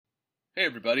Hey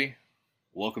everybody,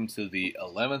 welcome to the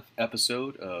 11th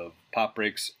episode of Pop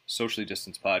Break's Socially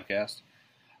Distanced Podcast.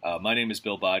 My name is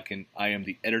Bill Bodkin. I am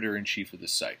the editor-in-chief of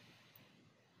this site.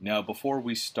 Now, before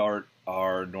we start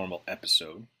our normal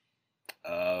episode,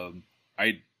 um,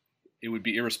 I it would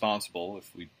be irresponsible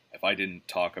if I didn't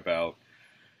talk about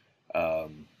the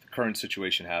current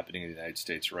situation happening in the United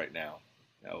States right now.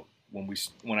 Now,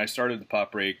 when I started the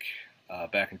Pop Break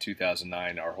back in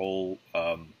 2009, our whole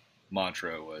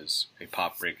mantra was a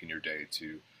pop break in your day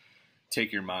to take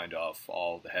your mind off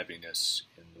all the heaviness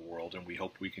in the world, and we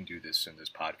hope we can do this in this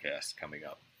podcast coming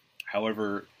up.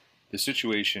 However, the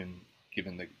situation,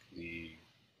 given the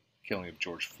killing of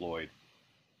George Floyd,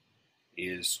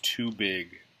 is too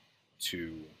big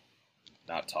to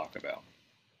not talk about.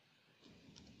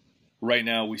 Right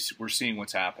now, we're seeing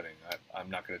what's happening. I'm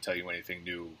not going to tell you anything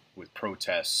new with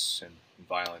protests and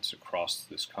violence across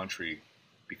this country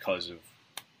because of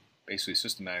basically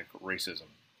systematic racism.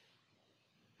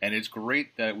 And it's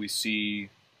great that we see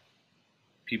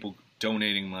people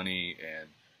donating money and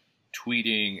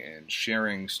tweeting and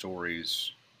sharing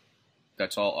stories.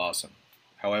 That's all awesome.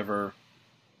 However,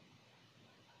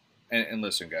 and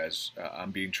listen, guys,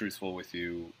 I'm being truthful with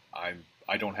you.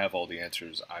 I don't have all the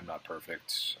answers. I'm not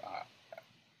perfect.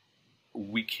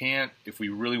 We can't, if we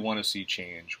really want to see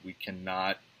change, we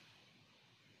cannot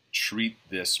treat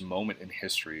this moment in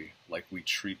history like we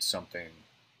treat something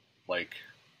like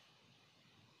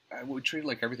we treat it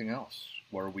like everything else,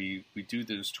 where we do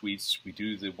those tweets, we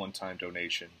do the one-time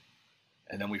donation,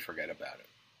 and then we forget about it.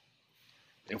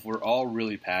 If we're all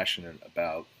really passionate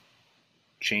about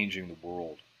changing the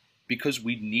world, because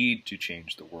we need to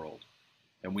change the world,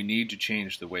 and we need to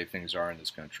change the way things are in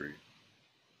this country,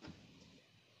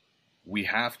 we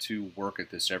have to work at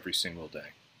this every single day.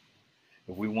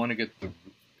 If we want to get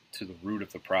to the root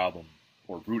of the problem,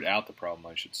 or root out the problem,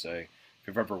 I should say. If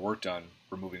you've ever worked on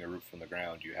removing a root from the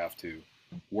ground, you have to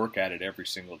work at it every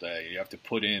single day. You have to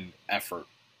put in effort.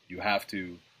 You have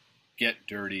to get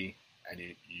dirty, and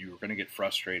you're going to get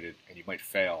frustrated, and you might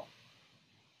fail.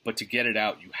 But to get it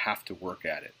out, you have to work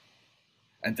at it.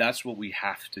 And that's what we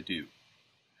have to do.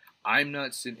 I'm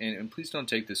not sitting, and please don't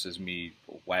take this as me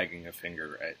wagging a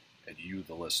finger at you,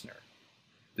 the listener.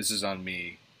 This is on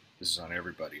me. This is on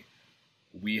everybody.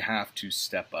 We have to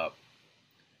step up.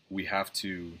 We have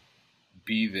to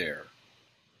be there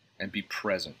and be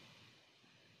present.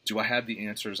 Do I have the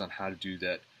answers on how to do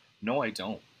that? No, I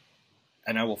don't.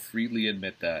 And I will freely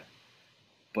admit that.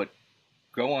 But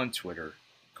go on Twitter,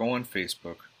 go on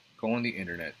Facebook, go on the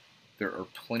internet. There are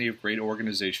plenty of great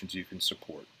organizations you can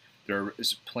support. There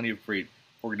is plenty of great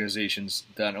organizations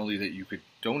not only that you could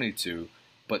donate to,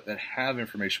 but that have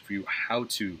information for you how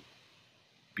to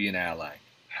be an ally,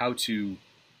 how to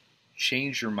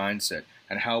change your mindset,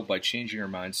 and how by changing your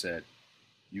mindset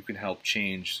you can help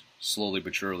change slowly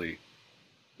but surely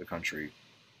the country.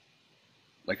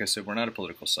 Like I said, we're not a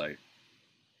political site,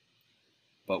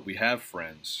 but we have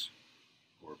friends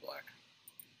who are black.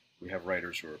 We have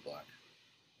writers who are black.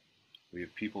 We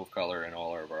have people of color in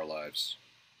all of our lives,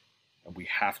 and we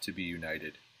have to be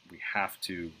united. We have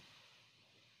to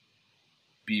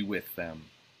be with them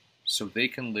so they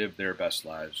can live their best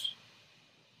lives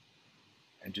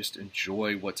and just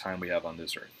enjoy what time we have on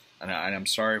this earth. And I'm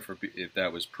sorry if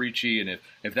that was preachy, and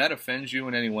if that offends you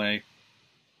in any way,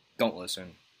 don't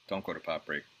listen. Don't go to Pop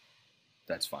Break.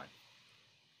 That's fine.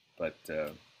 But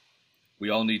we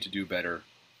all need to do better.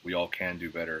 We all can do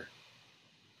better.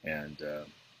 And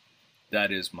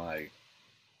that is my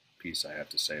piece I have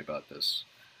to say about this.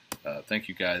 Thank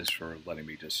you guys for letting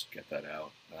me just get that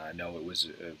out. I know it was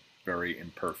very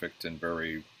imperfect and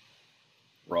very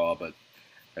raw, but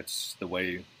that's the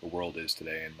way the world is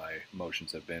today, and my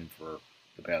emotions have been for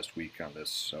the past week on this.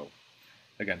 So,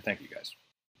 again, thank you guys.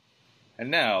 And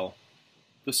now,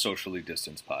 the Socially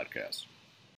Distanced Podcast.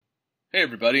 Hey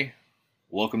everybody,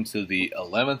 welcome to the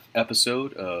 11th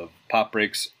episode of Pop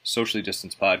Break's Socially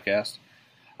Distanced Podcast.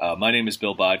 My name is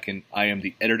Bill Bodkin. I am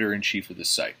the editor-in-chief of this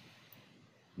site.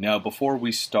 Now, before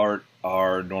we start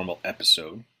our normal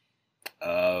episode,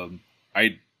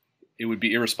 it would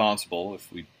be irresponsible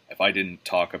if I didn't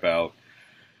talk about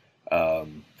the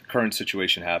current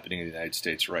situation happening in the United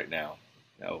States right now.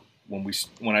 Now,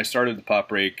 when I started the Pop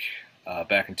Break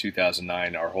back in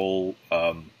 2009, our whole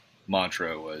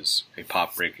mantra was a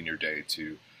pop break in your day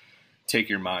to take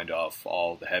your mind off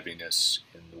all the heaviness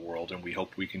in the world, and we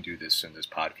hope we can do this in this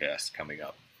podcast coming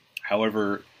up.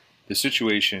 However, the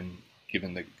situation,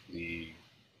 given the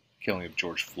killing of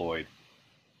George Floyd,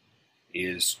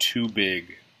 is too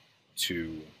big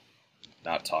to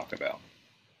not talk about.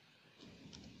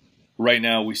 right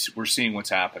now we're seeing what's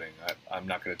happening. I'm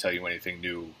not going to tell you anything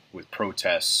new with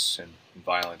protests and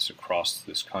violence across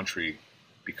this country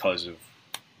because of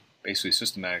basically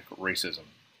systematic racism.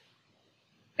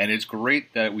 And it's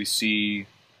great that we see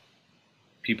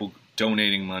people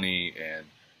donating money and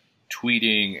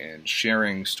tweeting and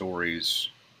sharing stories.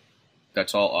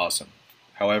 That's all awesome.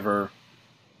 However,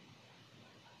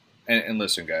 and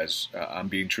listen, guys, I'm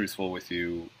being truthful with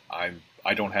you. I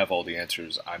don't have all the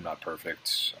answers. I'm not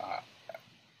perfect.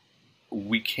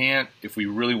 We can't, if we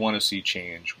really want to see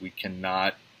change, we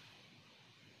cannot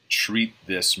treat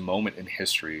this moment in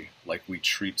history like we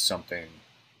treat something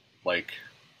like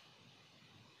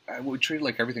we treat it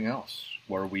like everything else,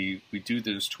 where we do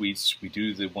those tweets, we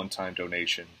do the one-time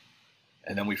donation,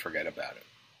 and then we forget about it.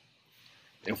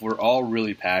 If we're all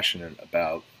really passionate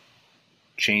about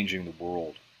changing the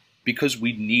world, because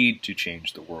we need to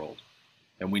change the world,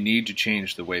 and we need to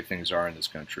change the way things are in this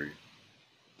country,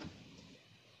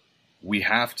 we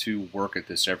have to work at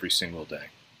this every single day.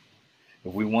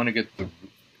 If we want to get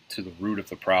to the root of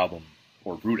the problem,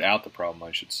 or root out the problem,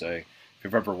 I should say, if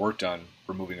you've ever worked on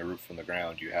removing a root from the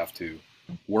ground, you have to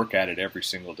work at it every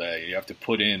single day. You have to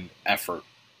put in effort.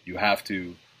 You have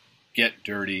to get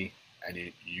dirty,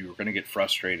 and you're going to get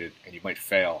frustrated, and you might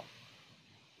fail.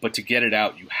 But to get it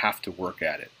out, you have to work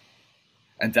at it.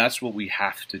 And that's what we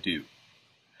have to do.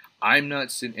 I'm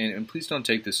not sitting, and please don't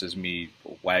take this as me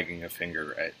wagging a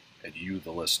finger at you,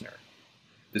 the listener.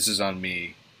 This is on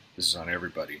me. This is on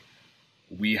everybody.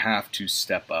 We have to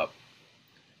step up.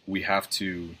 We have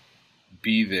to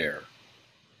be there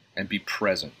and be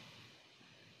present.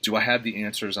 Do I have the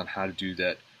answers on how to do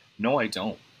that? No, I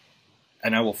don't.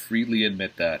 And I will freely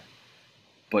admit that.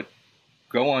 But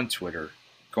go on Twitter,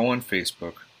 go on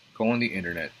Facebook, go on the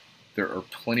internet. There are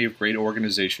plenty of great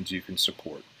organizations you can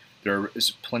support. There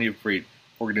is plenty of great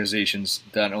organizations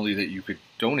not only that you could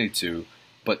donate to,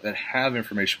 but that have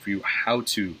information for you how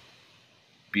to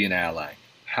be an ally,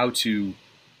 how to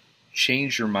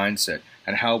change your mindset,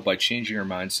 and how by changing your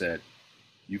mindset,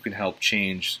 you can help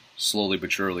change slowly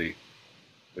but surely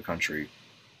the country.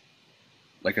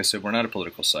 Like I said, we're not a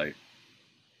political site,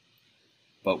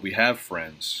 but we have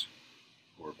friends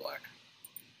who are black.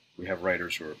 We have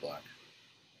writers who are black.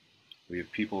 We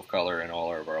have people of color in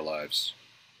all of our lives.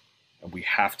 And we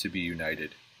have to be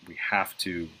united. We have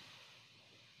to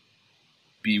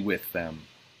be with them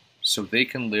so they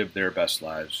can live their best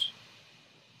lives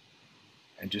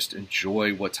and just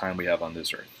enjoy what time we have on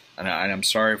this earth. And I'm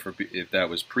sorry if that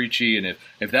was preachy, and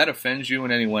if that offends you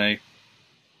in any way,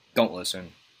 don't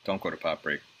listen. Don't go to Pop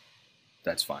Break.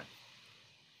 That's fine.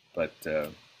 But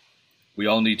we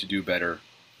all need to do better.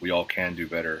 We all can do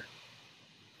better.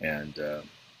 And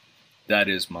that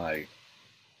is my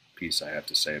piece I have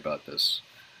to say about this.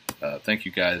 Thank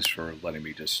you guys for letting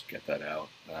me just get that out.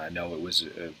 I know it was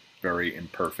very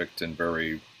imperfect and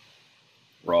very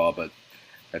raw, but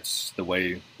that's the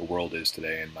way the world is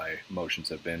today, and my emotions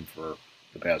have been for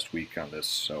the past week on this.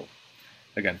 So,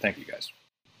 again, thank you guys.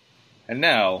 And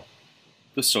now,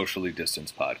 the Socially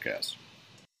Distanced Podcast.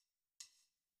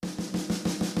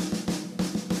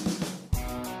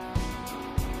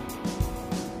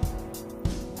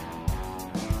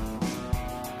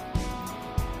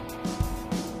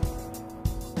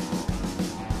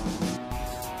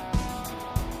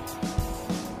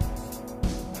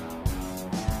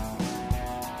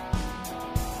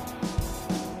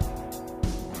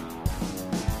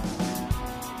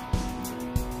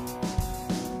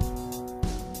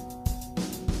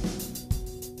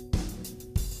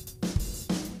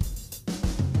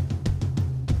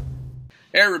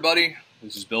 Hey everybody,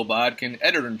 this is Bill Bodkin,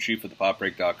 Editor-in-Chief of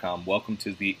thepopbreak.com. Welcome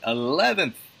to the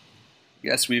 11th,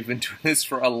 yes, we've been doing this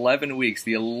for 11 weeks,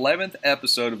 the 11th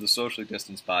episode of the Socially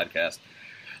Distanced Podcast.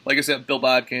 Like I said, Bill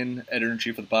Bodkin,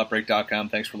 Editor-in-Chief of thepopbreak.com.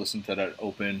 Thanks for listening to that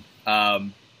open.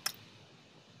 I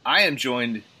am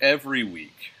joined every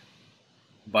week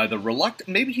by the reluctant,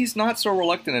 maybe he's not so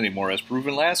reluctant anymore, as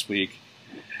proven last week.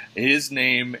 His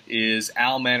name is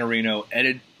Al Manarino,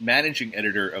 Managing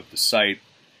Editor of the site.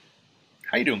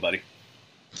 How you doing, buddy?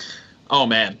 Oh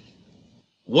man,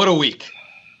 what a week!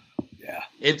 Yeah,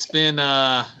 it's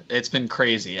been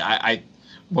crazy. I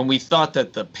when we thought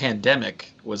that the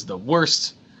pandemic was the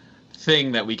worst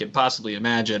thing that we could possibly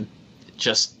imagine,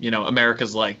 just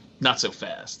America's like not so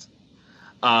fast.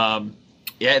 Yeah,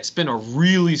 it's been a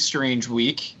really strange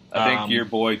week. I think your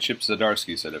boy Chip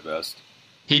Zdarsky said it best.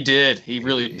 He did. He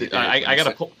really did. I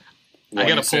gotta pull. I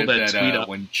gotta pull that tweet up.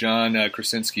 When John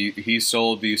Krasinski he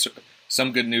sold the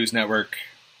Some Good News Network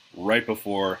right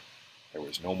before there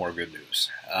was no more good news.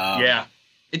 Yeah.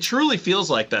 It truly feels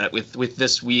like that with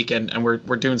this week, and we're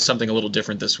doing something a little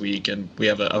different this week, and we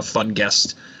have a fun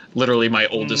guest, literally my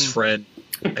oldest friend,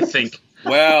 I think.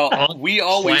 Well, we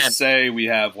always plan. say we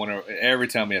have every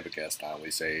time we have a guest on, we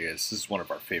say this is one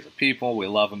of our favorite people. We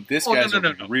love him. This Oh, guy's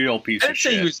no, a real piece I of didn't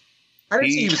say shit. I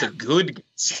didn't say he was a good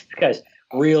guest. Guys,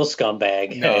 real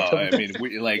scumbag. No, I mean,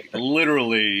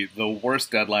 literally the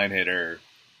worst deadline hitter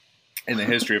in the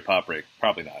history of Pop Break.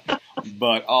 Probably not.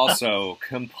 But also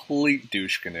complete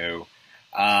douche canoe.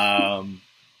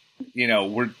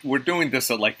 We're doing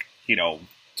this at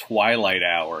twilight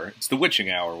hour. It's the witching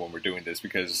hour when we're doing this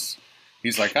because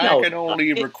he's like, I can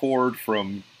only record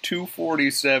from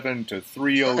 2:47 to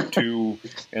 3:02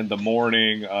 in the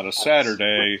morning on a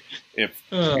Saturday if,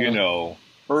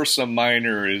 Ursa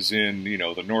Minor is in,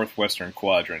 the northwestern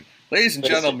quadrant. Ladies and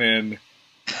gentlemen,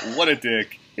 what a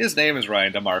dick. His name is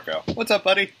Ryan DeMarco. What's up,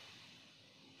 buddy?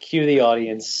 Cue the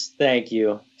audience. Thank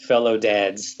you, fellow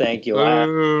dads. Thank you.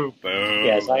 Boo.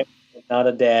 Yes, I'm not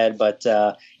a dad, but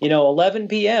 11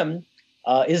 p.m.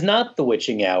 Is not the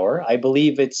witching hour. I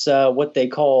believe it's what they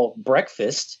call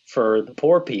breakfast for the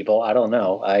poor people. I don't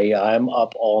know. I'm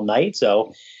up all night,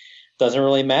 so it doesn't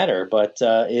really matter. But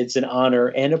it's an honor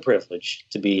and a privilege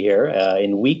to be here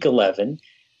in week 11.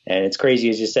 And it's crazy,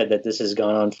 as you said, that this has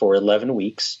gone on for 11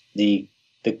 weeks. The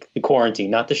quarantine,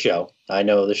 not the show. I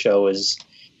know the show is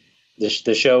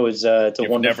the show is it's a You've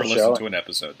wonderful never show. listened to an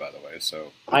episode, by the way,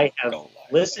 so I have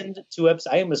listened to episodes.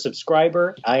 I am a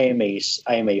subscriber. I am a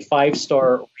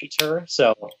 5-star rater.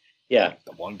 So yeah,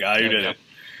 the one guy who did it.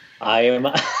 I am.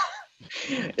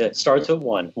 It starts with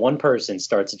one. One person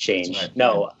starts a change. Right.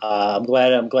 No, I'm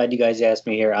glad you guys asked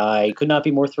me here. I could not be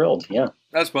more thrilled. Yeah.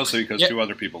 That's mostly because 2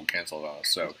 other people canceled on us,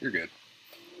 so you're good.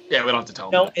 Yeah, we don't have to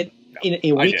tell them. No,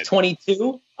 in week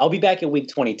 22, I'll be back in week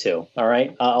 22. All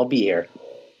right, I'll be here.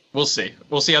 We'll see.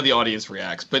 We'll see how the audience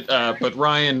reacts. But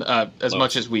Ryan, as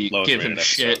much as we give him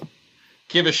shit,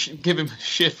 give him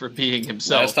shit for being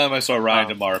himself. Last time I saw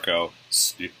Ryan DeMarco,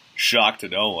 shocked to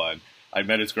no one, I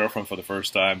met his girlfriend for the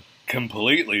first time,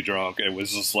 completely drunk. It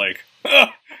was just like,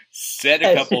 said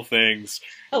a couple things.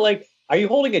 Like, are you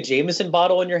holding a Jameson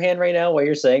bottle in your hand right now while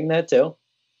you're saying that too?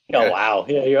 Oh, wow.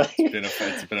 Yeah, you're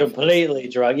it's been completely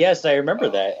drunk. Yes, I remember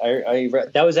that. I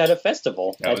that was at a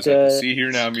festival. That was at the See Here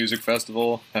Now Music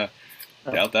Festival.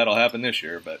 Doubt that'll happen this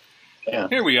year, but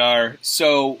here we are.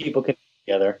 So people can get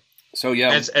together. So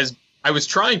yeah, as I was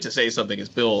trying to say something, as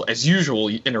Bill, as usual,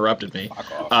 interrupted me.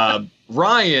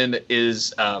 Ryan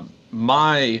is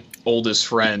my oldest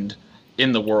friend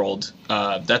in the world.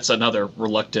 That's another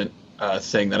reluctant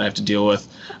thing that I have to deal with.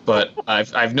 But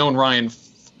I've known Ryan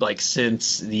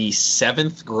since the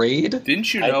 7th grade.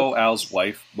 Didn't you know Al's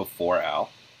wife before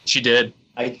Al? She did.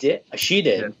 I did. She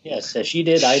did. Yes, she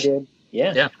did. I did.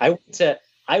 Yeah. Yeah.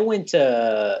 I went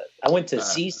to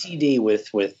CCD with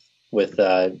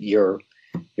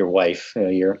your wife. I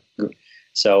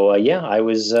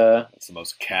was. It's the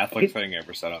most Catholic thing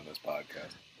ever said on this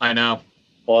podcast. I know.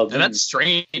 Well, and that's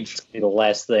strange. The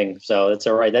last thing, so that's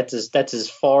all right. That's as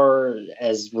far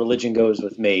as religion goes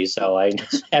with me. So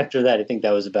after that, I think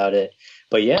that was about it.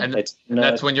 But yeah, and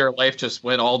that's when your life just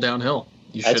went all downhill.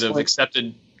 You should have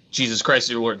accepted Jesus Christ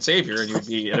as your Lord and Savior, and you'd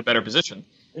be in a better position.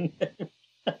 I'm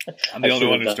the only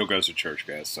one who still goes to church,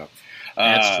 guys. So,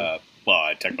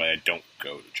 technically, I don't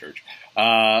go to church.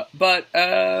 But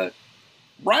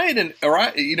Ryan and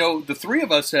the three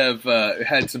of us have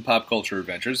had some pop culture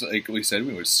adventures. Like we said,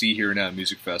 we would See Here Now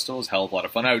Music Festival. It was a hell of a lot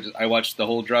of fun. I watched the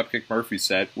whole Dropkick Murphy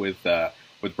set with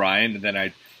Brian, and then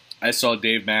I saw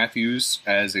Dave Matthews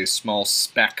as a small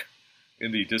speck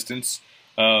in the distance,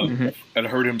 and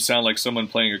heard him sound like someone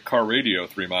playing a car radio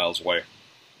 3 miles away.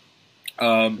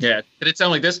 Did it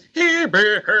sound like this? It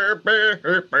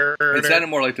sounded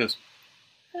more like this.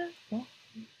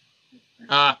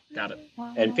 Got it.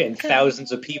 And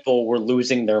thousands of people were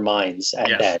losing their minds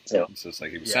at that too. It's just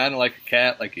like he was sounding like a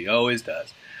cat, like he always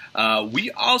does.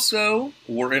 We also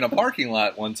were in a parking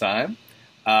lot one time.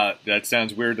 That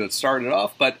sounds weird to start it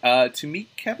off, but to meet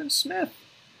Kevin Smith.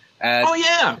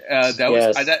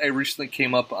 That recently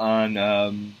came up on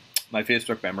my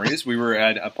Facebook memories. We were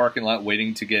at a parking lot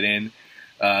waiting to get in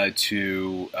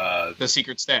to the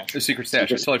Secret Stash. The Secret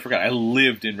Stash. I totally forgot. I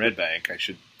lived in Red Bank.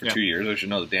 For 2 years. I should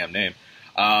know the damn name.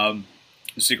 The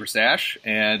Secret Stash,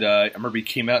 and I remember he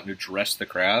came out and addressed the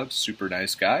crowd. Super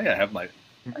nice guy. I have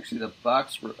the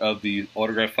box of the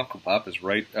autographed Funko Pop is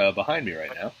right behind me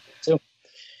right now.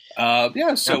 We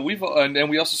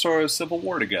also saw a Civil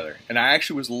War together, and I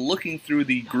actually was looking through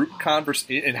the group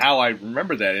conversation, and how I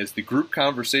remember that is the group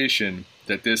conversation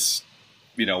that this,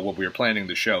 when we were planning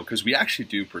the show, because we actually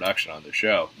do production on the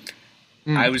show.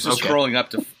 I was just scrolling up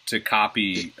to to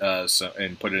copy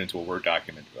and put it into a Word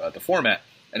document, the format,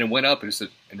 and it went up,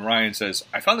 and Ryan says,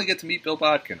 "I finally get to meet Bill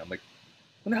Bodkin." I'm like,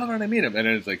 "When the hell did I meet him?" And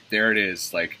it's like, there it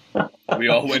is. Like, we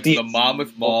all went to the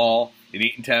Monmouth Mall in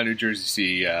Eatontown, New Jersey, to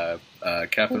see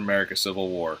Captain America: Civil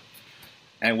War,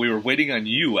 and we were waiting on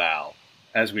you, Al,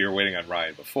 as we were waiting on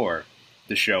Ryan before,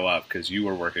 to show up because you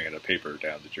were working at a paper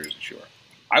down the Jersey Shore.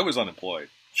 I was unemployed,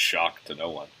 shocked to no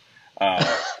one.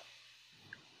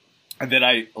 And then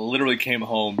I literally came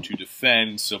home to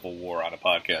defend Civil War on a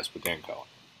podcast with Dan Cohen.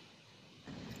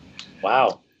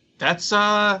 Wow. That's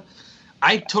I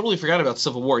totally forgot about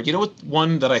Civil War. You know what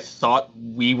one that I thought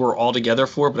we were all together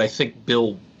for, but I think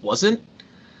Bill wasn't?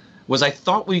 Was I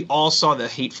thought we all saw the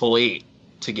Hateful Eight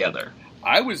together.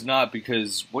 I was not,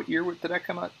 because what year did that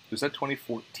come out? Was that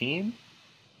 2014?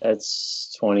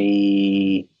 That's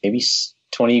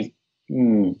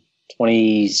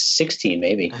 2016,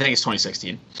 maybe. I think it's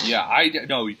 2016. Yeah,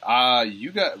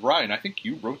 you got Ryan. I think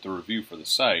you wrote the review for the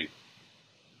site.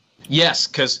 Yes,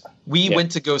 because we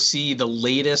went to go see the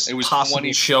latest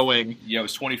possible showing. Yeah, it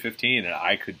was 2015, and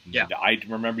I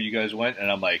remember you guys went,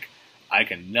 and I'm like, I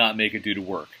cannot make it due to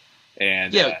work.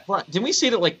 And didn't we see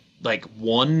it at like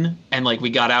 1, and like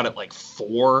we got out at like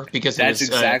 4 because that's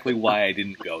exactly why I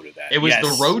didn't go to that. It was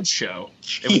the road show.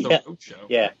 The road show.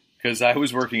 Yeah, because I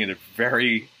was working in a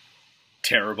very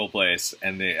terrible place,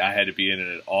 and I had to be in it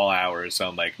at all hours. So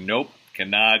I'm like, nope,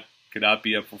 cannot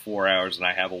be up for 4 hours, and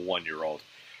I have a 1-year-old.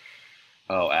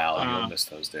 Oh, Al, you'll miss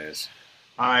those days.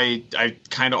 I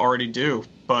kind of already do,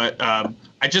 but I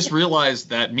just realized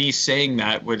that me saying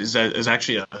that is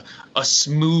actually a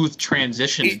smooth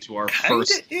transition into our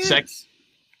first segment,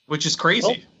 which is crazy.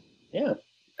 Oh, yeah.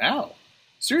 Al,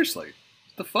 seriously, what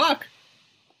the fuck?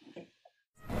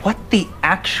 What the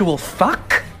actual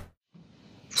fuck?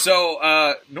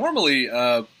 So, normally,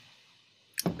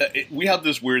 we have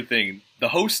this weird thing. The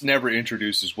host never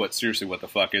introduces what the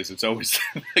fuck is. It's always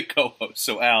the co-host.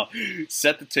 So, Al,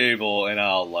 set the table, and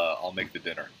I'll make the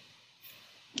dinner.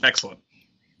 Excellent.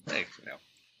 Thanks.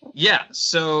 Yeah.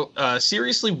 So,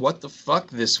 seriously, what the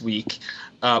fuck this week?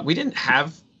 We didn't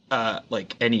have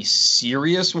like any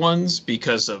serious ones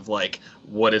because of like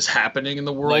what is happening in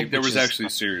the world. Like there was actually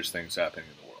serious things happening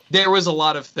in the world. There was a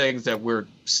lot of things that we're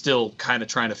still kind of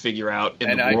trying to figure out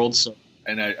in the world. So,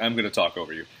 I'm going to talk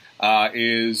over you. I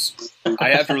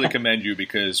have to really commend you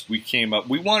because we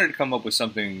wanted to come up with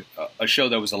something, a show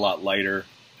that was a lot lighter,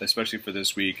 especially for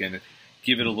this week, and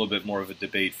give it a little bit more of a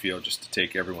debate feel just to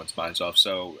take everyone's minds off.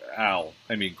 So, Al,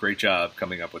 great job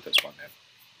coming up with this one, man.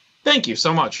 Thank you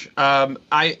so much.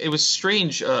 It was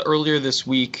strange earlier this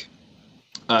week.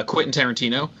 Quentin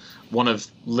Tarantino, one of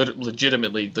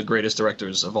legitimately the greatest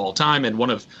directors of all time, and one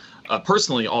of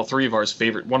personally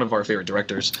one of our favorite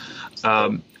directors.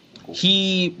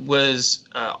 He was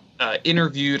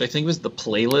interviewed. I think it was The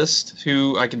Playlist,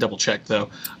 who I can double check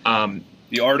though.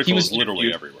 The article was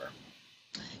literally everywhere.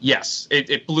 Yes,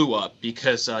 it blew up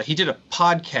because he did a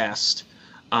podcast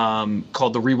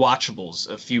called The Rewatchables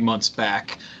a few months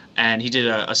back, and he did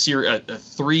a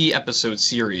 3-episode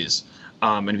series,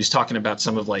 and he was talking about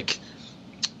some of like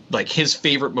his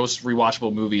favorite, most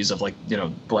rewatchable movies of the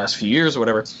last few years or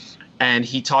whatever, and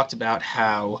he talked about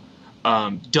how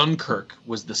Dunkirk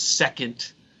was the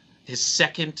second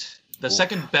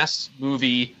best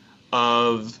movie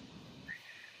of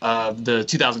the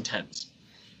 2010s,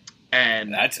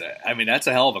 and that's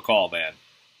a hell of a call, man.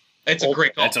 It's a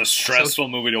great call. It's a stressful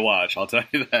movie to watch, I'll tell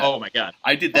you that. Oh my god,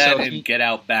 I did that and Get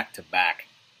Out back to back.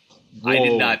 Whoa. I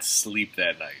did not sleep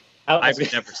that night. I've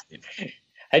never sleep.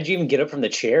 How'd you even get up from the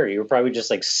chair? You were probably just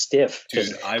like stiff. Dude,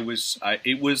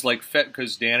 it was like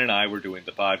because Dan and I were doing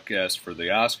the podcast for the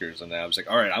Oscars, and I was like,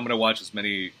 all right, I'm going to watch as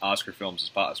many Oscar films as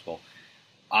possible.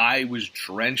 I was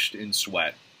drenched in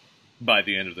sweat by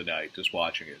the end of the night just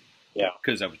watching it. Yeah.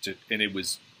 Because and it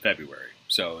was February,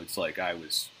 so it's like I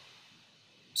was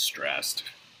stressed.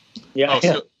 Yeah.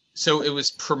 So it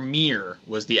was Premiere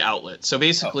was the outlet. So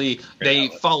basically they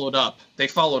followed up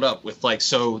with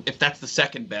so if that's the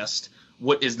second best,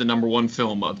 what is the number one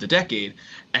film of the decade?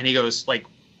 And he goes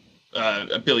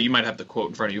Bill, you might have the quote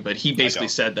in front of you, but he basically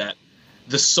said that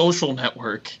The Social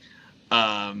Network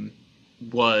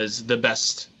was the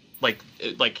best,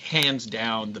 like hands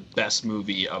down the best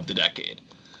movie of the decade.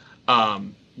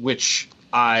 And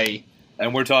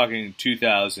we're talking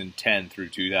 2010 through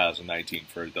 2019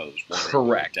 for those.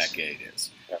 Correct. Decade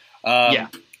is. Yeah.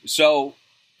 So,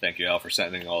 thank you, Al, for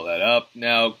setting all that up.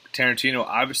 Now, Tarantino,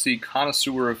 obviously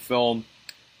connoisseur of film.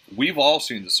 We've all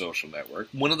seen The Social Network.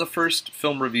 One of the first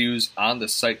film reviews on the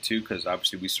site, too, because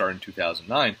obviously we started in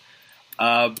 2009.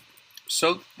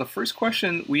 So, the first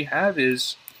question we have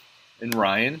is, And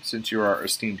Ryan, since you're our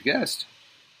esteemed guest,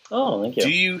 Oh, thank you. do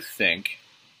you think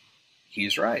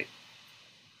he's right?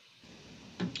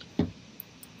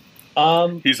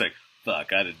 He's like,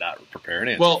 fuck, I did not prepare an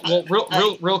answer.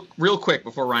 Well, real quick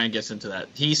before Ryan gets into that,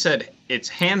 he said it's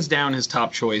hands down his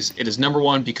top choice. It is number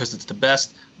one because it's the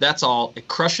best. That's all. It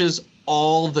crushes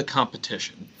all the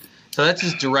competition. So that's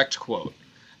his direct quote.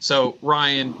 So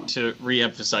Ryan, to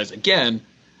reemphasize again,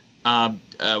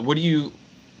 what do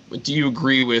you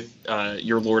agree with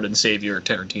your Lord and Savior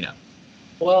Tarantino?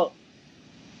 Well,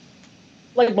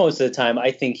 like most of the time,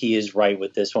 I think he is right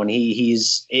with this one.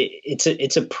 It's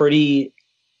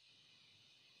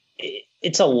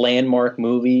a landmark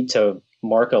movie to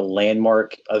mark a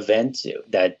landmark event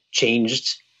that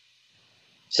changed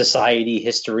society,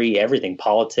 history, everything,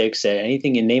 politics,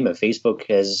 anything you name it. Facebook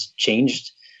has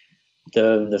changed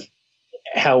the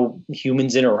how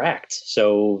humans interact.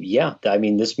 So yeah, I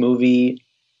mean, this movie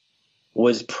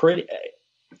was pretty.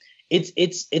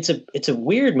 It's a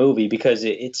weird movie because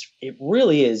it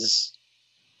really is.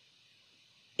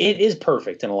 It is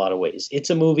perfect in a lot of ways. It's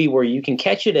a movie where you can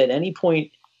catch it at any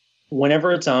point,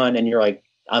 whenever it's on, and you're like,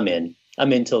 I'm in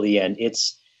till the end.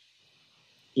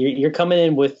 You're coming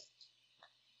in with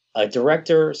a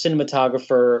director,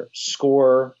 cinematographer,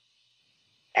 score,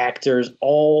 actors,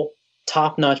 all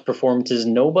top-notch performances.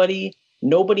 Nobody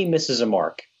misses a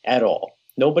mark at all.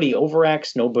 Nobody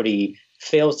overacts. Nobody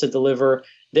fails to deliver.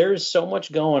 There's so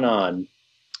much going on.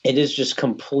 It is just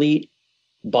complete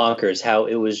bonkers how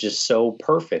it was just so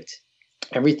perfect.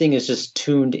 Everything is just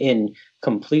tuned in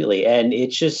completely. And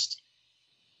it's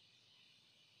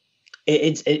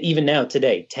even now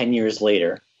today, 10 years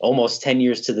later, almost 10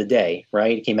 years to the day,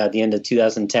 right? It came out at the end of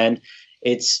 2010.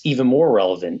 It's even more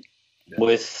relevant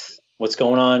with what's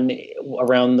going on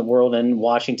around the world and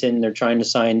Washington. They're trying to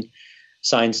sign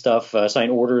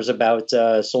orders about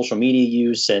social media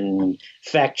use and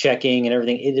fact checking and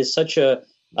everything. It is such a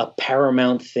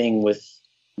paramount thing with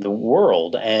the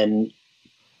world, and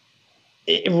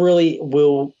it really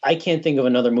will. I can't think of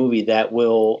another movie that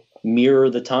will mirror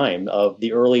the time of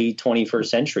the early 21st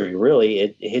century. Really,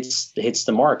 it hits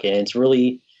the mark, and it's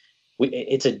really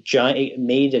it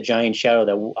made a giant shadow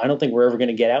that I don't think we're ever going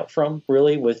to get out from.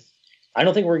 Really, I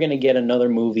don't think we're going to get another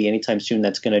movie anytime soon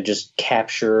that's going to just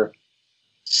capture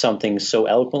something so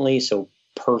eloquently, so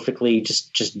perfectly,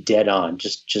 just dead on,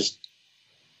 just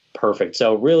perfect.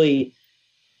 So really,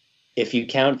 if you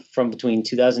count from between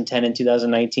 2010 and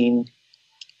 2019,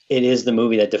 it is the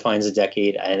movie that defines the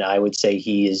decade, and I would say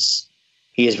he is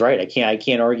right. I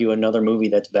can't argue another movie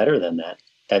that's better than that.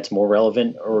 That's more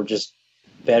relevant or just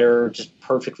better, just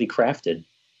perfectly crafted.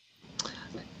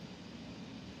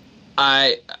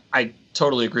 I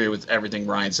totally agree with everything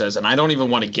Ryan says, and I don't even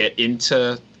want to get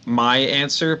into my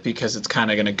answer because it's kind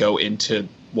of going to go into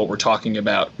what we're talking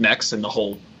about next and the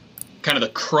whole kind of the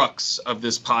crux of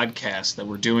this podcast that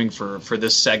we're doing for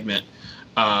this segment.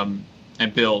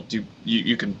 And Bill,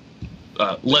 you can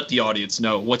let the audience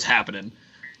know what's happening.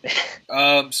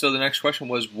 So the next question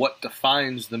was, what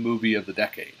defines the movie of the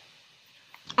decade?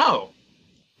 Oh,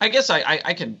 I guess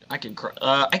I can. I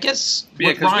guess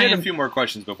because we had a few more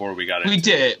questions before we got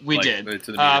into it. We did.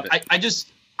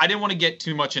 I didn't want to get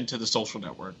too much into The Social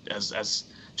Network as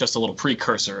just a little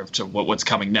precursor to what's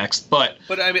coming next. But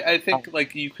I mean, I think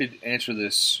you could answer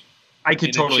this. I could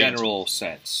in totally a general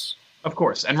sense. Of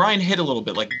course, and Ryan hit a little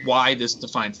bit why this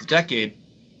defines the decade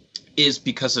is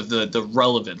because of the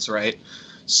relevance, right?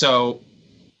 So,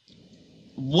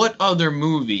 what other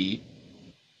movie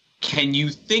can you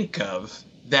think of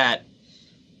that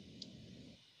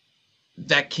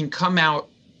can come out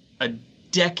a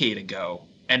decade ago,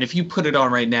 and if you put it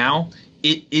on right now,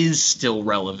 it is still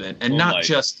relevant, and not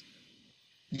just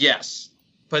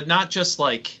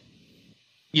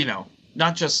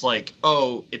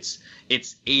oh,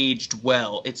 it's aged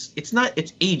well. It's not.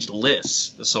 It's ageless.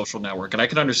 The Social Network, and I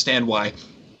can understand why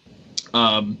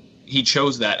he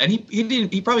chose that, and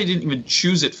he probably didn't even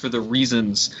choose it for the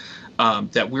reasons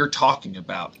that we're talking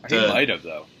about. He might have,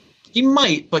 though. He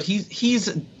might, but he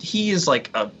is like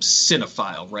a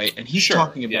cinephile, right? And he's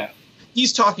talking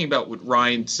about what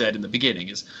Ryan said in the beginning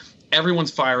is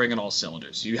everyone's firing on all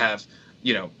cylinders. You have,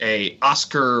 a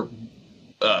Oscar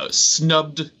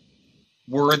snubbed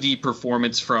worthy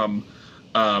performance from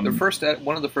one of the first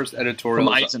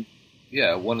editorials.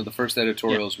 One of the first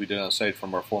editorials we did on the site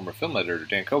from our former film editor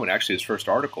Dan Cohen. Actually, his first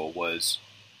article was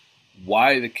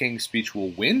why the King's Speech will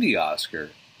win the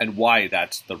Oscar and why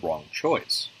that's the wrong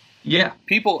choice. Yeah,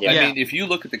 people. Yeah. I mean, if you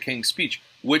look at the King's Speech,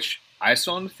 which I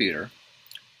saw in the theater,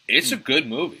 it's a good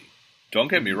movie. Don't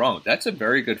get me wrong; that's a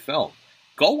very good film.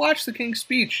 Go watch the King's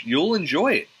Speech; you'll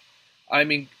enjoy it. I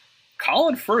mean,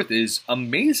 Colin Firth is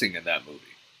amazing in that movie.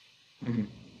 Mhm.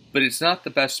 But it's not the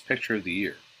best picture of the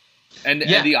year. And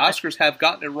the Oscars have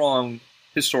gotten it wrong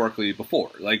historically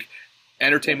before. Like,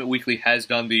 Entertainment Weekly has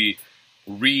done the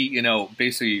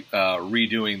basically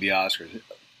redoing the Oscars.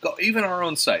 Even our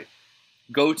own site.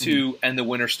 Go to And the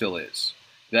Winner Still Is.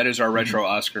 That is our Retro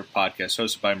Oscar podcast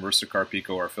hosted by Marissa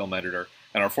Carpico, our film editor,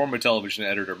 and our former television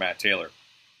editor, Matt Taylor.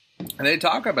 And they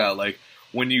talk about, like,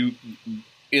 when you,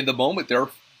 in the moment, there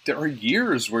are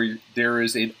years where there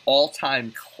is an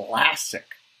all-time classic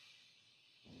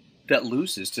that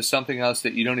loses to something else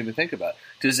that you don't even think about.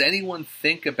 Does anyone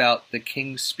think about The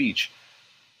King's Speech?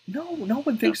 No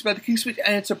one thinks about The King's Speech,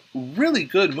 and it's a really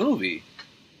good movie.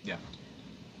 Yeah.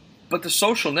 But The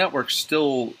Social Network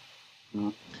still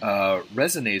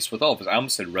resonates with all of us. I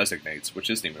almost said resignates, which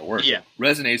isn't even a word. Yeah.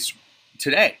 Resonates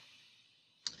today.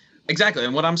 Exactly.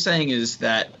 And what I'm saying is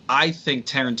that I think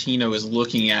Tarantino is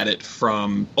looking at it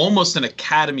from almost an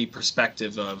Academy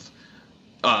perspective of,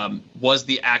 was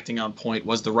the acting on point?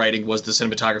 Was the writing? Was the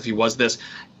cinematography? Was this?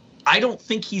 I don't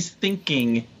think he's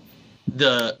thinking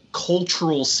the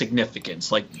cultural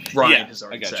significance, like Ryan has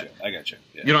already said. I got you.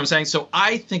 Yeah. You know what I'm saying? So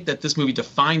I think that this movie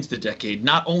defines the decade,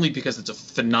 not only because it's a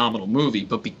phenomenal movie,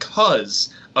 but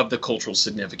because of the cultural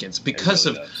significance, because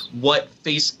really of does. what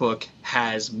Facebook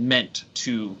has meant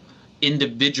to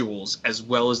individuals as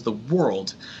well as the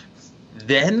world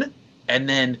then, and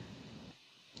then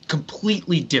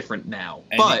completely different now.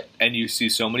 And you see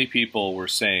so many people were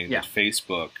saying that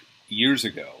Facebook years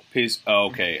ago,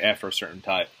 after a certain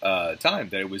time,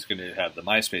 that it was going to have the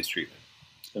MySpace treatment.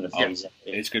 It's going to phase out.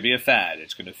 It's going to be a fad.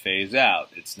 It's going to phase out.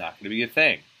 It's not going to be a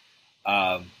thing.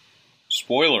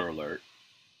 Spoiler alert.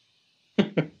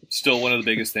 Still one of the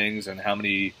biggest things, and how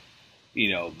many,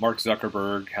 Mark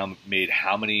Zuckerberg made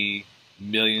how many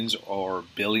millions or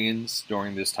billions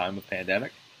during this time of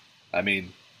pandemic? I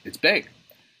mean, it's big.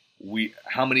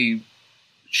 How many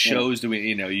shows do we,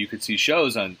 you could see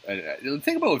shows on, the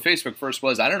thing about what Facebook first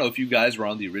was, I don't know if you guys were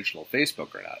on the original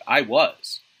Facebook or not. I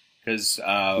was, because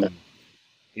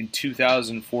in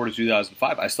 2004 to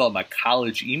 2005, I still had my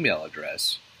college email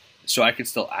address, so I could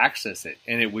still access it.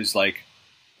 And it was like,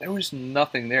 there was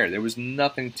nothing there. There was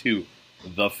nothing to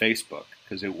the Facebook,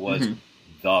 because it was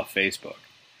the Facebook.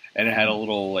 And it had a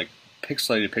little, like,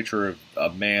 pixelated picture of a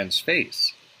man's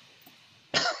face.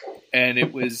 And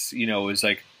it was, it was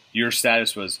like, your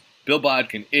status was Bill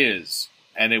Bodkin is,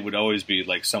 and it would always be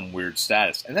like some weird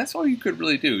status. And that's all you could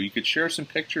really do. You could share some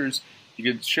pictures, you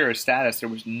could share a status. There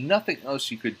was nothing else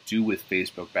you could do with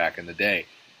Facebook back in the day.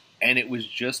 And it was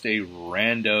just a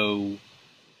rando,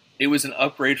 it was an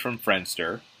upgrade from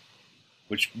Friendster,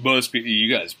 which most people,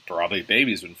 you guys probably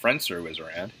babies when Friendster was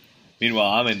around.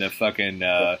 Meanwhile, I'm in the fucking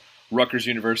Rutgers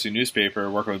University newspaper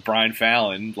working with Brian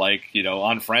Fallon, like,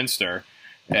 on Friendster,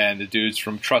 and the dudes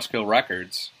from Trustkill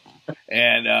Records,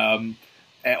 and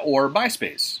or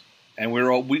MySpace, and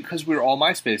because we were all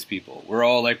MySpace people. We're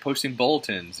all like posting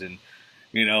bulletins, and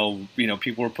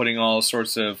people were putting all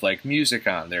sorts of like music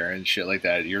on there and shit like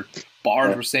that. Your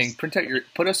bars were saying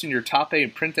put us in your top 8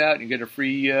 and print out and get a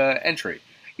free entry.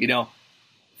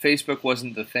 Facebook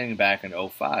wasn't the thing back in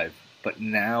 2005, but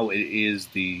now it is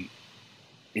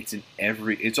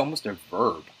it's almost a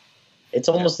verb. It's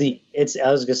almost I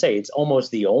was gonna say, it's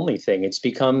almost the only thing. It's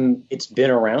been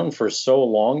around for so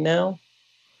long now.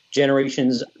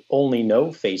 Generations only know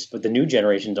Facebook. The new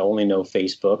generations only know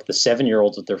Facebook. The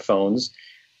 7-year-olds with their phones,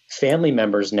 family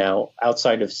members now,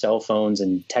 outside of cell phones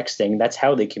and texting, that's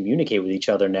how they communicate with each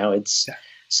other now. It's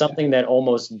something that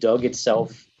almost dug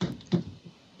itself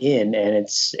in, and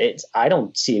it's I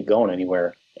don't see it going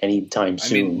anywhere anytime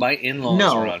soon. I mean, my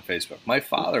in-laws were on Facebook. My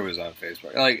father was on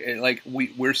Facebook. Like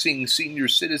we're seeing senior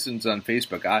citizens on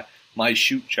Facebook. My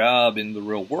shoot job in the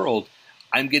real world,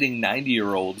 I'm getting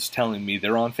 90-year-olds telling me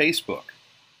they're on Facebook.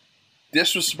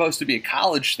 This was supposed to be a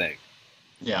college thing.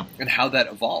 Yeah. And how that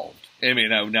evolved. I mean,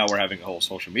 now we're having a whole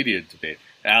social media debate.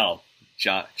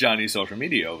 Johnny's social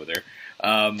media over there.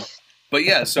 But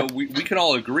yeah, so we can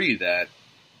all agree that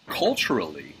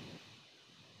culturally,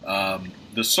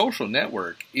 The Social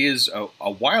Network is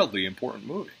a wildly important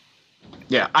movie.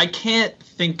 Yeah, I can't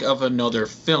think of another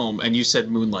film, and you said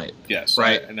Moonlight. Yes,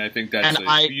 right. And I think that's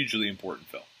a hugely important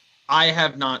film. I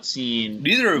have not seen.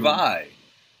 Neither have I,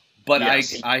 but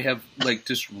yes. I have like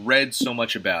just read so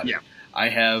much about it. Yeah. I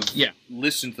have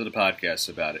listened to the podcasts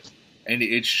about it, and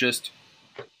it's just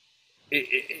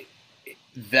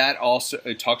that also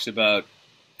it talks about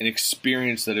an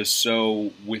experience that is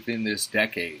so within this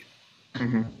decade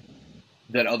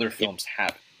that other films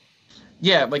haven't.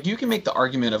 Yeah, like you can make the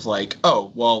argument of like,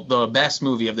 oh, well, the best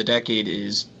movie of the decade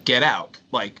is Get Out.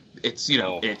 Like it's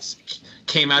it's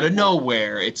came out of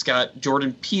nowhere. It's got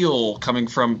Jordan Peele coming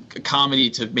from a comedy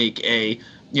to make a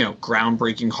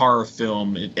groundbreaking horror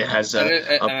film. It has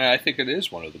and I think it is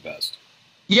one of the best.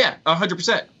 Yeah,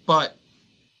 100%. But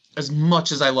as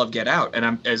much as I love Get Out,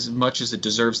 and as much as it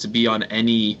deserves to be on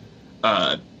any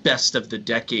best of the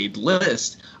decade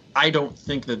list, I don't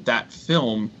think that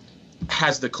film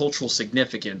has the cultural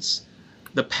significance,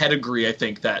 the pedigree, I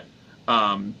think, that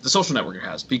The Social Network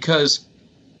has. Because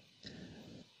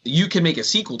you can make a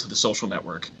sequel to The Social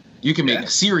Network. You can make a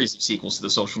series of sequels to The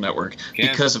Social Network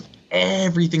because of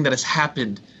everything that has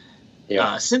happened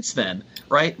since then,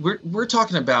 right? We're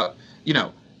talking about,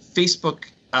 Facebook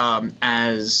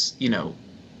as,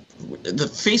 the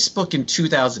Facebook in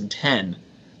 2010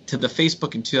 to the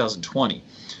Facebook in 2020.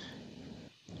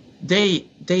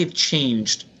 They've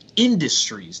changed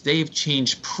industries. They've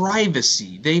changed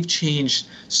privacy. They've changed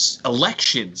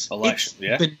elections. It's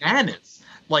bananas.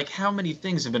 Like, how many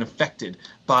things have been affected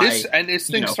by this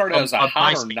thing started as a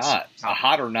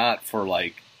hot or not for,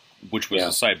 like, which was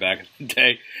a site back in the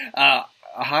day, a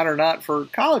hot or not for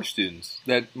college students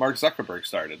that Mark Zuckerberg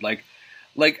started. Like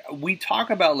we talk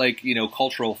about, like,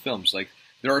 cultural films. Like,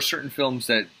 there are certain films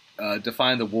that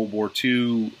define the World War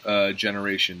II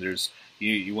generation. There's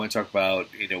you want to talk about,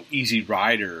 Easy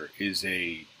Rider is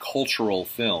a cultural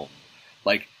film.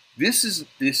 Like, this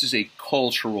is a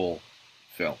cultural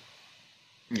film.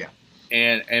 Yeah,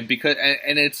 and because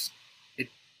it's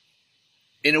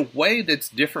in a way that's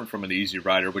different from an Easy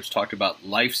Rider, which talked about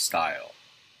lifestyle,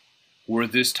 where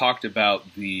this talked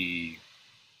about the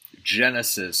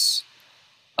genesis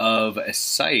of a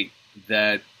site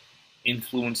that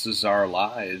influences our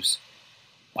lives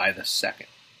by the second.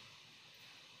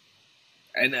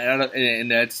 And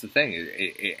that's the thing,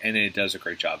 and it does a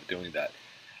great job of doing that.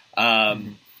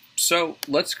 So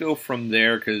let's go from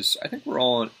there, because I think we're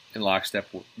all in lockstep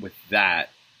with that.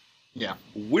 Yeah.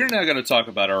 We're now going to talk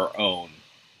about our own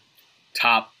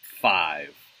top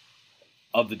 5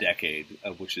 of the decade,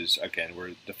 which is, again,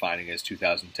 we're defining as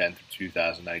 2010 through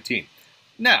 2019.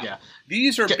 Now,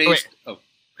 these are based... Oh,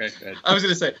 okay, go ahead. I was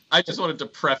going to say, I just wanted to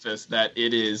preface that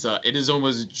it is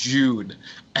almost June,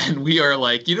 and we are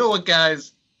like, you know what,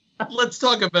 guys? Let's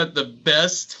talk about the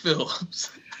best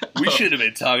films. We should have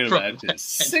been talking about this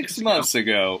 6 months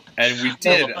ago, and we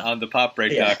did on the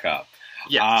popbreak.com.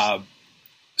 Yeah.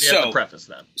 We have to preface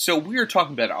that. So we are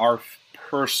talking about our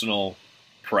personal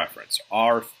preference,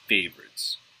 our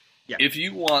favorites. Yeah. If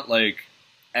you want, like,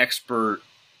 expert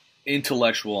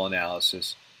intellectual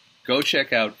analysis, go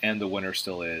check out And the Winner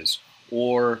Still Is,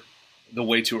 or the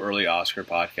Way Too Early Oscar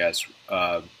podcast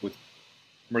with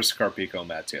Marissa Carpico and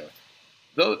Matt Taylor.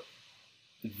 Though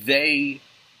they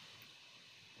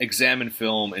examine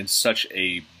film in such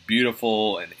a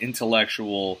beautiful and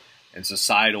intellectual and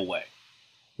societal way.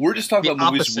 We're just talking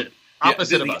about movies.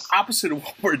 Opposite of us. Opposite of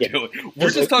what we're doing. We're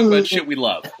just talking about shit we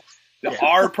love.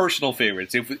 Our personal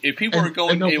favorites. If people were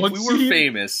going, if we were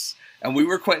famous and we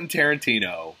were Quentin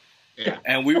Tarantino,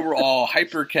 and we were all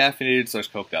hyper caffeinated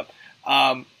 / coked up,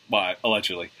 well,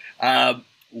 allegedly,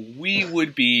 we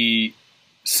would be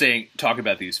talking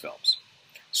about these films.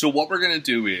 So what we're going to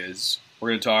do is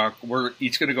we're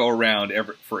each going to go around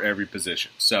for every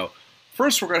position. So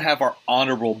first, we're going to have our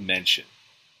honorable mention,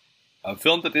 a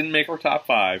film that didn't make our top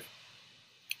 5,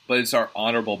 but it's our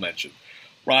honorable mention.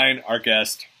 Ryan, our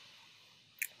guest,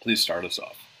 please start us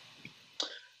off.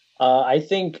 I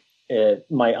think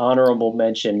my honorable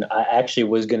mention actually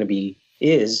was going to be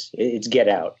it's Get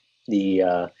Out,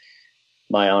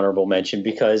 my honorable mention,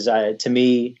 because to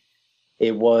me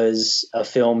it was a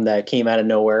film that came out of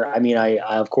nowhere. I mean, I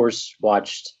of course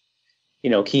watched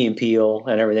Key and Peele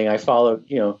and everything. I followed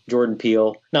Jordan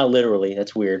Peele, not literally,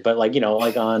 that's weird, but like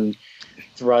on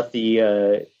throughout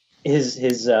the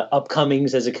his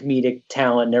upcomings as a comedic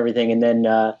talent and everything, and then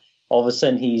all of a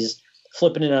sudden he's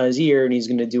flipping it on his ear and he's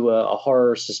going to do a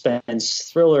horror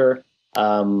suspense thriller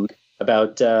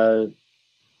about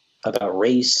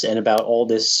race and about all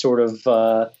this sort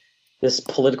of this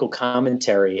political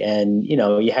commentary, and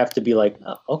you have to be like,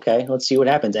 oh, okay, let's see what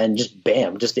happens, and just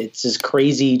bam, it's this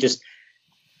crazy, just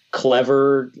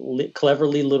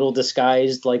cleverly little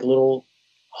disguised like little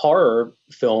horror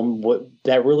film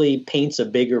that really paints a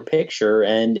bigger picture,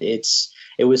 and it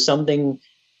was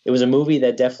a movie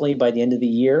that definitely by the end of the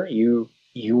year you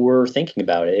were thinking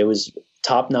about it. It was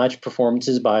top-notch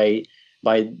performances by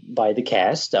the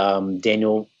cast.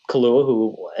 Daniel Kaluuya,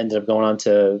 who ended up going on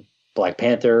to Black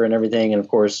Panther and everything, and of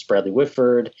course Bradley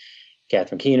Whitford,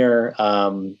 Catherine Keener,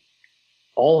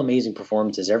 all amazing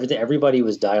performances. Everybody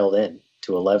was dialed in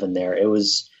to 11 there. It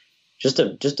was just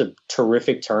a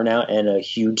terrific turnout and a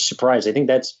huge surprise. I think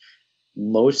that's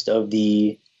most of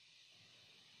the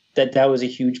that was a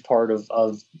huge part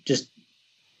of just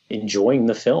enjoying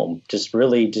the film. Just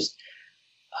really just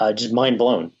mind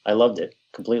blown. I loved it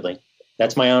completely.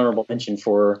 That's my honorable mention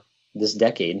for this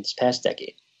past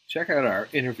decade. Check out our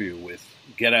interview with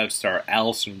Get Out star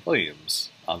Allison Williams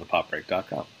on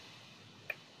thepopbreak.com.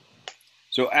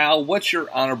 So, Al, what's your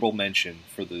honorable mention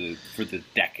for the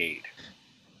decade?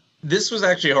 This was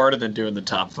actually harder than doing the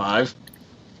top 5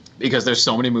 because there's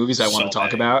so many movies I want to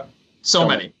talk about. So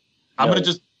many. I'm going to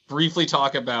just briefly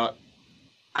talk about,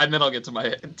 and then I'll get to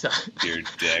my Dear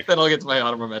dick. then I'll get to my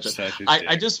honorable mention.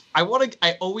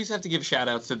 I always have to give shout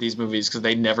outs to these movies because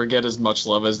they never get as much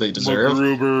love as they deserve.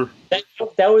 MacGruber.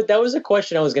 That was a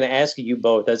question I was going to ask you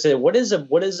both. I said, what is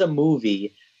a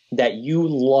movie that you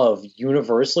love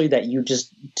universally that you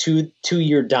just to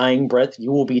your dying breath you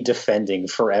will be defending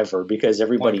forever because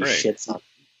everybody shits on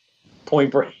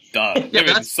Point Break? Duh.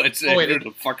 Yeah, it's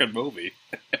a fucking movie.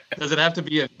 Does it have to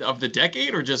be of the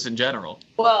decade or just in general?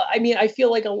 Well, I mean, I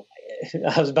feel like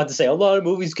I was about to say a lot of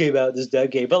movies came out this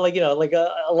decade, but like, like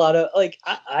a lot of like,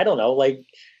 I don't know, like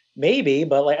maybe,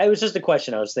 but like, it was just a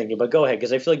question I was thinking, but go ahead.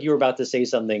 Cause I feel like you were about to say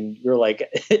something. You're like,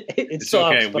 it's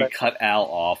sucks, okay. We cut Al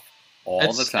off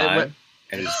all the time.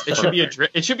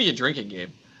 It should be a drinking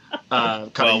game.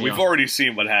 Well, we've already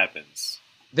seen what happens.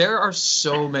 There are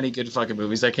so many good fucking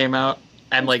movies that came out.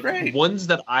 And like ones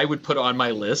that I would put on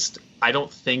my list, I don't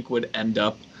think would end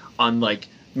up on like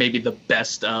maybe the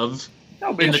best of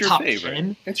in the top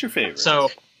 10. It's your favorite. So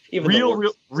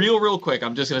real quick,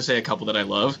 I'm just gonna say a couple that I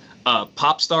love.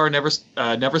 Popstar, Never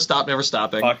Stop, Never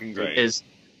Stopping. Fucking great. Is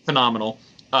phenomenal.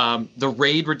 The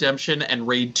Raid Redemption and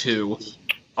Raid 2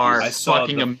 are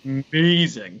fucking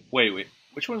amazing. Wait,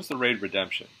 which one's the Raid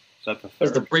Redemption? Is that the third?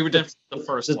 Was the Raid Redemption the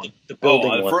first one? The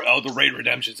building one. The Raid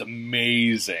Redemption's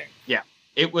amazing. Yeah.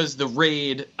 It was the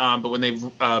Raid, but when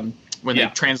they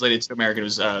translated it to American, it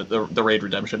was the Raid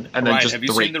Redemption, and then just have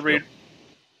you seen the Raid?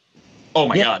 Oh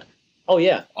my god! Oh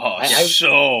yeah! Oh,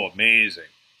 so amazing.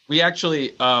 We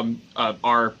actually,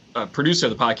 our producer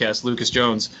of the podcast, Lucas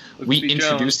Jones, we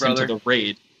introduced him to the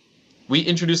Raid. We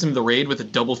introduced him to the Raid with a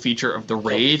double feature of the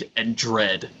Raid and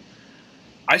Dredd.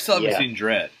 I still haven't seen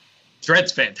Dredd.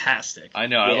 Dredd's fantastic. I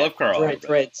know. I love Carl.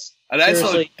 Dredd's. And I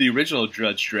saw the original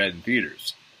Judge Dredd in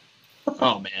theaters.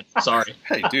 Oh man, sorry.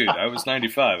 Hey, dude, I was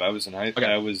 95. I was in high. Okay.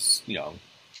 I was young.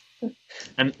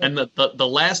 And the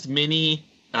last mini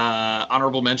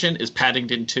honorable mention is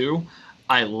Paddington 2.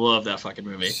 I love that fucking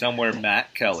movie. Somewhere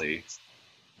Matt Kelly,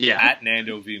 at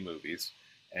Nando V Movies,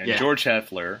 and George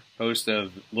Heffler, host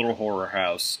of Little Horror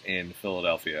House in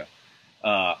Philadelphia,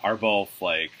 are both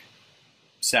like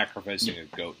sacrificing a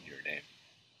goat in your name.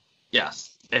 Yes,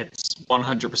 it's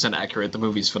 100% accurate. The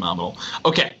movie's phenomenal.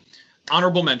 Okay,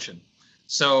 honorable mention.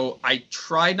 So I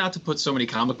tried not to put so many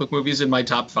comic book movies in my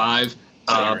top 5,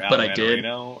 but I did.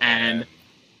 And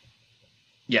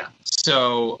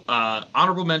so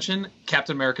honorable mention: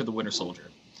 Captain America: The Winter Soldier.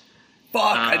 Fuck!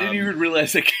 I didn't even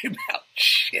realize it came out.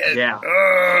 Shit. Yeah.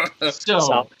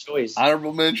 So choice.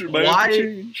 Honorable mention.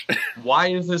 Why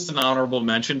is this an honorable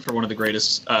mention for one of the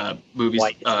greatest movies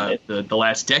the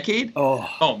last decade?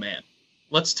 Oh man,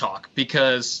 let's talk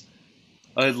because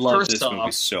I love this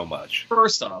movie so much.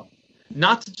 First off,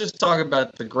 not to just talk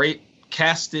about the great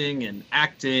casting and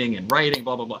acting and writing,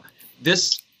 blah blah blah.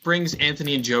 This brings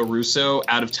Anthony and Joe Russo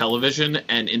out of television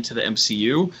and into the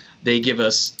MCU. They give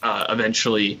us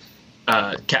eventually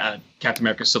Captain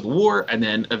America: Civil War, and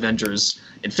then Avengers: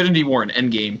 Infinity War and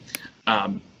Endgame.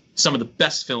 Some of the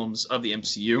best films of the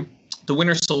MCU. The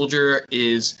Winter Soldier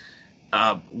is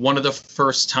one of the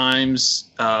first times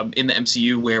in the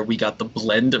MCU where we got the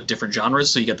blend of different genres.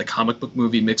 So you get the comic book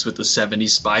movie mixed with the 70s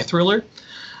spy thriller.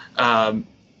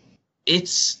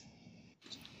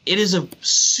 It is a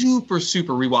super,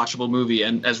 super rewatchable movie.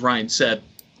 And as Ryan said,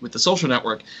 with The Social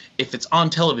Network, if it's on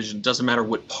television, it doesn't matter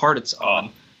what part it's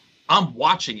on. I'm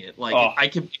watching it. Like I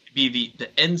could be the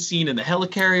end scene in the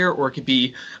helicarrier, or it could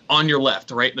be on your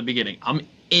left, right in the beginning. I'm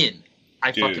in.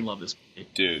 I fucking love this movie.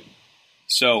 Dude.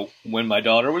 So when my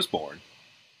daughter was born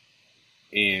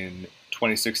in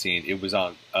 2016, it was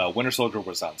on Winter Soldier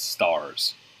was on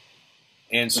Stars.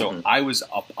 And so I was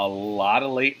up a lot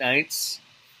of late nights.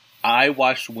 I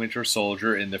watched Winter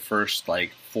Soldier in the first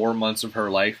 4 months of her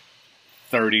life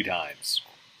 30 times.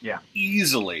 Yeah.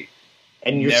 Easily.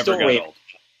 And you're still waiting. Old.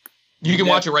 You can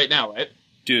watch it right now, right?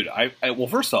 Dude, well,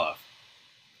 first off,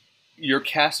 you're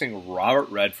casting Robert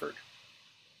Redford,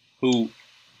 who,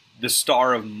 the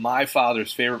star of my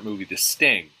father's favorite movie, The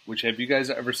Sting, which, have you guys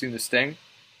ever seen The Sting?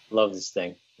 Love The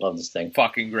Sting. Love The Sting.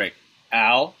 Fucking great.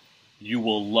 Al, you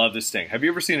will love The Sting. Have you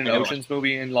ever seen an Ocean's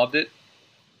movie and loved it?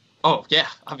 Oh, yeah,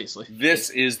 obviously. This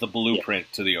is the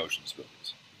blueprint to the Ocean's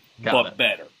movies. Got but it.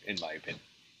 better, in my opinion.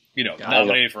 You know, Got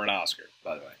nominated for an Oscar,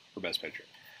 by the way, for Best Picture.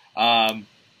 Oh,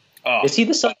 Is he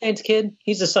the Sundance Kid?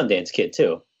 He's a Sundance Kid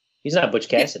too. He's not Butch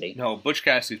Cassidy. no, Butch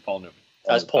Cassidy's Paul Newman.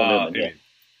 That's Paul Newman. I Yeah.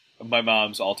 mean, my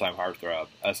mom's all-time heartthrob,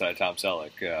 outside of Tom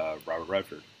Selleck, Robert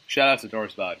Redford. Shout out to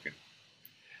Doris Bodkin.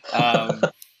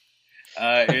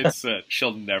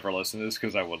 She'll never listen to this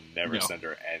because I will never send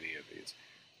her any of these.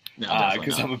 No, definitely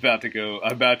Because not.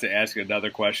 I'm about to ask another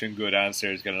question, go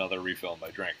downstairs, get another refill on my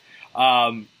drink.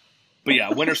 But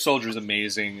yeah, Winter Soldier is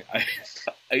amazing.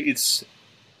 Shout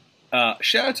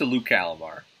out to Luke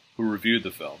Calamar, who reviewed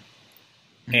the film,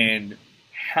 and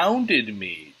hounded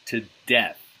me to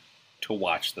death to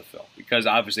watch the film. Because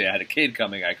obviously I had a kid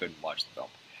coming, I couldn't watch the film.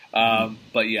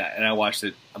 But yeah, and I watched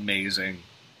it. Amazing.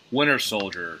 Winter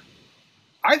Soldier,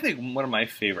 I think one of my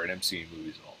favorite MCU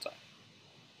movies of all time.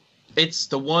 It's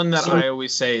the one that I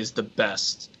always say is the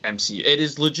best MCU. It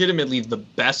is legitimately the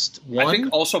best one. I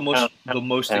think also the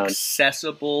most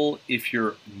accessible if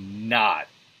you're not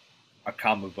a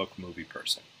comic book movie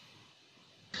person.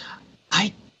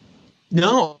 I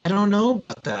don't know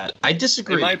about that. I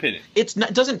disagree. In my opinion. It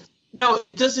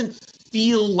doesn't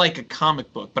feel like a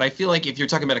comic book, but I feel like if you're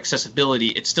talking about accessibility,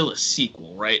 it's still a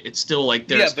sequel, right? It's still like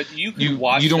there's but you can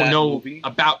watch you don't that know movie.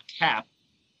 about Cap.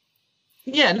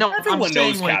 Yeah, no, Everyone I'm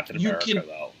saying, knows like, Captain you America, can,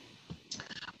 though.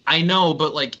 I know,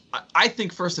 but like I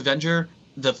think First Avenger,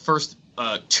 the first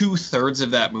 2/3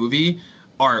 of that movie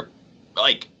are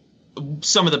like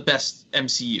some of the best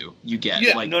MCU you get.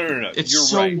 Yeah, like, no. It's You're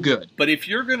so right. good. But if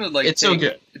you're gonna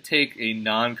take a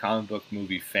non-comic book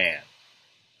movie fan,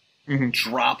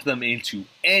 drop them into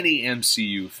any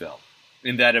MCU film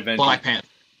in that event. Black Panther.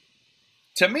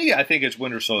 To me, I think it's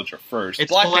Winter Soldier first.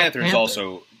 It's Black Black Panther is Panther.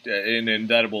 also and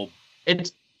that will.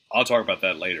 I'll talk about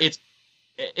that later.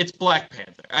 It's Black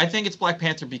Panther. I think it's Black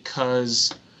Panther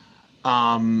because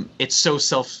it's so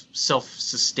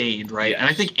self-sustained, right? Yes. And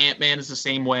I think Ant-Man is the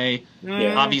same way.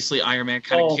 Yeah. Obviously, Iron Man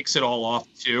kind of kicks it all off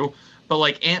too. But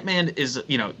like Ant-Man is,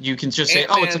 you can just say,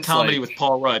 "Oh, it's a Ant-Man's comedy like- with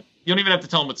Paul Rudd." You don't even have to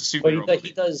tell him it's a superhero But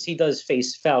movie. he does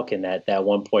face Falcon at that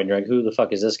one point. You're like, who the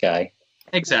fuck is this guy?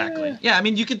 Exactly. Yeah, I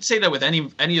mean, you could say that with any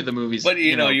of the movies. But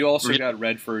you also got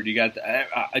Redford. You got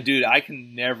dude. I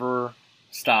can never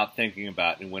stop thinking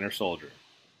about in Winter Soldier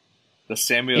the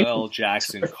Samuel L.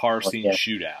 Jackson car scene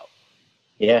shootout.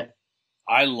 Yeah.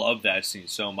 I love that scene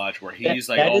so much where he's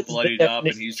That all is the bloodied up and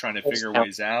definition he's trying to of figure pound.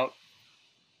 ways out.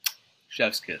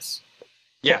 Chef's kiss.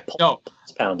 Yeah. No,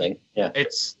 It's pounding. Yeah.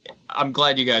 I'm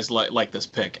glad you guys like this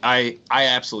pick. I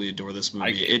absolutely adore this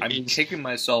movie. I'm kicking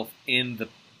myself in the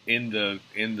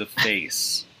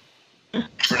face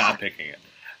for not picking it.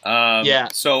 Yeah.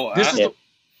 So This is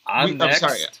I'm next. I'm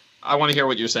sorry. I want to hear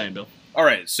what you're saying, Bill. All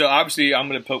right, so obviously I'm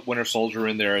going to put Winter Soldier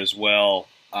in there as well.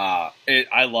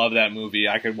 I love that movie.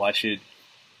 I could watch it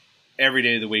every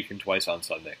day of the week and twice on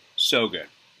Sunday. So good.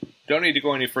 Don't need to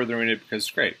go any further in it because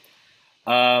it's great.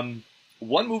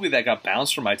 One movie that got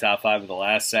bounced from my top 5 at the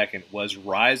last second was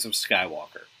Rise of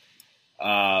Skywalker.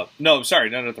 No, sorry,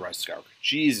 not The Rise of Skywalker.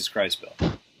 Jesus Christ,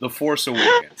 Bill. The Force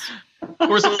Awakens.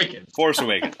 Force Awakens. Force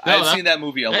Awakens. No, I've seen that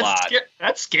movie a lot.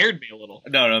 That scared me a little.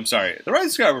 No, I'm sorry. The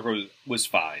Rise of Skywalker was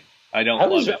fine. I don't I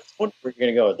love was it. wondering where you're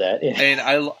going to go with that. Yeah. And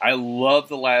I love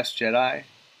The Last Jedi,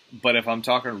 but if I'm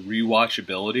talking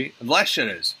rewatchability, The Last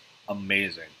Jedi is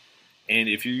amazing. And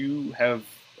if you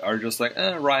are just like,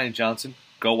 Rian Johnson,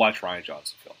 go watch Rian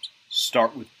Johnson films.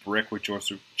 Start with Brick with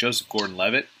Joseph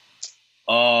Gordon-Levitt.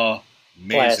 Amazing.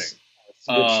 Class.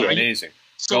 Good shit. Amazing.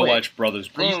 So Go wait, watch Brothers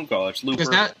Bloom, go watch Looper.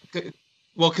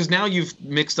 Because now you've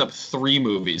mixed up 3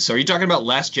 movies. So are you talking about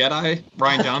Last Jedi,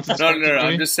 Rian Johnson's No. movie?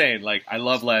 I'm just saying, like, I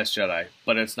love Last Jedi,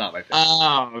 but it's not my favorite.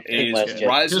 Oh, okay. Last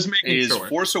Jedi. Just making sure.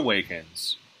 Force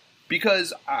Awakens,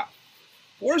 because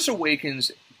Force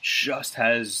Awakens just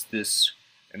has this,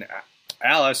 and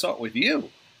Al, I saw it with you,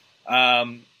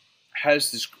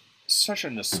 has this such a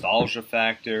nostalgia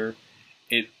factor.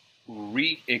 It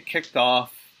kicked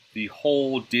off the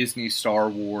whole Disney Star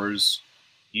Wars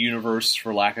universe,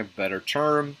 for lack of a better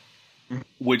term,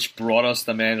 which brought us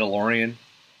The Mandalorian,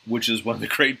 which is one of the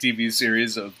great TV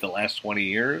series of the last 20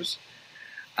 years.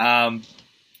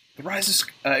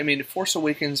 Force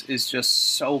Awakens is just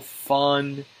so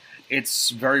fun. It's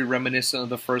very reminiscent of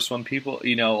the first one. People,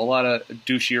 a lot of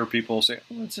douchier people say,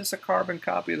 "Oh, it's just a carbon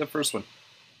copy of the first one."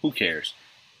 Who cares?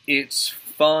 It's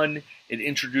fun. It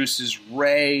introduces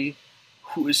Rey,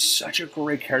 who is such a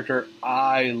great character.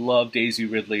 I love Daisy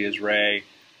Ridley as Rey.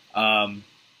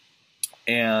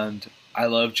 And I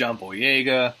love John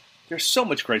Boyega. There's so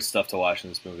much great stuff to watch in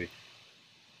this movie.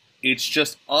 It's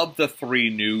just, of the 3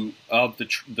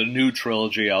 the new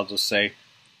trilogy, I'll just say,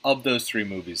 of those three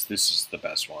movies, this is the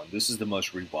best one. This is the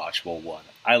most rewatchable one.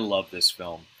 I love this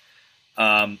film.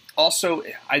 Also,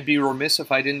 I'd be remiss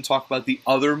if I didn't talk about the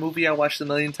other movie I watched a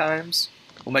million times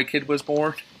when my kid was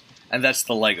born, and that's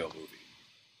the Lego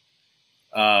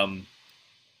Movie.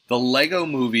 The Lego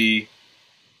Movie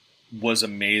was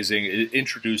amazing. It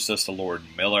introduced us to Lord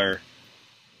Miller.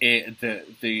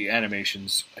 The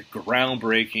animation's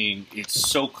groundbreaking. It's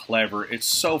so clever. It's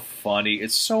so funny.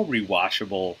 It's so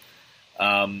rewatchable.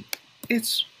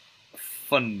 It's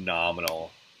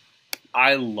phenomenal.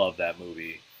 I love that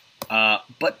movie.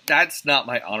 But that's not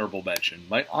my honorable mention.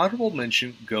 My honorable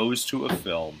mention goes to a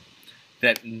film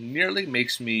that nearly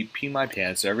makes me pee my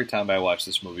pants every time I watch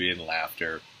this movie in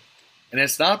laughter. And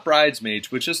it's not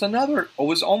Bridesmaids, which is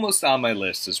was almost on my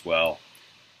list as well.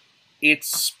 It's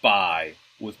Spy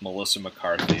with Melissa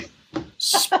McCarthy.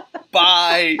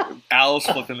 Spy, Alice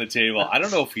flipping the table. I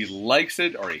don't know if he likes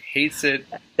it or he hates it.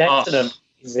 That's an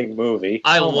amazing movie.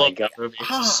 I love that movie.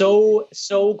 So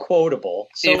quotable.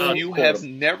 If you have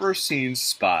never seen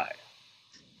Spy,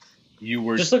 you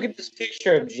were just look at this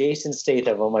picture of Jason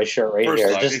Statham on my shirt right first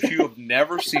here. Off, if you have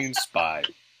never seen Spy,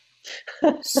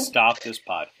 stop this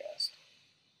podcast.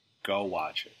 Go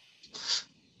watch it.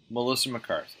 Melissa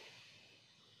McCarthy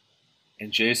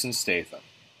and Jason Statham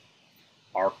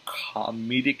are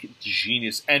comedic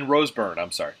genius, and Rose Byrne,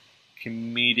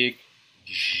 comedic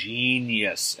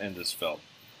genius in this film.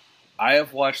 I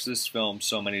have watched this film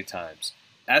so many times.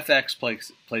 FX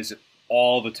plays it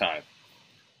all the time.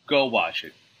 Go watch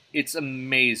it. It's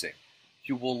amazing.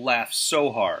 You will laugh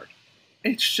so hard.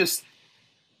 It's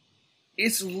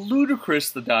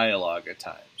ludicrous, the dialogue at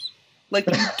times. Like,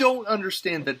 you don't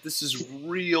understand that this is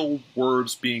real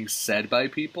words being said by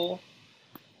people.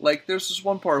 Like, there's this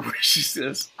one part where she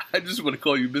says, I just want to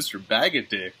call you Mr. Bag of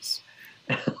Dicks.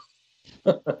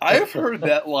 I have heard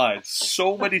that line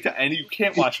so many times, and you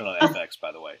can't watch it on FX,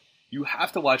 by the way. You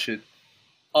have to watch it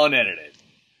unedited.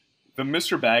 The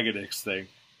Mr. Bag of Dicks thing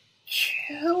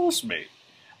kills me.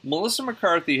 Melissa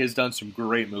McCarthy has done some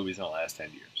great movies in the last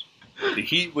 10 years. The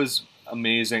Heat was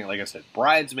amazing. Like I said,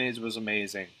 Bridesmaids was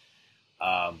amazing.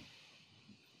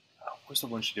 What's the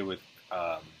one she did with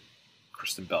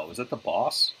Kristen Bell? Was that The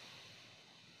Boss?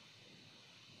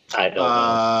 I don't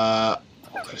know.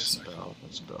 Kristen Bell.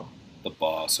 The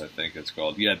Boss, I think it's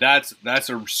called. Yeah, that's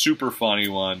a super funny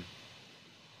one.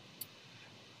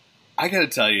 I gotta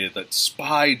tell you that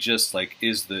Spy just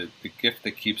is the gift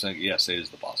that keeps on. Yes, it is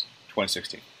The Boss.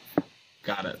 2016.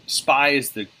 Got it. Spy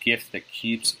is the gift that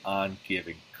keeps on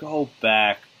giving. Go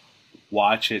back,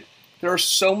 watch it. There are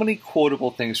so many quotable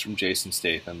things from Jason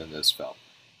Statham in this film.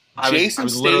 Jason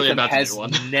Statham has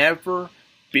never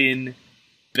been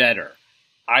better.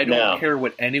 I don't care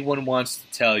what anyone wants to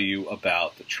tell you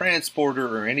about The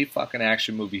Transporter or any fucking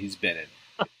action movie he's been in.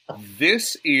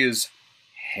 This is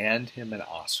hand him an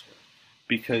Oscar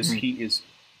because he is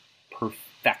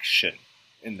perfection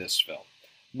in this film.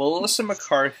 Melissa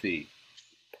McCarthy,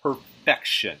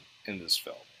 perfection in this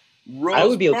film.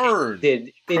 Rose Byrne,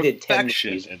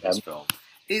 perfection in this film.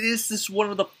 It is one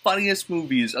of the funniest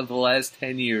movies of the last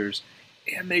 10 years.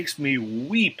 It makes me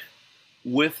weep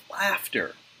with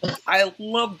laughter. I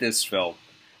love this film.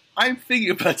 I'm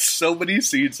thinking about so many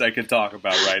scenes I could talk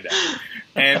about right now.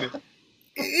 And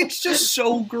it's just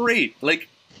so great. Like,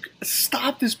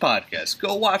 stop this podcast.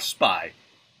 Go watch Spy.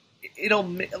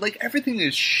 Everything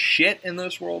is shit in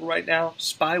this world right now.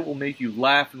 Spy will make you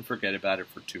laugh and forget about it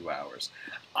for 2 hours.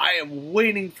 I am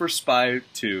waiting for Spy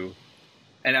 2,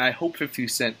 and I hope 50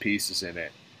 Cent Piece is in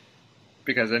it.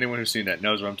 Because anyone who's seen that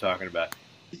knows what I'm talking about.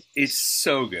 It's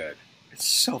so good. It's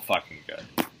so fucking good.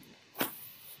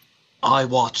 I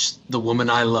watched the woman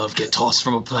I love get tossed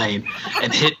from a plane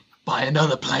and hit by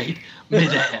another plane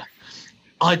midair.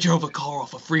 I drove a car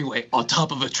off a freeway on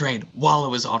top of a train while it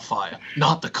was on fire.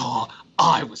 Not the car.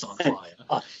 I was on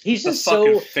fire. He's just the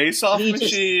fucking face-off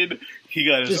machine. He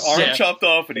got his arm chopped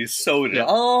off and he's sewed it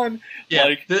on.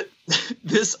 Yeah,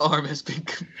 this arm has been...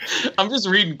 I'm just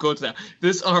reading quotes now.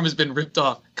 This arm has been ripped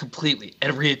off completely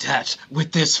and reattached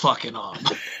with this fucking arm.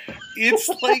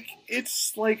 Listen,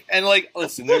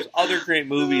 there's other great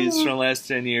movies from the last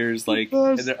 10 years,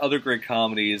 and there are other great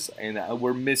comedies, and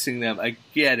we're missing them. I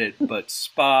get it, but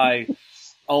Spy...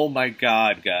 Oh my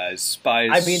God, guys! Spy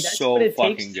is that's so what it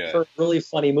fucking takes good. For a really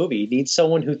funny movie, you need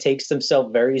someone who takes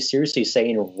themselves very seriously,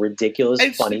 saying ridiculous,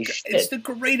 funny shit. It's the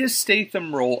greatest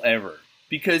Statham role ever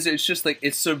because it's just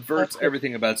it subverts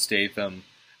everything about Statham.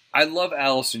 I love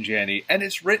Allison Janney, and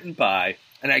it's written by,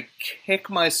 and I kick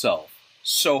myself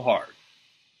so hard,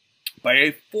 by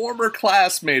a former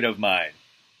classmate of mine.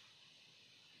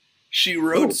 She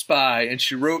wrote Spy, and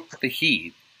she wrote The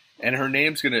Heat. and her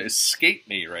name's going to escape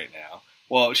me right now.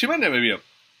 Well, she might not be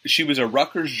she was a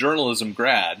Rutgers journalism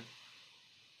grad.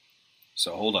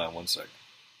 So hold on one second.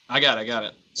 I got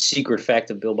it. Secret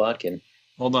fact of Bill Botkin.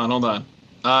 Hold on.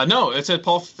 No, it said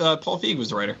Paul Feig was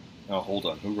the writer. Oh, hold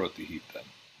on. Who wrote The Heat then?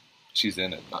 She's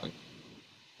in it.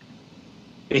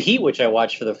 The Heat, which I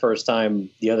watched for the first time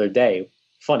the other day.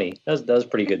 Funny. That was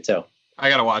pretty good, too. I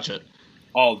got to watch it.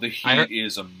 Oh, The Heat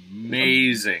is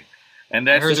amazing. And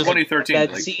that's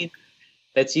 2013.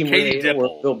 That scene where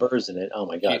Bill Burr's in it. Oh,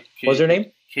 my God. What was her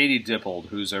name? Katie Dippold,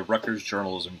 who's a Rutgers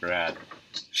journalism grad.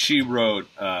 She wrote...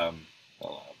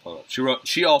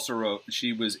 She also wrote...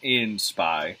 She was in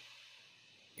Spy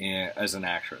as an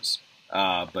actress.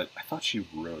 But I thought she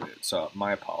wrote it, so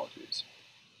my apologies.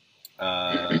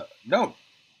 No,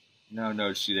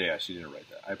 she didn't write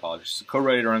that. I apologize. She's a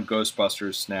co-writer on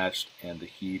Ghostbusters, Snatched, and The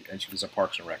Heat, and she was a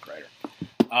Parks and Rec writer.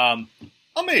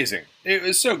 Amazing! It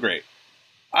was so great.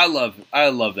 I love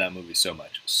that movie so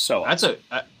much. So awesome.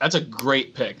 That's a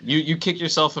great pick. You kick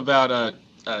yourself about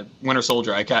Winter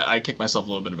Soldier. I kick myself a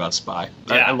little bit about Spy.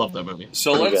 Yeah. I love that movie.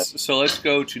 So let's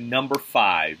go to number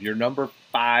 5. Your number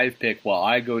 5 pick while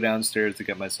I go downstairs to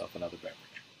get myself another beverage.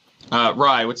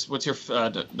 Rye, what's your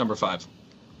number 5?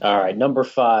 All right, number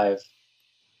 5,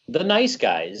 The Nice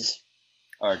Guys.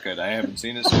 All right, good. I haven't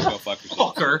seen it, so go fuck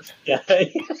yourself. Fucker. Yeah.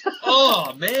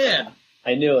 Oh man,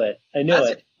 I knew it. That's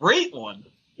a great one.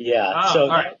 Yeah. So all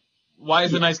right. Why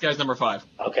is The Nice Guys number 5?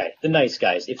 Okay, The Nice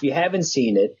Guys. If you haven't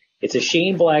seen it, it's a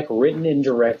Shane Black written and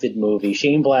directed movie.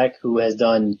 Shane Black, who has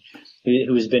been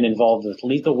involved with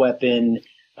Lethal Weapon,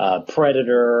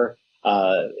 Predator,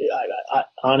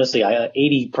 honestly,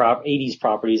 80s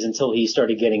properties until he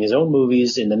started getting his own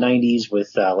movies in the 90s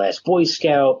with Last Boy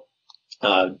Scout,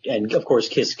 and of course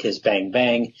Kiss Kiss Bang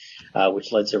Bang,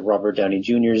 which led to Robert Downey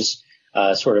Jr.'s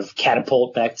sort of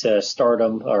catapult back to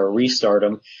stardom or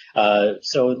restardom.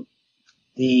 So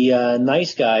the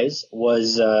Nice Guys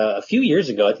was a few years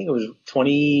ago. I think it was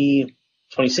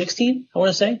 2016, I want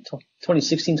to say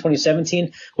 2016,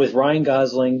 2017, with Ryan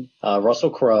Gosling,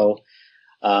 Russell Crowe.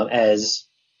 As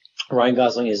Ryan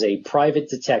Gosling is a private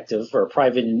detective or a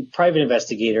private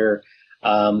investigator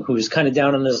who's kind of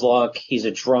down on his luck. He's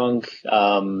a drunk.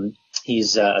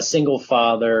 He's a single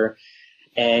father,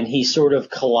 and he sort of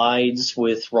collides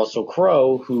with Russell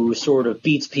Crowe, who sort of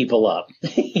beats people up.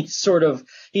 he's sort of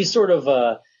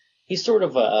a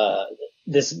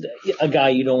guy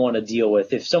you don't want to deal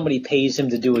with. If somebody pays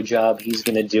him to do a job, he's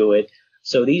going to do it.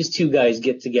 So these two guys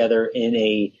get together in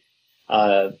a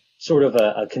sort of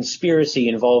a conspiracy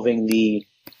involving the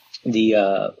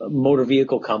motor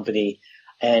vehicle company.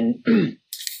 And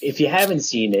if you haven't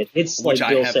seen it, it's like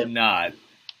Bill said. Not.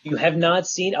 You have not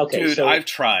seen? Okay, dude, I've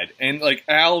tried, and like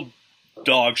Al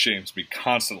dog shames me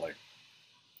constantly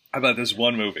about this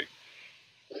one movie,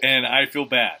 and I feel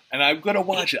bad. And I'm gonna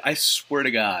watch it. I swear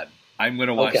to God, I'm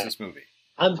gonna watch this movie.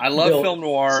 I love film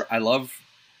noir. I love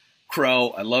Crow.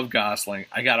 I love Gosling.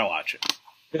 I gotta watch it.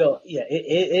 Bill, yeah,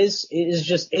 it is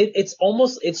just it's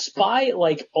Spy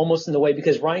like almost in the way,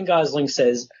 because Ryan Gosling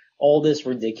says all this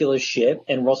ridiculous shit,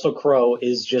 and Russell Crowe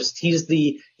is just he's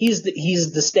the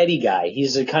steady guy.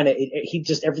 He's a kind of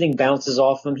everything bounces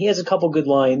off him. He has a couple good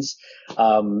lines.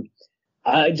 I'm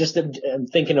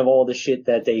thinking of all the shit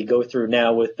that they go through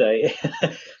now with the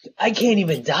I can't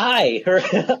even die, or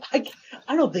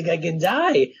I don't think I can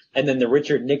die. And then the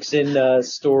Richard Nixon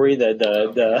story,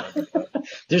 the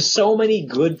there's so many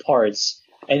good parts,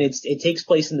 and it takes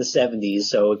place in the 70s,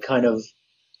 so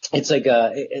it's like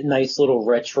a nice little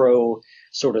retro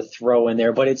sort of throw in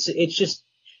there. But it's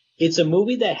a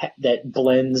movie that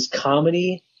blends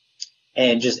comedy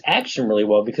and just action really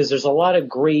well, because there's a lot of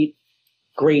great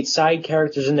side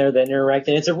characters in there that interact,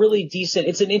 and it's a really decent,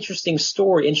 it's an interesting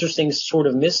story, interesting sort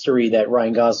of mystery that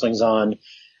Ryan Gosling's on,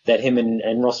 that him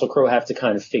and Russell Crowe have to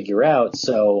kind of figure out.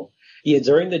 So yeah,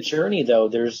 during the journey though,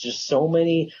 there's so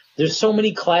many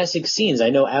classic scenes. I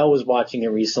know Al was watching it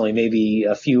recently, maybe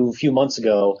a few months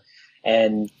ago,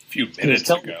 and a few minutes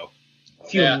ago.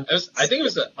 I think it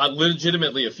was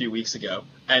legitimately a few weeks ago.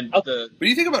 And but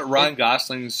you think about Ryan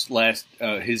Gosling's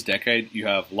his decade, you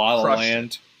have La La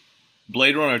Land,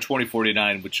 Blade Runner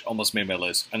 2049, which almost made my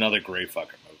list. Another great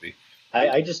fucking movie.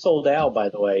 I just told Al, by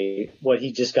the way, what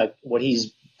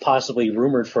he's possibly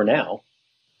rumored for now.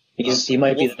 He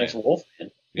might be the next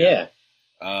Wolfman. Yeah.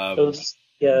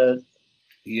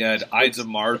 He had Ides of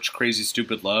March, Crazy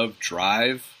Stupid Love,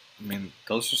 Drive. I mean,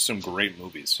 those are some great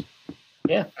movies.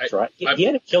 Yeah, he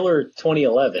had a killer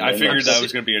 2011. I figured that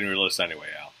was going to be on your list anyway,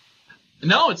 Al.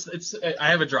 No, it's. I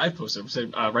have a Drive poster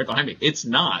right behind me. It's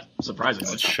not surprising.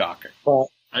 That's shocking. Well,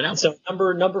 I know. So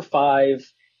number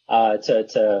 5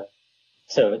 to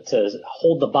to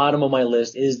hold the bottom of my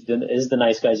list is the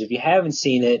Nice Guys. If you haven't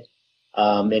seen it,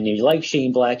 and you like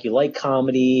Shane Black, you like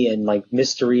comedy and like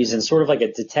mysteries and sort of like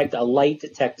a light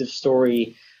detective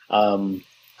story, go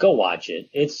watch it.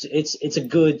 It's a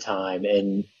good time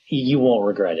and you won't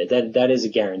regret it. That is a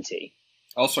guarantee.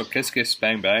 Also, Kiss Kiss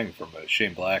Bang Bang from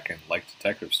Shane Black and Like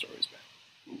Detective Stories,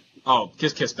 man. Oh,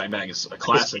 Kiss Kiss Bang Bang is a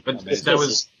classic, but Kiss that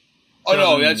was. Oh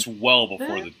no, that's well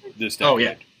before this decade. Oh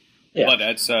yeah. Yeah. But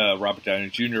that's Robert Downey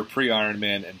Jr., pre-Iron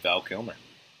Man, and Val Kilmer.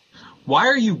 Why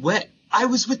are you wet? I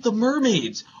was with the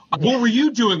mermaids. What were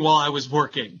you doing while I was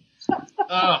working?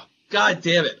 Oh, God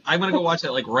damn it. I'm going to go watch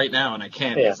that like right now, and I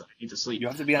can't because I need to sleep. You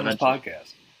have to be on this eventually.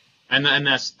 podcast. And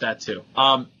that's that too.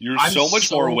 You're I'm so much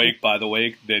more awake, by the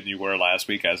way, than you were last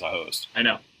week as a host. I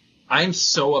know. I'm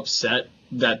so upset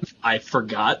that I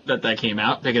forgot that came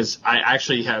out because I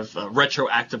actually have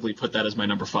retroactively put that as my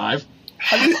number 5.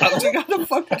 I was like, how the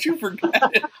fuck did you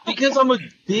forget it? Because I'm a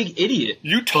big idiot.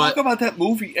 You talk about that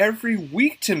movie every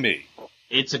week to me.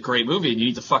 It's a great movie, and you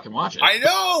need to fucking watch it. I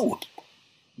know.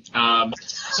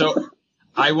 So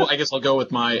I guess I'll go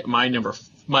with my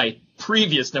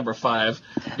previous number 5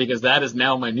 because that is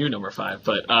now my new number 5.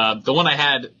 But the one I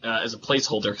had as a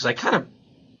placeholder because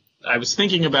I was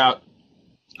thinking about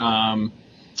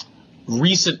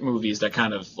recent movies that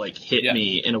kind of like hit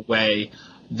me in a way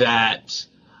that.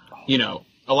 You know,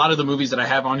 a lot of the movies that I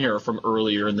have on here are from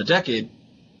earlier in the decade.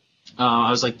 I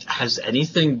was like, has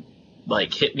anything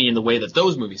like hit me in the way that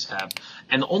those movies have?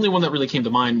 And the only one that really came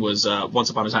to mind was Once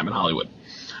Upon a Time in Hollywood.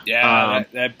 Yeah,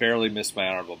 that barely missed my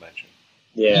honorable mention.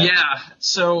 Yeah.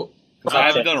 So I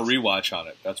haven't done a rewatch on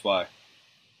it. That's why.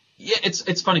 Yeah,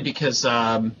 it's funny because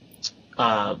I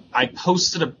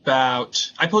posted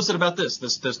about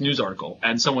this news article,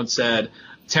 and someone said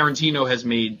Tarantino has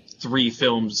made 3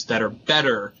 films that are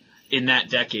better in that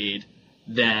decade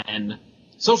than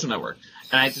Social Network.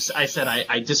 And I said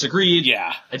I disagreed.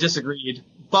 Yeah. I disagreed.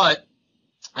 But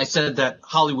I said that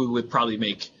Hollywood would probably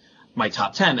make my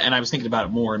top 10. And I was thinking about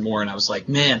it more and more. And I was like,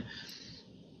 man,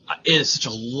 it is such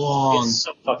a long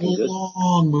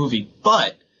movie.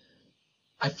 But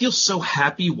I feel so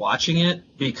happy watching it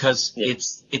because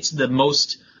it's the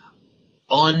most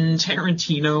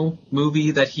un-Tarantino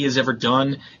movie that he has ever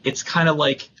done. It's kind of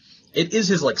like, it is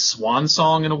his like swan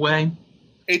song in a way.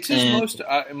 It's his most,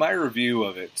 in my review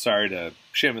of it, sorry to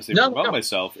shamelessly promote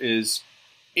myself, is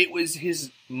it was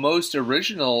his most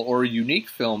original or unique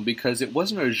film because it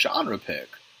wasn't a genre pick.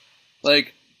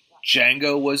 Like,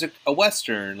 Django was a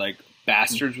Western, like,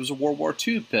 Bastards was a World War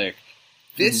II pick.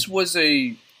 This was set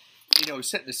in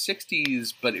the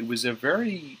 60s, but it was a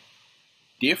very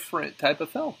different type of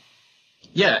film.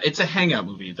 Yeah, it's a hangout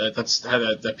movie. That's how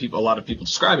a lot of people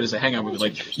describe it as a hangout movie.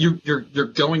 Like you're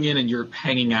going in and you're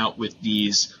hanging out with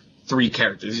these 3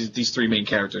 characters, these 3 main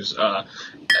characters.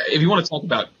 If you want to talk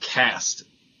about cast,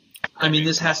 I mean,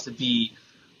 this has to be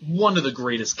one of the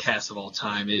greatest casts of all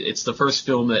time. It's the first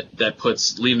film that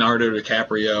puts Leonardo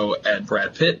DiCaprio and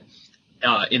Brad Pitt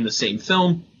in the same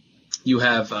film. You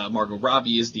have Margot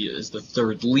Robbie is the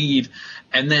 3rd lead,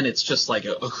 and then it's just like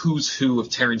a who's who of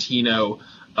Tarantino.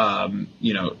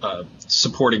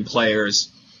 Supporting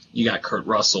players. You got Kurt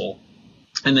Russell,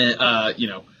 and then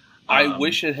I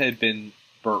wish it had been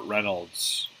Burt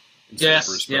Reynolds instead of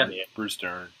Bruce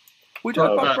Dern. We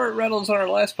talked about Burt Reynolds on our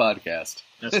last podcast.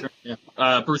 That's true.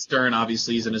 Yeah. Bruce Dern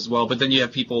obviously is in as well, but then you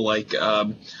have people like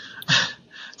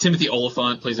Timothy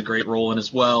Olyphant plays a great role in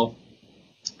as well.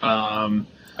 I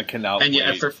cannot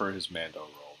wait for his Mando role.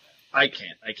 I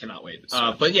cannot wait.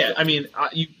 But yeah, I mean,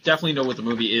 you definitely know what the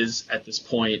movie is at this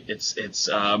point. It's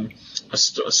a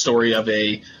story of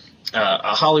a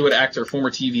Hollywood actor, former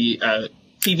TV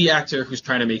actor who's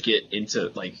trying to make it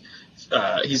into like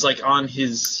he's like on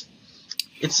his.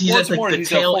 He's at like the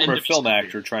tail end of his film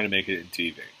actor trying to make it in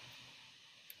TV,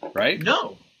 right?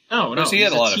 No. He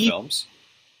had a lot of films.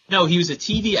 No, he was a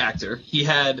TV actor. He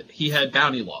had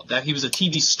Bounty Law. That he was a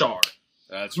TV star.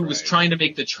 That's who was trying to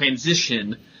make the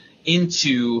transition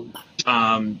into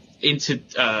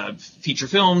feature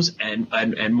films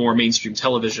and more mainstream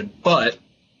television, but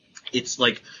it's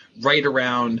like right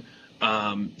around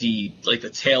the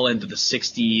tail end of the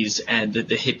 60s and the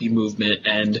hippie movement,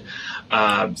 and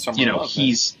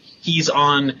he's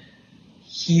on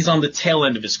the tail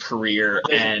end of his career,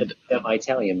 and the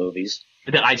Italian movies.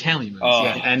 The Italian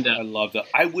movies, and I love that.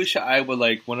 I wish I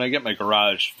would when I get my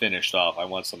garage finished off, I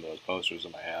want some of those posters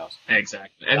in my house.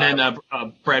 Exactly. And then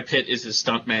Brad Pitt is his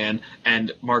stuntman,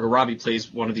 and Margot Robbie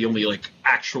plays one of the only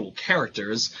actual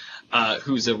characters,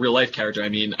 who's a real life character. I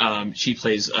mean, she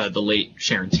plays the late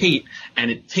Sharon Tate, and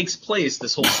it takes place,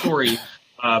 this whole story,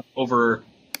 over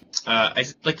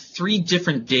like 3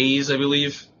 different days, I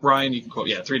believe. Ryan, you can quote.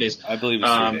 Yeah, 3 days. I believe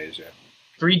it's 3 days. Yeah.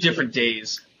 3 different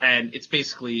days, and it's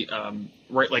basically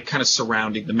right, like kind of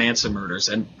surrounding the Manson murders.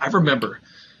 And I remember,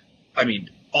 I mean,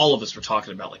 all of us were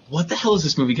talking about like, what the hell is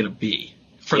this movie going to be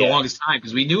for the longest time?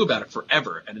 Because we knew about it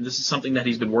forever, and this is something that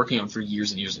he's been working on for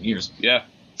years and years and years. Yeah.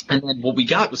 And then what we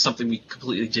got was something we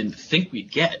completely didn't think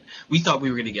we'd get. We thought we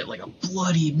were going to get like a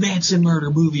bloody Manson murder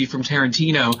movie from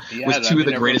Tarantino with 2 of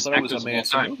the greatest actors of all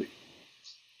time. Movie.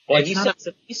 Well, he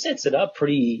sets it up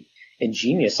pretty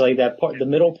ingenious. Like that part, the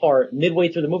middle part, midway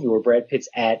through the movie, where Brad Pitt's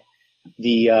at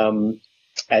the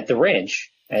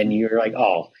ranch, and you're like,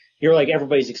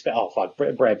 everybody's expecting, oh fuck,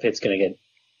 Brad Pitt's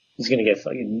he's gonna get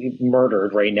fucking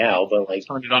murdered right now, but like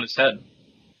turned it on his head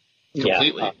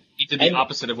completely. He did the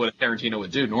opposite of what Tarantino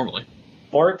would do normally.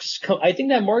 I think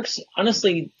that marks,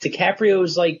 honestly,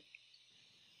 DiCaprio's like.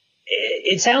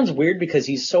 It sounds weird because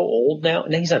he's so old now.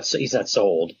 No, he's not so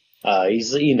old.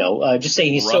 He's just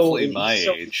saying he's roughly my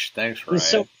age. Thanks, Ryan. He's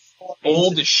so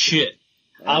old as shit.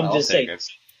 I'm just saying,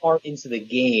 far into the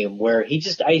game where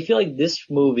I feel like this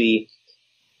movie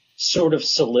sort of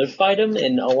solidified him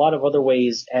in a lot of other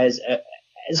ways as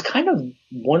kind of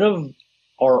one of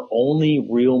our only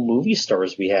real movie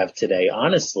stars we have today,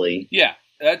 honestly. Yeah,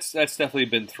 that's definitely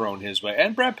been thrown his way.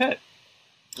 And Brad Pitt.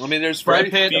 I mean, there's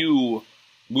very few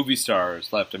movie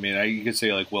stars left. I mean, you could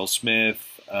say like Will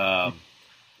Smith.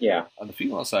 Yeah. On the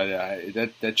female side,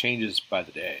 that changes by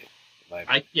the day. But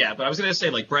I was gonna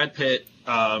say like Brad Pitt.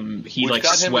 He Which like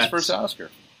got swept him his first Oscar.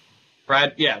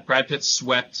 Brad Pitt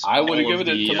swept. I would have given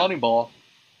it to Moneyball.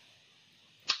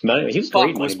 He was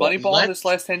great. Was Moneyball this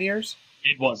last 10 years?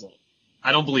 It wasn't.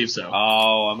 I don't believe so.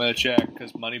 Oh, I'm gonna check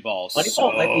because Moneyball might be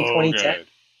 2010. Good.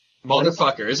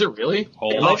 Motherfucker, is it really?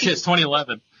 Oh shit, it's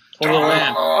 2011.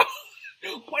 2011.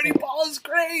 Moneyball is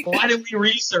great. Why didn't we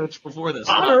research before this?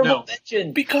 Honorable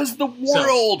mention. Because the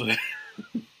world.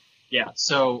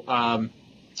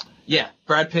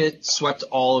 Brad Pitt swept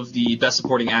all of the Best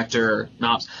Supporting Actor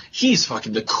noms. He's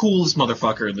fucking the coolest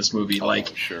motherfucker in this movie.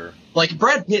 Sure. Like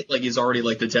Brad Pitt, like is already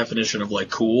like the definition of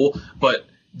like cool, but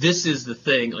this is the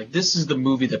thing. Like this is the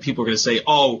movie that people are gonna say,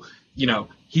 oh,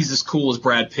 he's as cool as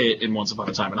Brad Pitt in Once Upon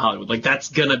a Time in Hollywood. Like that's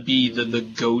gonna be the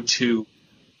go-to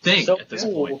thing at this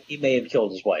point. He may have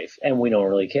killed his wife, and we don't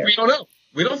really care. We don't know.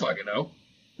 We don't fucking know.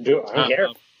 I don't care.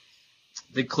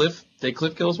 Did Cliff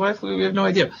kill his wife? We have no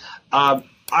idea.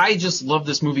 I just love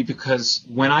this movie because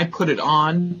when I put it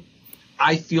on,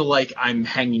 I feel like I'm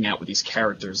hanging out with these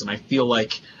characters, and I feel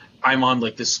like I'm on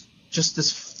like this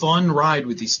fun ride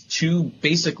with these 2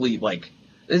 basically like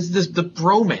the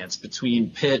bromance between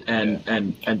Pitt and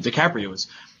DiCaprio is.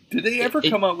 Did they ever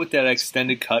come up with that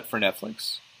extended cut for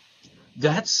Netflix?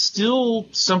 That's still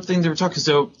something they were talking.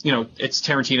 So it's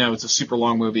Tarantino. It's a super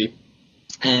long movie,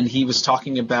 and he was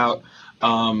talking about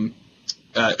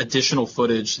additional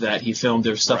footage that he filmed.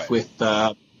 There's stuff with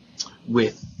Madsen?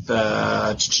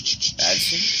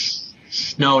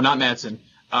 No, not Madsen.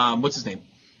 What's his name?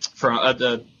 From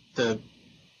the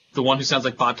one who sounds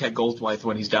like Bobcat Goldthwait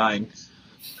when he's dying.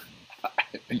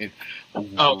 In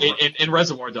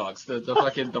Reservoir Dogs, the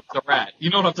fucking the rat. You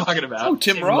know what I'm talking about? Oh,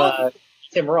 Tim Roth.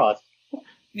 Tim Roth.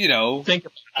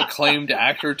 Acclaimed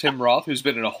actor Tim Roth, who's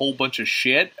been in a whole bunch of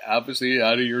shit, obviously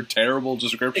out of your terrible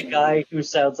description. The guy who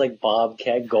sounds like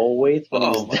Bobcat Goldthwait.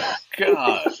 Oh my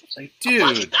god,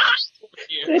 dude!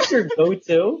 That's your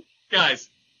go-to, guys.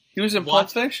 He was in Pulp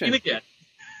Fiction.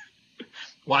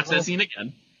 Watch that scene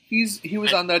again. He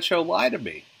was on that show Lie to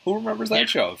Me. Who remembers that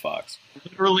show on Fox?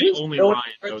 Literally only Ryan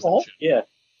knows that shit. Yeah.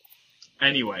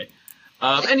 Anyway.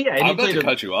 I'm about to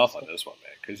cut you off on this one,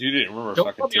 man, because you didn't remember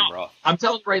fucking Tim Roth. I'm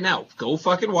telling you right now, go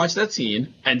fucking watch that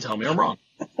scene and tell me I'm wrong.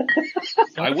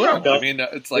 I will. I mean,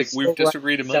 it's like we've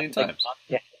disagreed a million times.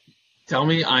 Tell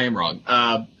me I am wrong.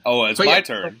 It's my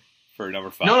turn for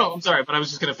number 5. No, I'm sorry, but I was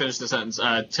just going to finish the sentence.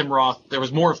 Tim Roth, there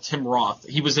was more of Tim Roth.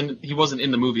 He wasn't in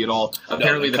the movie at all.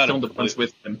 Apparently they filmed a bunch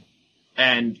with him.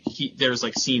 And there's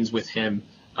like scenes with him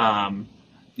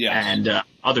and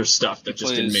other stuff that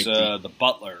just didn't make the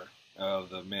butler of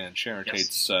the man Sharon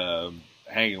Tate's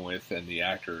hanging with, and the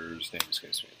actor's name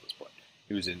escapes me at this point.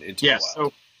 He was in Into the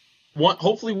Wild. So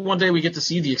hopefully one day we get to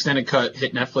see the extended cut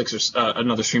hit Netflix or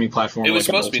another streaming platform. It was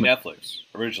supposed to be Netflix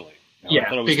originally. I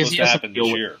thought it was supposed to happen this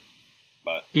year.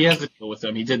 But he has to deal with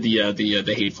them. He did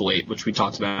the Hateful Eight, which we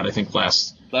talked about, I think,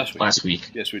 last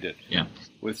week. Yes, we did. Yeah.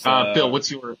 With Bill,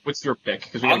 what's your pick?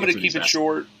 I'm going to keep it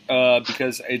short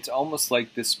because it's almost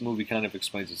like this movie kind of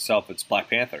explains itself. It's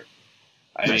Black Panther.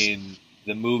 I mean,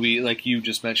 the movie, like you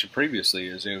just mentioned previously,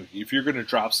 is if you're going to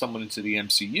drop someone into the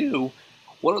MCU,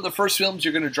 one of the first films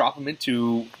you're going to drop them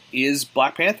into is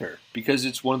Black Panther because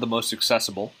it's one of the most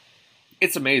accessible.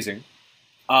 It's amazing.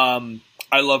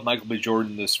 I love Michael B.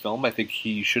 Jordan in this film. I think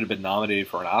he should have been nominated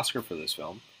for an Oscar for this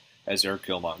film as Eric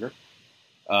Killmonger.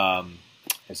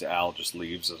 As Al just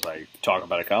leaves as I talk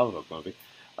about a comic book movie.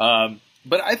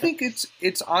 But I think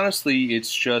it's honestly,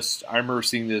 it's just, I remember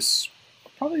seeing this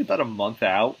probably about a month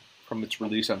out from its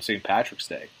release on St. Patrick's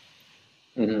Day.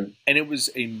 Mm-hmm. And it was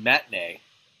a matinee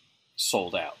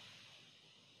sold out.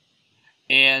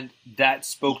 And that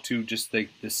spoke to just the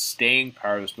staying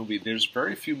power of this movie. There's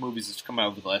very few movies that's come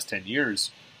out over the last 10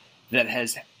 years that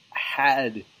has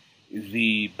had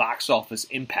the box office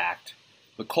impact,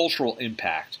 the cultural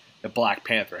impact that Black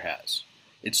Panther has.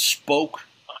 It spoke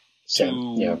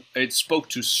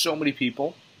to so many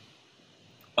people,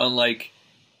 unlike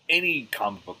any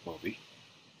comic book movie.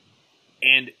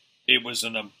 And it was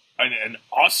an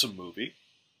awesome movie.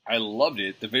 I loved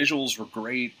it. The visuals were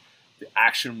great. The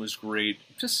action was great.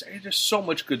 Just so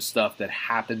much good stuff that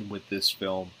happened with this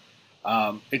film.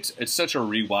 It's such a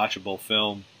rewatchable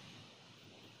film.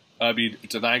 I mean,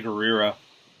 Danai Gurira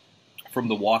from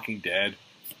The Walking Dead.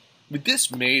 I mean,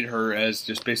 this made her as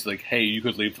just basically like, hey, you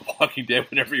could leave The Walking Dead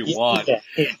whenever you want.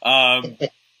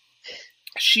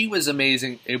 She was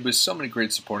amazing. It was so many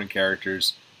great supporting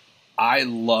characters. I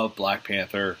love Black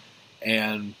Panther,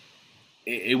 and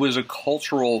it was a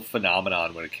cultural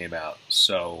phenomenon when it came out.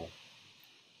 So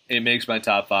it makes my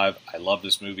top 5. I love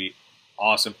this movie.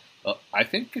 Awesome. I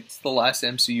think it's the last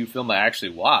MCU film I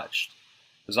actually watched,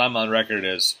 because I'm on record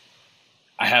as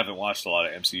I haven't watched a lot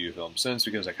of MCU films since,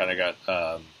 because I kind of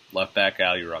got left back.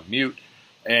 Al, you're on mute.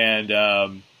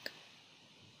 And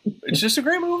it's just a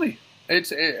great movie.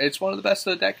 It's one of the best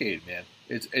of the decade, man.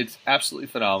 It's absolutely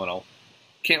phenomenal.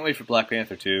 Can't wait for Black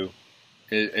Panther 2.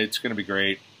 It's going to be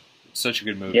great. It's such a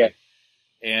good movie. Yeah.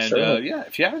 And sure.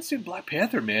 if you haven't seen Black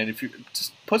Panther, man, if you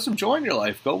just put some joy in your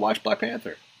life, go watch Black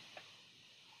Panther.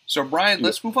 So, Brian,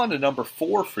 let's move on to number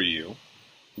 4 for you.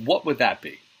 What would that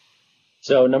be?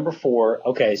 So number 4.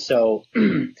 Okay, so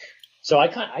I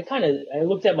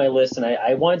looked at my list and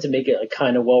I wanted to make it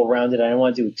kind of well rounded. I didn't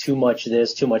want to do too much of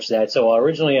this, too much of that. So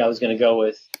originally I was going to go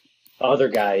with other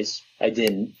guys. I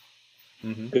didn't.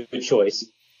 Mm-hmm. Good choice.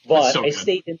 But So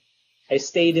I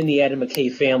stayed in the Adam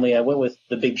McKay family. I went with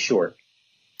The Big Short,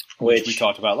 which we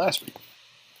talked about last week.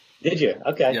 Did you?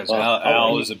 Okay. Yes, well,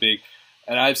 Al is a big,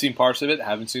 and I've seen parts of it.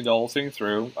 Haven't seen the whole thing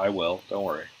through. I will. Don't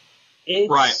worry.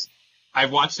 Right. I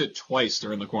watched it twice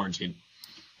during the quarantine.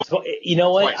 You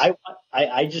know what? Twice.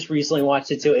 I just recently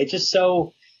watched it too. It's just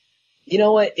so, you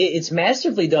know what? It's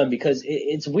masterfully done, because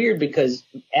it's weird, because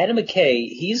Adam McKay,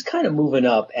 he's kind of moving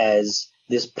up as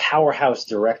this powerhouse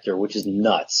director, which is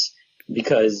nuts,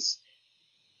 because,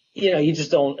 you know, you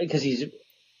just don't, because he's,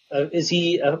 is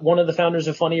he one of the founders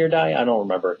of Funny or Die? I don't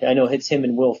remember. I know it's him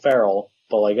and Will Ferrell,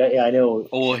 but like, I know.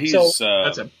 Oh, well, he's,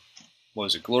 That's him. what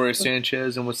was it, Gloria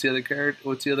Sanchez, and what's the other character?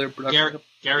 What's the other production?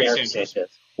 Gary Sanchez.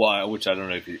 Well, which I don't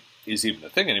know if he is even a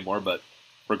thing anymore, but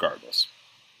regardless.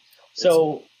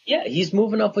 So yeah, he's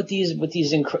moving up with these.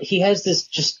 He has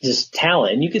this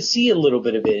talent, and you could see a little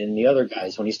bit of it in the other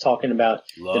guys when he's talking about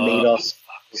the Madoffs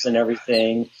and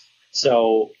everything.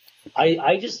 So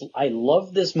I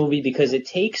love this movie because it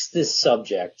takes this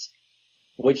subject,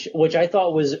 which I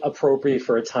thought was appropriate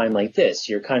for a time like this.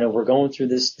 We're going through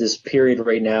this period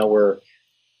right now where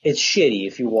it's shitty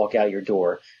if you walk out your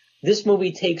door. This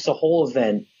movie takes a whole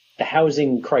event, the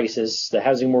housing crisis, the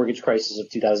housing mortgage crisis of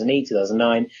 2008,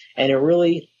 2009, and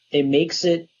it makes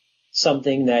it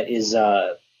something that is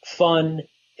fun.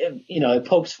 It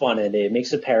pokes fun at it. It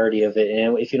makes a parody of it.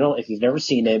 And if you've never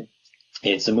seen it,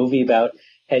 it's a movie about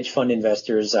hedge fund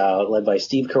investors, led by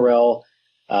Steve Carell,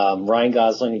 Ryan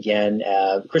Gosling again,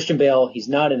 Christian Bale. He's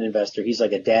not an investor. He's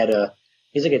like a data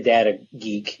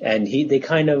geek, and they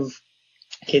kind of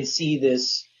can see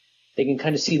this. They can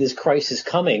kind of see this crisis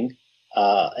coming,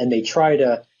 and they try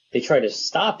to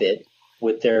stop it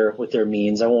with their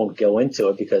means. I won't go into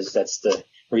it because that's the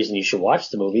reason you should watch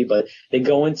the movie. But they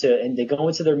go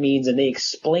into their means, and they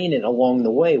explain it along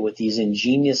the way with these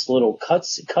ingenious little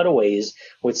cutaways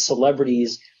with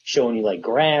celebrities showing you like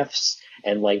graphs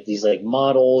and like these like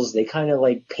models. They kind of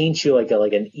like paint you like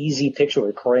an easy picture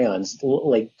with crayons,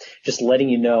 like just letting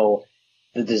you know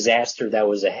the disaster that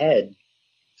was ahead.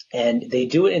 And they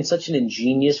do it in such an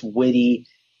ingenious, witty,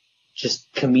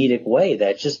 just comedic way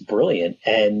that's just brilliant.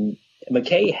 And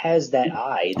McKay has that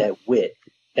eye, that wit,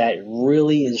 that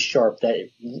really is sharp, that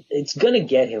it's going to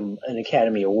get him an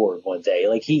Academy Award one day.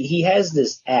 Like he has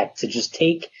this act to just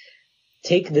take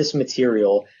this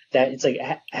material that it's like,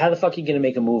 how the fuck are you going to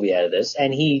make a movie out of this?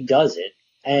 And he does it.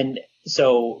 And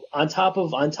so on top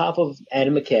of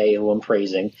Adam McKay, who I'm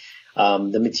praising,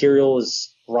 the material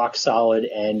is rock solid,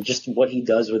 and just what he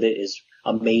does with it is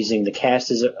amazing. The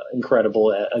cast is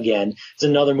incredible. Again, it's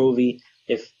another movie.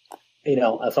 If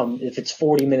it's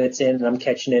 40 minutes in and I'm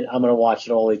catching it, I'm going to watch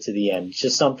it all the way to the end. It's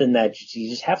just something that you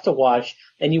just have to watch,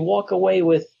 and you walk away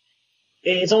with.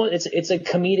 It's a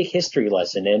comedic history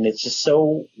lesson, and it's just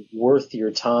so worth your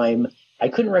time. I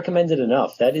couldn't recommend it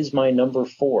enough. That is my number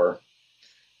 4.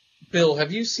 Bill,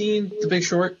 have you seen The Big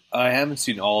Short? I haven't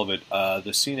seen all of it.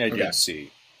 The scene I did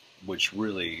see, which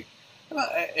really,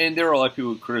 and there are a lot of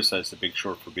people who criticize The Big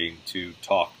Short for being too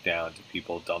talk down to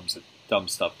people, dumb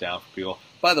stuff down for people.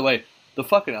 By the way, the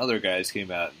fucking other guys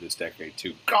came out in this decade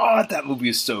too. God, that movie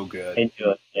is so good. I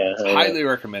do it. Yeah, highly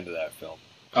recommended that film.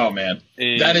 Oh man,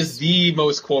 that is the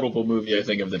most quotable movie I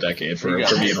think of the decade for me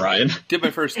and Ryan. Did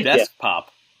my first desk pop.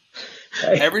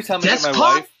 Every time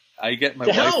I get my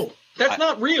wife. No, that's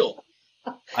not real.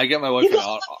 I get my wife.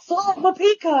 A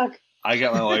peacock. I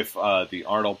get my wife the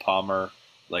Arnold Palmer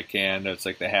can. It's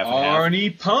like the half and half.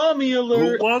 Arnie Palmy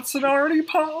alert. Who wants an Arnie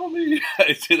Palmy?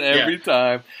 I do that every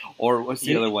time. Or what's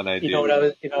the other one I do? You know what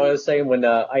I was saying when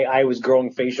I was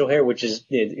growing facial hair, which is,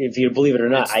 if you believe it or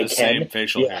not, it's the same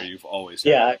facial hair you've always had.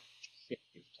 Yeah.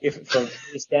 If from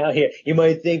face down here, you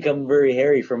might think I'm very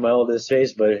hairy from my oldest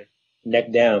face, but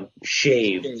neck down,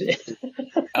 shaved.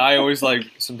 I always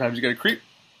sometimes you got to creep,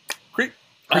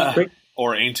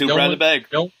 or ain't too proud of the bag.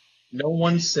 No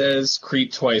one says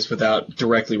creep twice without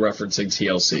directly referencing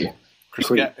TLC.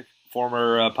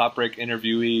 Former Pop Break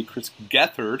interviewee Chris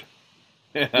Gethard.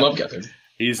 Love Gethard.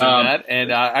 He's in that,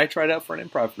 and I tried out for an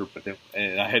improv group with him,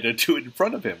 and I had to do it in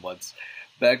front of him once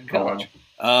back in college.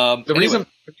 I've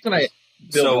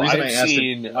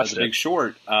seen The Big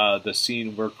Short, the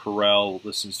scene where Carell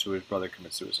listens to his brother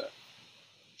commit suicide.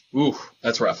 Ooh,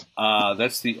 that's rough.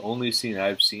 That's the only scene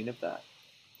I've seen of that.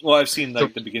 Well, I've seen the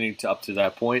beginning up to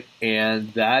that point,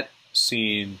 and that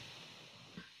scene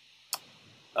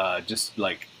just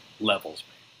levels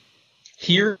me.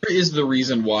 Here is the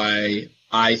reason why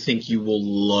I think you will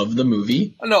love the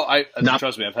movie. No,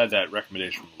 trust me, I've had that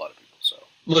recommendation from a lot of people. So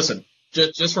listen,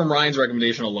 just from Ryan's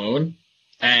recommendation alone,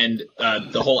 and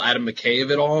the whole Adam McKay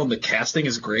of it all, and the casting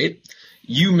is great.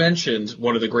 You mentioned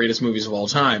one of the greatest movies of all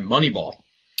time, Moneyball.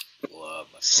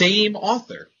 Same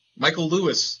author. Michael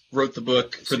Lewis wrote the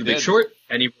book for The Big Short,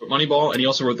 and he wrote Moneyball, and he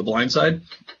also wrote The Blind Side.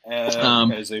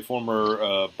 As a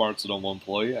former Barnes & Noble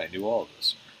employee, I knew all of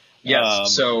this.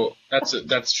 Yes, so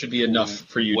that should be enough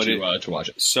for you to watch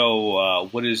it. So,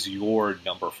 what is your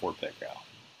number 4 pick, Al?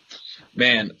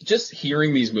 Man, just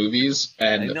hearing these movies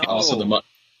and also the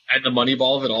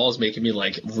Moneyball of it all is making me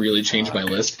really change my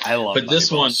list. I love this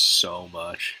Moneyball one so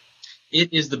much.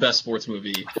 It is the best sports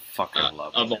movie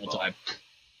love of all time.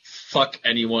 Fuck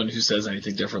anyone who says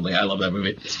anything differently. I love that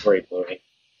movie. It's a great movie.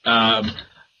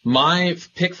 My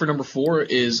pick for number 4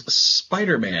 is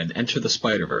Spider-Man: Enter the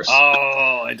Spider-Verse.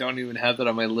 Oh, I don't even have that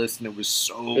on my list, and it was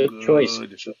so good. Choice.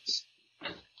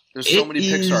 There's so many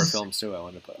Pixar films too I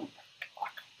want to put on.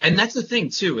 And that's the thing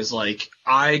too, is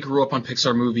I grew up on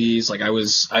Pixar movies. I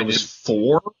was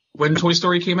 4 when Toy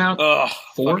Story came out.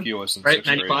 4, fuck you, I was in right?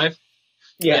 95.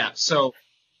 Yeah. So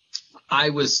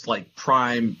I was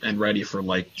prime and ready for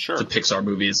the Pixar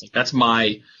movies. That's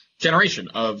my generation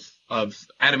of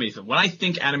animated film. When I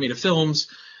think animated films,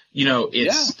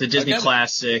 it's the Disney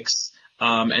classics,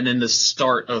 and then the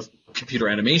start of computer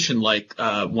animation,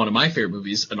 one of my favorite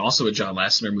movies, and also a John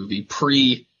Lasseter movie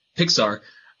pre-Pixar,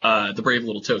 The Brave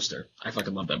Little Toaster. I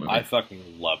fucking love that movie. I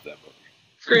fucking love that movie.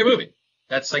 It's a great movie.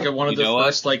 That's one of the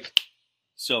first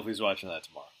Sophie's watching that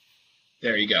tomorrow.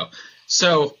 There you go.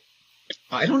 So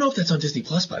I don't know if that's on Disney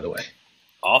Plus, by the way.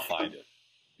 I'll find it.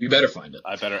 You better find it.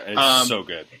 I better. It's so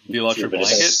good. The Electric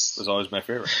Blanket was always my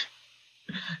favorite.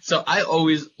 So I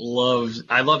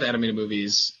loved animated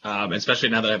movies, especially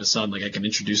now that I have a son. I can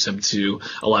introduce him to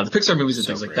a lot of the Pixar movies and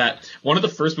things like that. One of the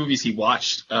first movies he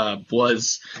watched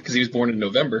was, because he was born in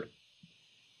November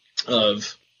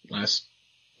of last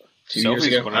 2 years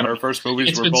ago. One of our first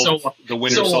movies were both The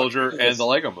Winter Soldier and the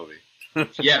Lego Movie.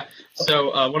 Yeah.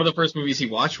 So one of the first movies he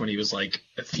watched when he was a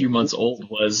few months old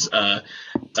was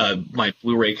my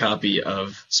Blu-ray copy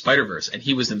of Spider-Verse, and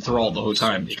he was enthralled the whole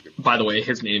time. By the way,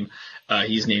 his name,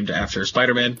 he's named after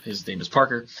Spider-Man. His name is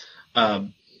Parker.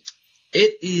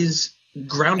 It is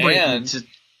groundbreaking. And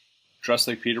dressed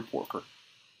like Peter Porker.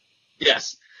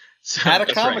 Yes. So, at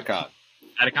a Comic-Con.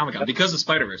 At a Comic-Con, because of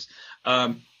Spider-Verse.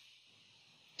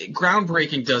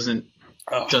 Groundbreaking doesn't.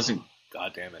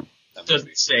 God damn it.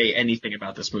 Doesn't say anything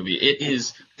about this movie. It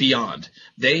is beyond.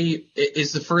 It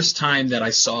is the first time that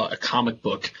I saw a comic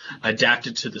book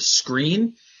adapted to the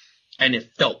screen, and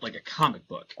it felt like a comic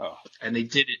book. Oh. And they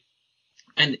did it,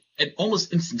 and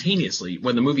almost instantaneously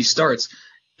when the movie starts,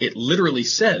 it literally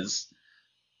says,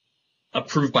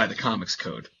 approved by the Comics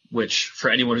Code, which for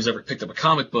anyone who's ever picked up a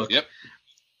comic book, Yep.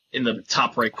 in the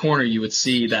top right corner, you would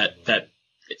see that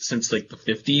since like the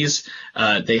 50s,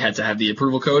 they had to have the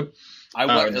approval code. I in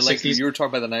want the like 60s. you were talking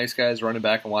about the nice guys running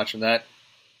back and watching that.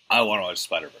 I want to watch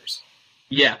Spider-Verse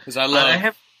Yeah. because I love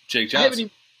Jake I haven't Johnson.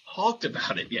 even talked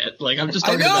about it yet. Like, I'm just I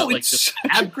talking know about like it's just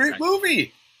such a great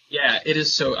movie. Yeah, it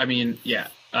is so. I mean, yeah,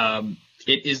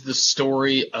 it is the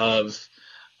story of.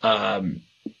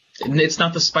 It's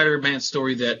not the Spider-Man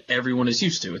story that everyone is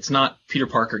used to. It's not Peter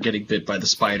Parker getting bit by the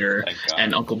spider Thank God.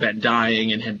 and Uncle Ben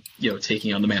dying and him,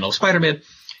 taking on the mantle of Spider-Man.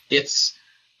 It's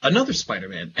another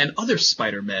Spider-Man and other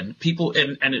Spider-Men. People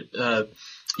and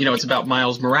it's about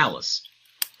Miles Morales,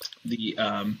 the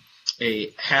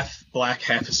a half black,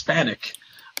 half Hispanic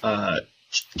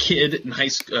kid in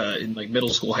in like middle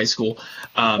school, high school,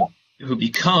 who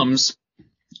becomes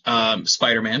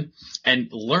Spider-Man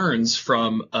and learns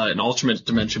from an alternate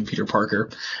dimension Peter Parker,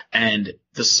 and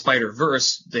the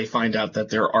Spider-Verse. They find out that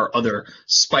there are other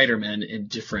Spider-Men in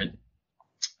different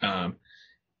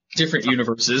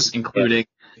universes,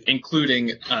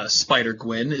 including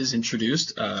Spider-Gwen is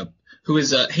introduced, who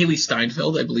is Haley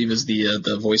Steinfeld, I believe, is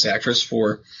the voice actress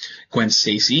for Gwen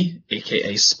Stacy,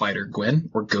 aka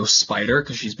Spider-Gwen or Ghost Spider,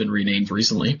 because she's been renamed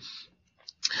recently.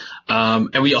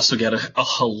 And we also get a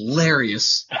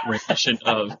hilarious rendition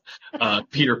of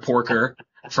Peter Porker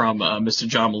from Mr.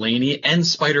 John Mulaney and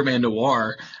Spider-Man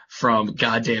Noir from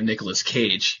goddamn Nicolas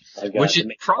Cage, which is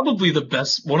probably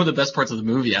one of the best parts of the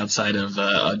movie outside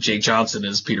of Jake Johnson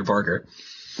as Peter Parker.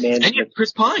 Man, And you have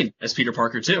Chris Pine as Peter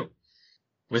Parker too,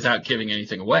 without giving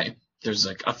anything away. There's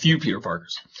like a few Peter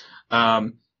Parkers.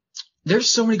 There's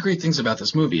so many great things about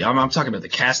this movie. I'm talking about the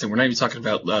casting. We're not even talking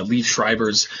about Liev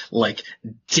Schreiber's like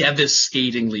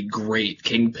devastatingly great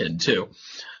Kingpin too.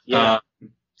 Yeah.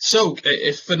 So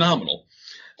it's phenomenal.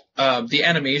 The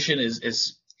animation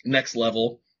is next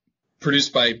level,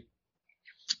 produced by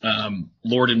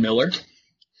Lord and Miller,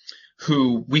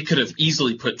 who we could have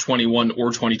easily put 21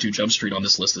 or 22 Jump Street on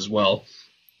this list as well.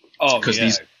 Oh, because yeah.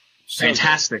 these So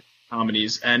fantastic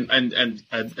comedies, and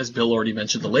as Bill already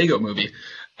mentioned, the Lego Movie.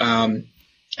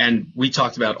 And we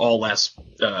talked about all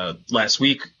last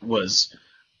week was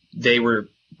they were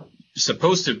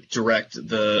supposed to direct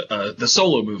the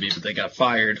Solo movie, but they got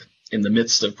fired in the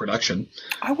midst of production.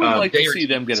 I would like to see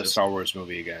them get a Star Wars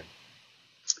movie again.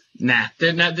 Nah,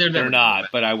 they're not. They're not,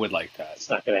 but I would like that. It's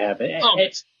not going to happen. Oh.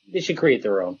 They should create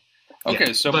their own. Okay,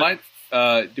 Yeah, so but-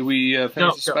 do we finish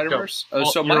No, the Spider-Verse? go.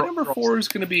 So Well, my you're- number 4 is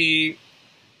going to be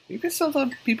maybe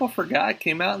something people forgot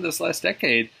came out in this last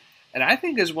decade, and I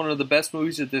think is one of the best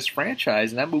movies of this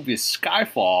franchise, and that movie is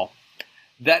Skyfall.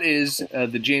 That is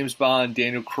the James Bond,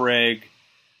 Daniel Craig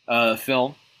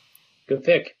film. Good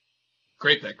pick.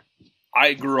 Great pick.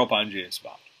 I grew up on James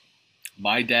Bond.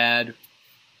 My dad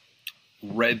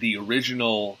read the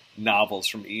original novels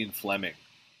from Ian Fleming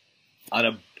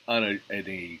on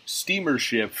a steamer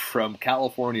ship from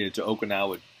California to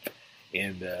Okinawa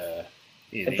in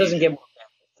It doesn't get more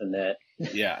than that.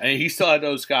 yeah, and he still had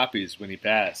those copies when he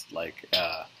passed.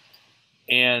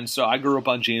 And so I grew up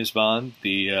on James Bond,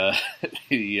 the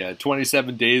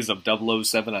 27 Days of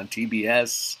 007 on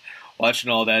TBS,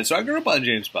 watching all that. So I grew up on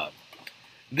James Bond.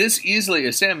 This easily,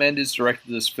 as Sam Mendes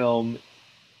directed this film,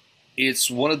 it's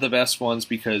one of the best ones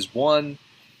because, one,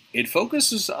 it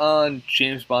focuses on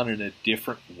James Bond in a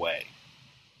different way.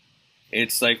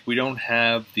 It's like we don't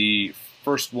have the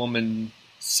first woman,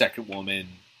 second woman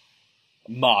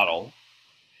model.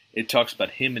 It talks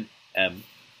about him and M,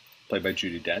 played by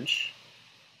Judi Dench.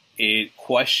 It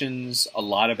questions a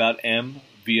lot about M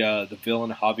via the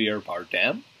villain Javier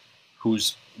Bardem,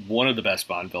 who's one of the best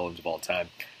Bond villains of all time.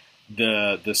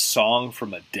 The song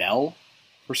from Adele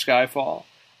for Skyfall,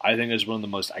 I think, is one of the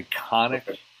most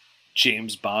iconic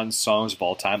James Bond songs of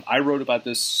all time. I wrote about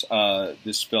this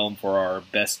film for our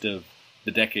Best of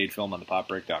the Decade film on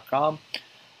thepopbreak.com.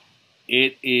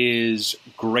 It is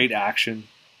great action,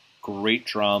 great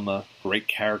drama, great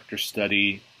character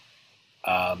study.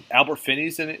 Albert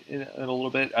Finney's in it in a little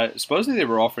bit. Supposedly they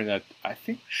were offering that. I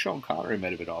think Sean Connery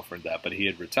might have been offering that, but he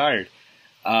had retired.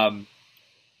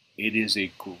 It is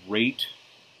a great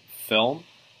film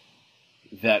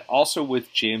that also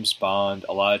with James Bond,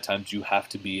 a lot of times you have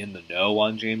to be in the know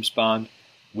on James Bond.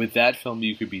 With that film,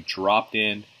 you could be dropped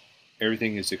in.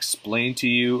 Everything is explained to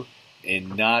you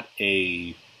in not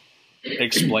a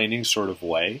explaining sort of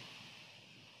way.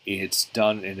 It's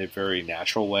done in a very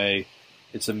natural way.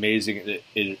 It's amazing.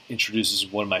 It introduces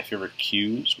one of my favorite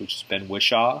cues, which is Ben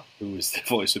Whishaw, who is the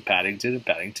voice of Paddington in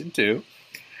Paddington 2,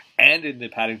 and in the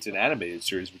Paddington animated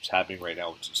series, which is happening right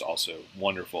now, which is also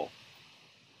wonderful.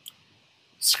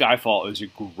 Skyfall is a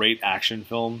great action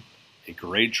film. a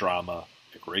great drama,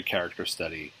 a great character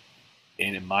study,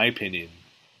 and in my opinion,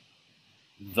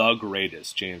 the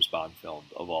greatest James Bond film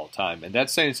of all time. And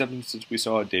that's saying something since we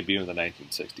saw it debut in the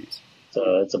 1960s.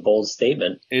 So it's a bold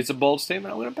statement. It's a bold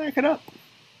statement. I'm going to back it up.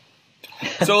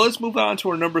 So let's move on to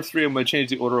our number 3. I'm going to change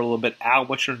the order a little bit. Al,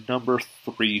 what's your number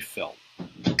 3 film?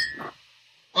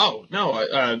 Oh,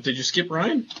 no. Did you skip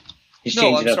Ryan? He's No,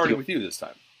 changing I'm up starting the- with you this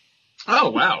time. Oh,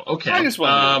 wow. Okay. I just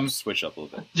wanted to switch up a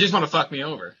little bit. You just want to fuck me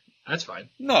over. That's fine.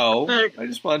 No, Hey. I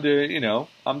just wanted to,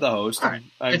 I'm the host. All right,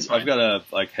 and it's I've fine. got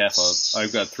I've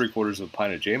got 3/4 of a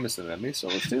pint of Jameson in me, so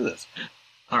let's do this.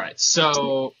 All right.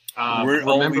 So, We're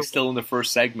remember, only still in the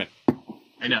first segment.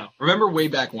 I know. Remember way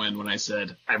back when I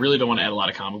said I really don't want to add a lot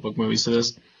of comic book movies to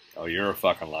this? Oh, you're a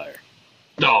fucking liar.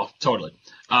 No, totally.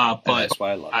 And But that's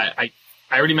why I love it.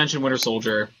 I already mentioned Winter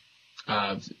Soldier,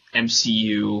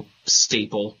 MCU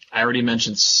staple. I already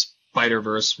mentioned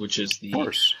Spider-Verse, which is Of the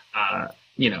course.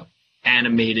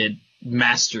 animated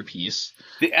masterpiece.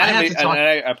 The I have anime, to talk- and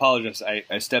I apologize.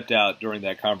 I stepped out during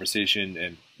that conversation,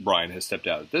 and Brian has stepped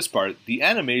out at this part. The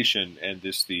animation and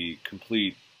the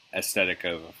complete aesthetic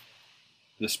of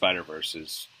the Spider-Verse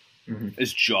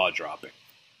is jaw dropping.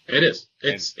 It is.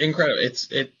 It's incredible.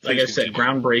 Like I Please said,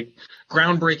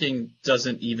 groundbreaking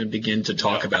doesn't even begin to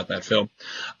talk No. about that film.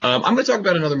 I'm going to talk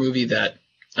about another movie that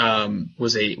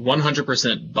was a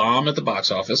 100% bomb at the box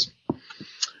office.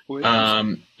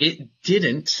 It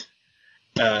didn't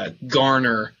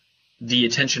garner the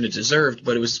attention it deserved,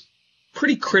 but it was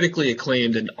pretty critically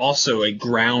acclaimed and also a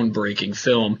groundbreaking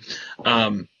film.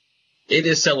 It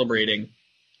is celebrating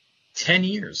 10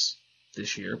 years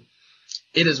this year.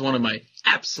 It is one of my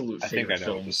absolute I think I favorite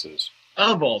know what films this is.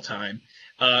 of all time,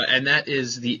 and that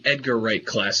is the Edgar Wright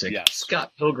classic, Yes.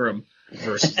 Scott Pilgrim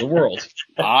versus the World.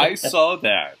 I saw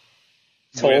that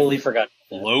Totally with forgot.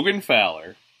 that. Logan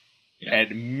Fowler Yeah.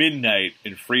 at midnight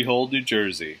in Freehold, New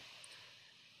Jersey.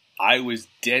 I was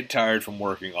dead tired from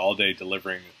working all day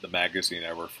delivering the magazine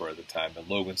I worked for at the time, and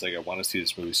Logan's like, I want to see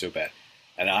this movie so bad.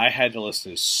 And I had to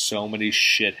listen to so many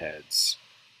shitheads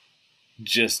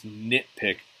just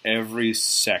nitpick every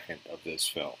second of this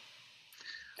film.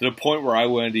 To the point where I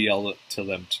wanted to yell to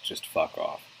them to just fuck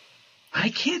off. I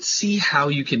can't see how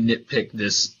you can nitpick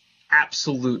this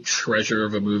absolute treasure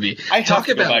of a movie. I have Talk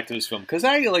to go about back to this film, because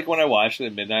when I watched it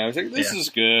at midnight, I was like, this Yeah. is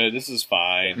good, this is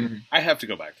fine. Mhm. I have to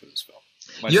go back to this film.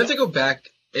 you have myself. to go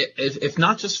back, if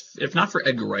not for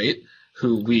Edgar Wright,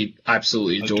 who we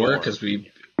absolutely adore because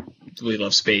we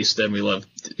love space, then we love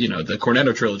the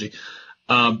Cornetto trilogy.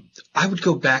 I would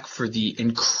go back for the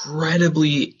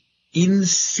incredibly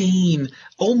insane,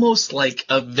 almost like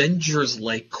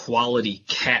Avengers-like quality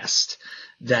cast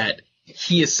that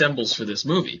he assembles for this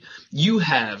movie. You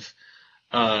have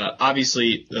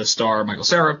obviously the star Michael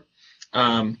Cera,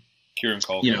 Kieran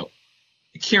Culkin.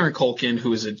 Kieran Culkin,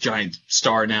 who is a giant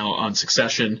star now on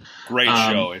Succession. Great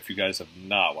show if you guys have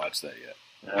not watched that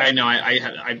yet. I know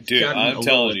I've Dude, gotten a I'm little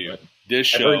telling bit, you, but-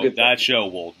 this I've heard show, good that things. show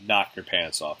will knock your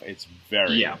pants off. It's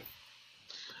very Yeah.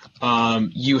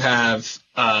 good. You have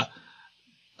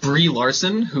Brie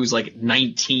Larson, who's like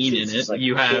 19 in She's it. like-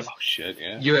 You have Oh, shit,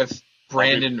 yeah. you have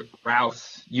Brandon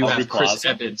Routh. You Aubrey have Chris Plaza?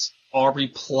 Evans, Aubrey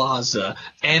Plaza,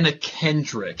 Anna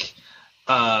Kendrick.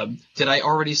 Did I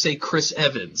already say Chris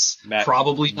Evans? Matt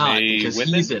Probably not, May because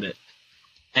Whitman? he's in it,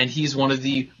 and he's one of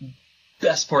the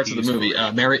best parts of He's the movie.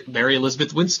 great. Mary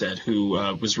Elizabeth Winstead, who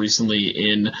was recently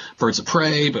in Birds of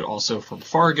Prey, but also from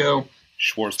Fargo.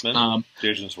 Schwartzman.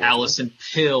 Jason Schwartzman. Allison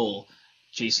Pill,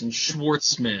 Jason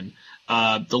Schwartzman.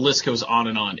 The list goes on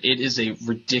and on. It is a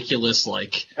ridiculous,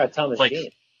 Thomas like-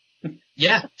 Jane.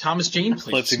 yeah, Thomas Jane plays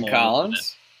Clifton small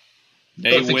Collins. role in it.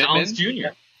 Nate Clifton Whitman. Collins Jr.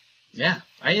 Yeah,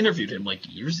 I interviewed him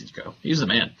years ago. He was the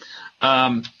man.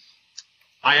 I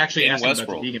actually In asked him about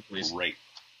the Westworld. vegan police Great.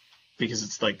 because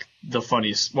it's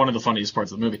one of the funniest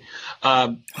parts of the movie.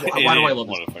 Why do I love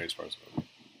this? One of the funniest parts of the movie.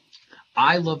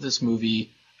 I love this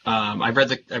movie. I read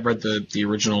the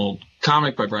original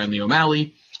comic by Brian Lee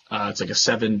O'Malley. It's like a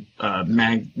 7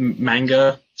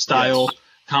 manga style Yes.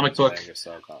 comic book.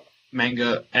 Manga-style comic.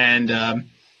 Manga, and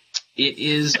it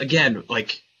is again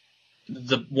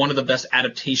one of the best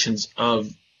adaptations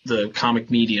of the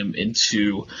comic medium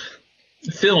into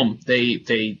film. They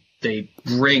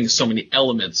bring so many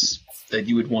elements that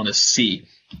you would want to see.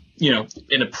 In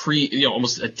a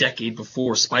almost a decade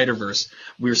before Spider-Verse,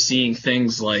 we're seeing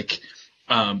things like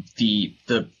the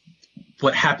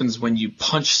what happens when you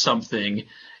punch something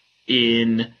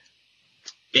in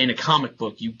a comic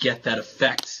book. You get that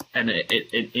effect, and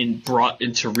it brought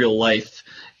into real life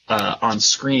on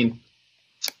screen,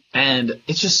 and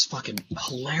it's just fucking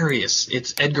hilarious.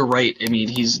 It's Edgar Wright. I mean,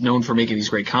 he's known for making these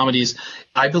great comedies.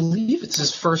 I believe it's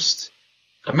his first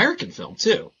American film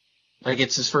too. Like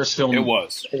it's his first film. It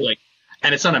was. Like,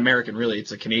 and it's not American really.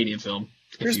 It's a Canadian film.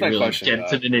 Here's if you my really question, get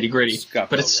to the nitty gritty, Scott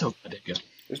but it's Pilgrim. so goddamn good.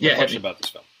 Here's my Yeah, question hit me. about this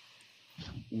film.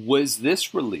 Was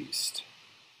this released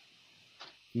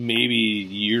maybe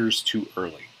years too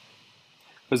early?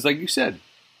 Because, like you said,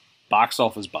 box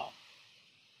office bomb.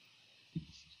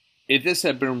 If this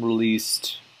had been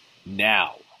released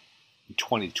now, in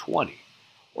 2020,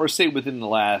 or say within the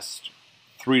last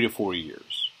 3 to 4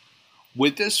 years,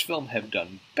 would this film have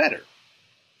done better?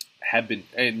 Have been,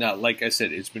 and not like I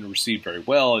said, it's been received very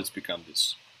well. It's become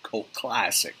this cult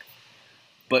classic.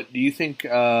 But do you think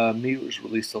maybe it was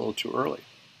released a little too early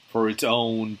for its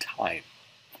own time?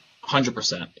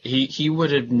 100%. He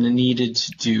would have needed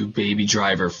to do Baby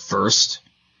Driver first.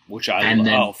 Which I And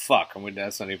then- oh fuck! I mean,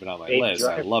 that's not even on my Baby list.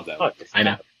 I Driver. love that. Fuck, One. I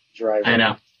know. Driver. I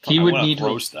know. He I would wanna need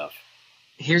throw stuff.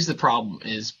 Here's the problem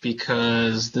is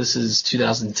because this is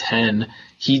 2010,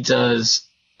 he does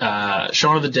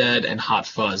Shaun of the Dead and Hot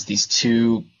Fuzz, these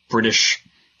two British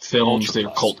films. Ultra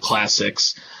They're cult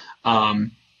classics.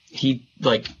 He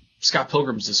Scott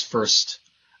Pilgrim's his first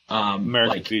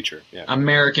American feature. Yeah.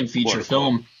 American feature Quote,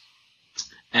 film,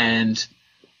 and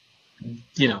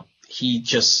he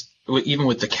just even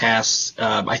with the cast,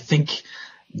 I think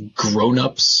Grown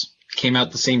Ups came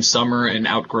out the same summer and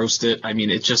outgrossed it. I mean,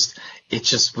 it just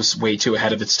was way too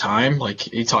ahead of its time.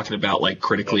 Like you're talking about like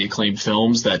critically acclaimed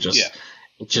films that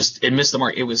it missed the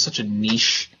mark. It was such a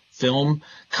niche film.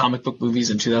 Comic book movies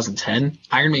in 2010.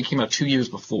 Iron Man came out 2 years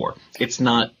before. It's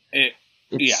not.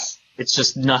 It's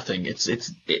just nothing.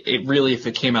 It really, if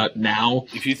it came out now,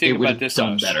 If you think it would about have this done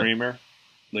on a better. streamer,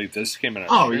 like this came out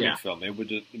on a streaming yeah. film, it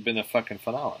would have been a fucking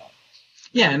phenomenon.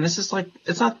 Yeah, and this is like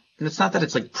it's not that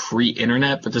it's like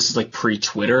pre-internet, but this is like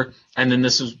pre-Twitter, and then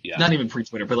this was not even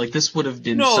pre-Twitter, but like this would have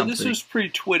been No, something. this was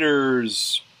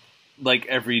pre-Twitter's like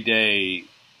everyday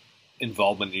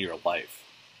involvement in your life.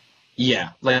 Yeah,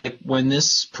 like when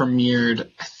this premiered,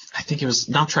 I think it was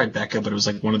not Tribeca, but it was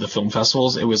like one of the film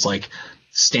festivals. It was like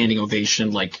standing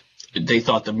ovation. Like they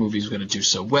thought the movie was going to do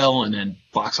so well, and then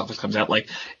box office comes out. Like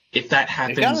if that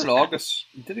happens, It got an August.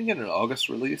 Didn't get an August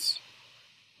release.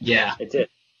 Yeah, It did. it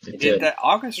It did. did. That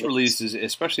August release is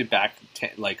especially back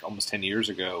like almost 10 years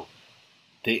ago.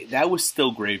 That was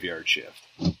still Graveyard Shift.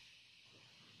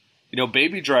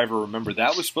 Baby Driver. Remember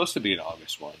that was supposed to be an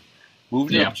August one.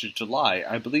 Moved it up to July.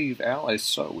 I believe, Al, I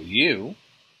saw it with you.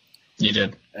 You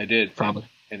did I did. probably.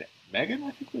 And Megan,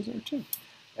 I think, was there too.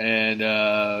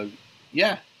 And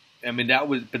yeah, I mean that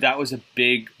was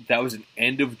an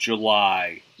end of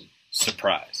July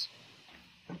surprise.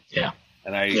 Yeah,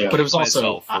 And I Yeah. But it was also-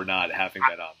 myself for not having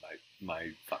that on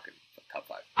my fucking top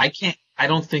 5. I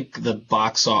don't think the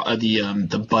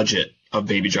the budget of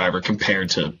Baby Driver compared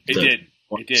to It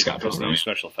did Scott because of Pilgrim. the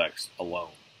special effects alone.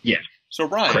 Yeah, So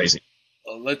Ryan, crazy.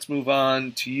 let's move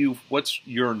on to you. What's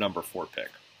your number 4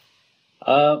 pick?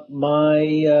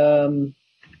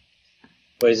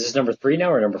 Wait, is this number 3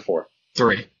 now or number 4?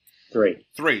 3. 3.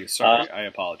 3. Sorry, I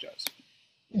apologize.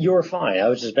 You're fine. I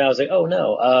was like, oh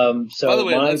no. So By the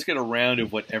way, my- let's get a round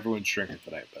of what everyone's drinking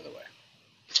tonight. By the way.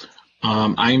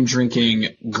 I'm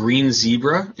drinking Green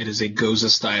Zebra. It is a Goza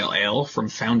style ale from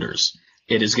Founders.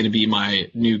 It is going to be my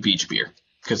new beach beer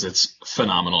because it's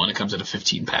phenomenal and it comes in a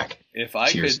 15-pack. If I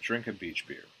Cheers. could drink a beach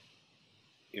beer,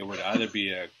 it would either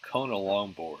be a Kona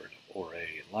Longboard or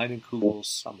a Leinenkugel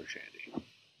Summer Shandy.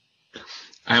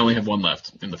 I only have one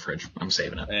left in the fridge. I'm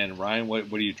saving it. And Ryan,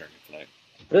 what are you drinking tonight?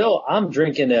 Bill, I'm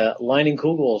drinking a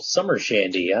Leinenkugel Summer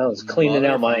Shandy. I was cleaning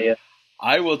out my.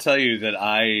 I will tell you that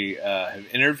I have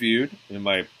interviewed in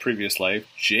my previous life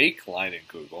Jake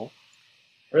Leinenkugel,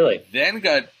 Really? then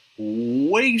got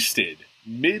wasted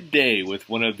midday with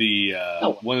one of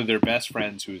their best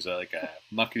friends who's like a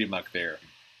muckety muck there,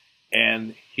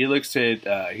 and he looks at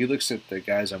the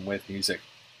guys I'm with and he's like,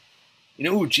 "You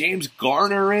know who James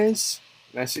Garner is?"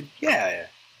 And I said, "Yeah,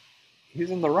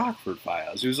 he's in the Rockford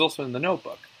Files. He was also in The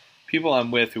Notebook." People I'm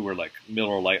with who were like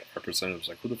Miller Lite representatives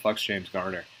like, "Who the fuck's James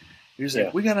Garner?" He's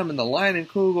like, "We got him in the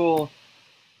Leinenkugel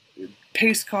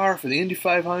pace car for the Indy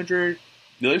 500."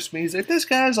 He looks at me, he's like, "This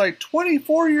guy's like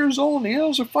 24 years old and he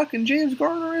knows who fucking James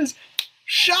Garner is."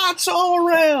 Shots all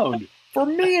around for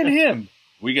me and him.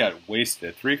 We got wasted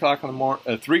at 3 o'clock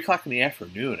in the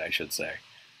afternoon, I should say.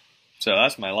 So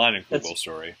that's my Leinenkugel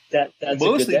story. That's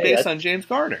Mostly a good day. based on James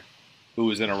Garner, who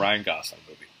was in a Ryan Gosling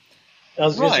movie. I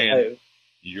was gonna Ryan, say,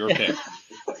 your pick.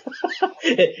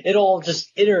 it all just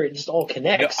all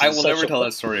connects. I in will such never a- tell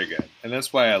that story again, and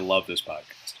that's why I love this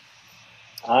podcast.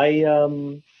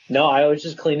 No, I was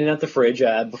just cleaning out the fridge.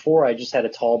 Before I just had a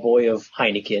tall boy of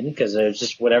Heineken because it was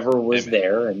just whatever was Amen.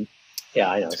 there, and yeah,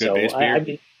 I know. It's a good So base beer. I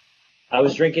mean, I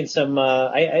was drinking some.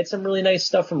 I had some really nice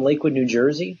stuff from Lakewood, New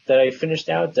Jersey that I finished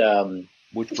out.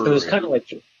 Which It brewery? was kind of like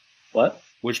what?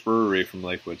 Which brewery from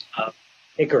Lakewood?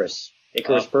 Icarus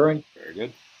Brewing. Very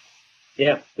good.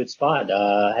 Yeah, good spot.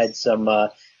 Had some.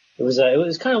 It was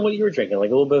kind of what you were drinking, like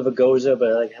a little bit of a goza,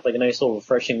 but like had like a nice little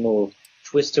refreshing little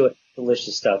twist to it.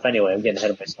 Delicious stuff. Anyway, I'm getting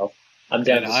ahead of myself. I'm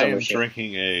down And to I summer am shit.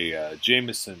 drinking a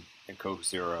Jameson and Coke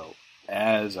Zero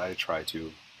as I try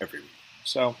to every week.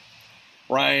 So,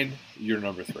 Ryan, you're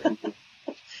number 3.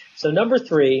 So number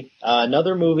 3,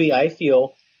 another movie I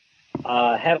feel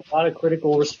had a lot of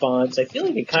critical response. I feel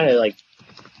like it kind of like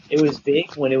it was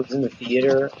big when it was in the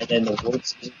theater, and then the award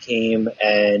season came,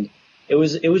 and it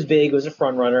was big. It was a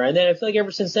front runner, and then I feel like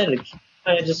ever since then it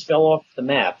kind of just fell off the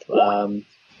map.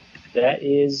 That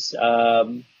is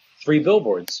 3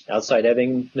 Billboards Outside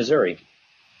Ebbing, Missouri.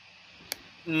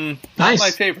 Not Nice.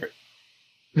 my favorite.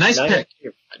 Nice Not pick.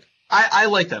 your- I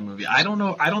like that movie. I don't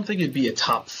know. I don't think it'd be a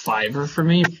top 5er for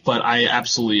me, but I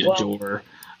absolutely Well, adore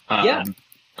yeah.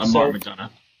 Mark McDonough.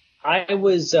 I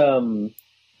was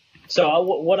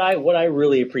what I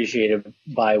really appreciated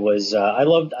by was I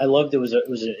loved it was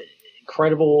an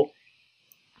incredible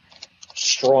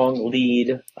strong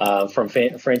lead from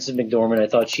Frances McDormand. I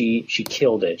thought she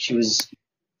killed it. She was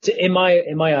in my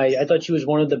eye. I thought she was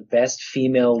one of the best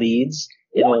female leads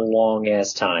in a long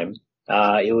ass time.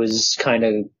 It was kind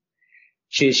of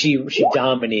she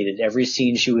dominated every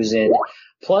scene she was in.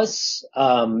 Plus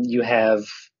you have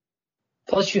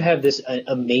this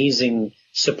amazing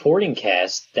supporting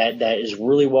cast that is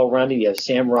really well rounded. You have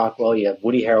Sam Rockwell, you have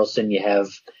Woody Harrelson, you have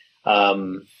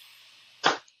Tywin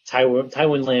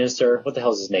Lannister. What the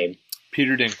hell's his name?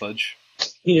 Peter Dinklage.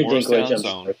 Peter Morristown Dinklage. I'm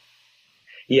Zone. sorry.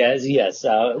 Yes.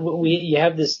 You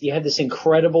have this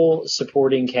incredible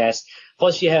supporting cast.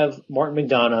 Plus, you have Martin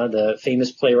McDonough, the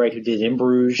famous playwright who did In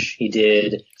Bruges. He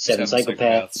did Seven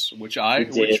Psychopaths. which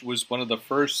did. was one of the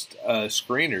first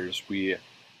screeners we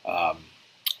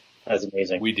That's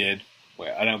amazing. we did.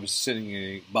 And I was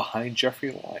sitting behind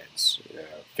Jeffrey Lyons,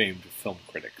 famed film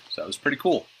critic. So that was pretty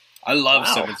cool. I love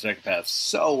Wow. Seven Psychopaths.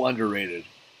 So underrated.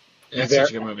 It's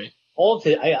such a good movie. All of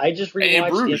it. I just rewatched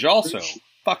And Bruges In also. Bruges.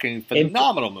 Fucking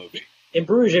phenomenal movie. In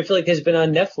Bruges, I feel like has been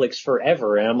on Netflix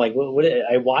forever, and I'm like, what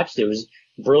I watched it. It was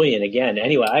brilliant again.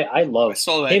 Anyway, I love I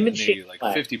saw that him in and Shane the like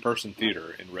Black. 50-person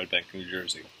theater in Red Bank, New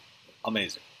Jersey.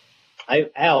 Amazing.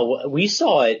 Al, we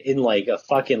saw it in like a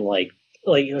fucking like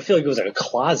I feel like it was like a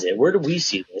closet. Where did we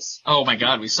see this? Oh my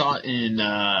God, we saw it in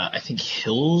I think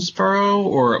Hillsborough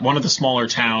or one of the smaller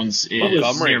towns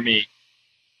Montgomery. near me.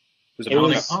 Was It it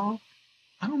was-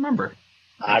 I don't remember.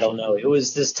 I don't know. It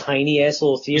was this tiny ass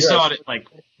little We theater. saw it at like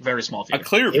very small a theater.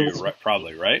 Clearview, It was-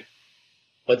 probably, right?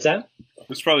 What's that? It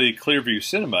was probably Clearview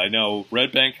Cinema. I know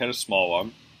Red Bank had a small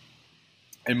one.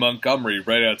 And Montgomery,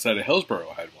 right outside of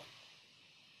Hillsborough, had one.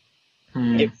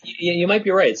 You might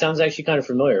be right. It sounds actually kind of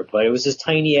familiar, but it was this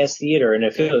tiny ass theater, and I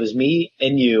feel it was me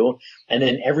and you, and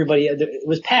then everybody. It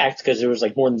was packed because there was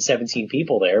like more than 17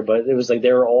 people there, but it was like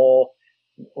they were all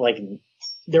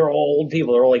old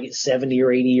people. They're all like 70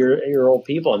 or 80 year old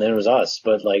people, and then it was us.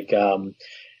 But like,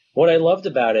 what I loved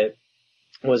about it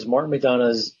was Martin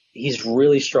McDonough's. He's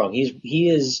really strong.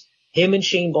 Him and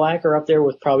Shane Black are up there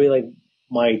with probably like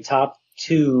my top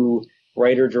 2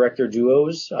 writer-director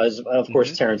duos, as of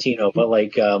course Tarantino, but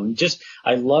like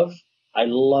I love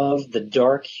the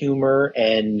dark humor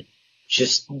and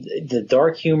just the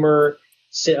dark humor,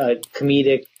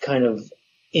 comedic kind of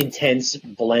intense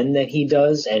blend that he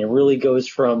does, and it really goes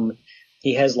from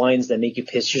he has lines that make you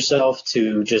piss yourself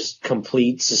to just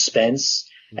complete suspense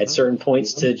at certain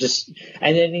points to just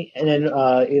and then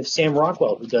if Sam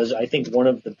Rockwell, who does I think one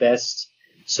of the best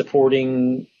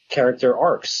supporting character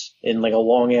arcs in like a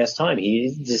long ass time.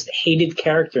 He's this hated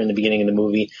character in the beginning of the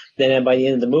movie. Then by the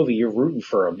end of the movie, you're rooting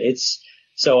for him.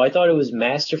 So I thought it was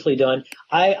masterfully done.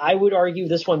 I would argue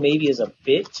this one maybe is a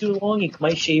bit too long. You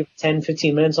might shave 10,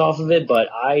 15 minutes off of it, but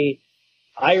I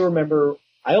remember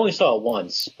I only saw it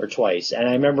once or twice, and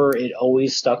I remember it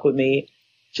always stuck with me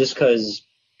just because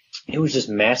it was just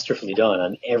masterfully done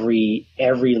on every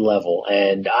level,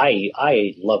 and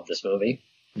I love this movie.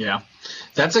 Yeah,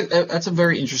 that's a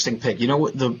very interesting pick. You know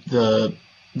what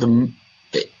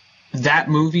that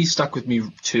movie stuck with me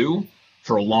too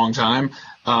for a long time.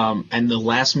 And the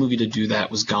last movie to do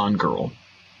that was Gone Girl.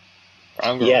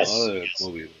 Gone Girl, Yes. another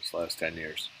movie this last 10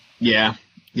 years. Yeah.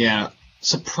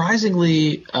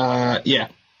 Surprisingly, I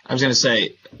was gonna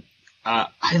say, I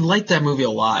like that movie a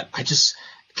lot.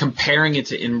 comparing it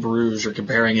to In Bruges or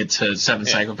comparing it to Seven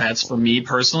Psychopaths, for me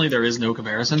personally, there is no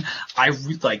comparison.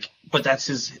 But that's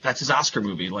his Oscar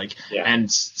movie,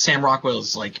 and Sam Rockwell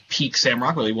is like peak Sam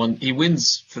Rockwell. He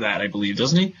wins for that, I believe,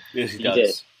 doesn't he? Yes, he does.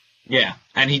 Did. Yeah,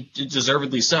 and he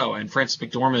deservedly so. And Frances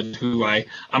McDormand, who I'm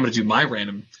going to do my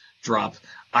random drop.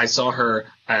 I saw her.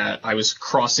 I was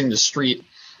crossing the street,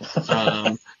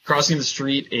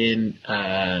 in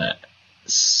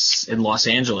Los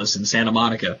Angeles, in Santa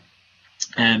Monica,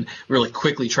 and we were like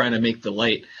quickly trying to make the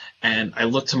light. And I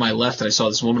looked to my left and I saw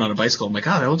this woman on a bicycle. I'm like,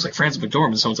 oh, that looks like Frances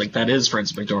McDormand. Someone's like, that is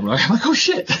Frances McDormand. I'm like, oh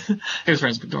shit, here's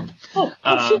Frances McDormand.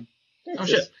 Oh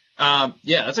shit.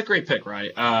 Yeah, that's a great pick,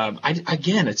 right? I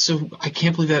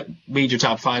can't believe that made your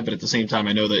top 5, but at the same time,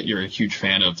 I know that you're a huge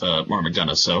fan of Mark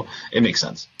McDonagh, so it makes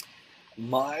sense.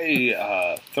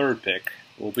 My third pick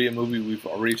will be a movie we've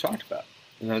already talked about,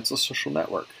 and that's The Social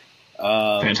Network.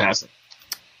 Fantastic.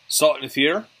 Saw it in the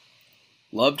theater,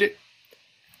 loved it.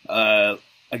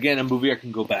 Again, a movie I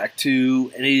can go back to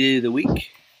any day of the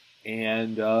week,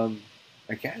 and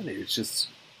again,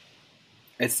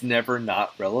 it's never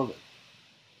not relevant.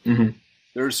 Mm-hmm.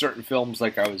 There are certain films,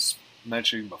 like I was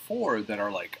mentioning before, that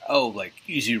are like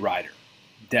Easy Rider,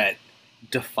 that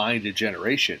defined a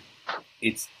generation.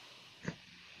 It's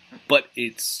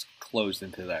closed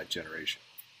into that generation.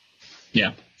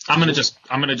 Yeah, I'm gonna just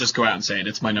go out and say it.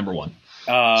 It's my number one.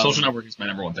 Social Network is my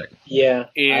number one pick. Yeah,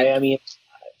 I mean,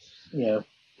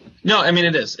 No, I mean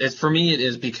it is. For me, it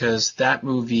is because that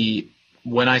movie.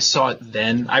 When I saw it,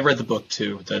 then I read the book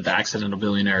too, the Accidental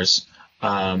Billionaires.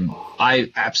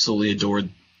 I absolutely adored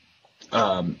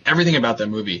everything about that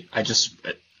movie. I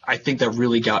think that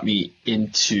really got me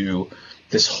into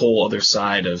this whole other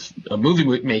side of movie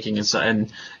making,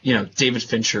 and David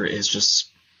Fincher is just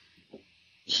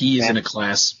in a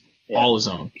class all his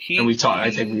own. And we talked.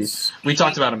 I think we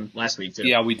talked about him last week too.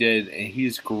 Yeah, we did, and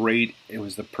he's great. It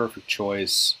was the perfect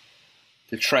choice.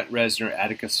 The Trent Reznor,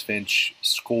 Atticus Finch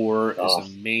score is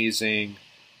amazing.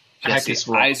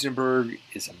 Jesse Eisenberg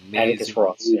is amazing. Atticus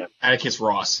Ross. Yeah. Atticus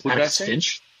Ross. What Atticus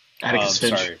Finch. Atticus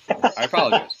Finch. Sorry, I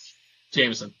apologize.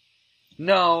 Jameson.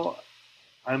 No,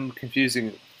 I'm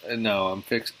confusing. No,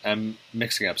 I'm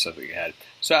mixing up something you had.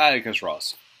 So Atticus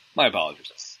Ross. My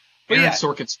apologies. But Aaron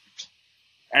Sorkin's script.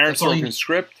 Aaron Sorkin's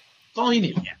script. That's all you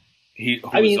need. He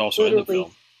was also in the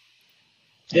film.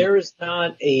 There is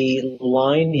not a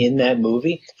line in that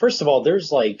movie. First of all,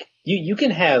 there's you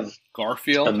can have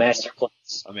Garfield, a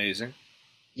masterclass. Amazing.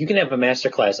 You can have a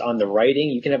masterclass on the writing.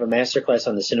 You can have a masterclass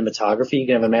on the cinematography. You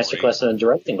can have a masterclass on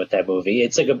directing with that movie.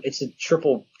 It's a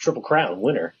triple crown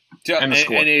winner. And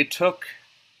it took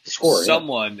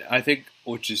someone, I think,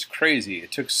 which is crazy.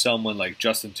 It took someone like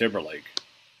Justin Timberlake,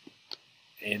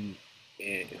 and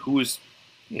who is,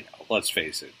 let's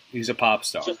face it, he's a pop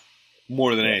star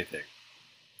more than anything.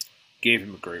 Gave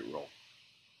him a great role.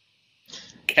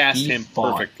 Cast him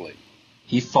perfectly.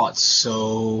 He fought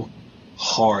so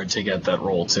hard to get that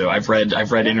role too. I've read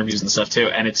interviews and stuff too,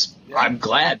 and I'm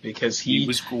glad because he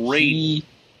was great. He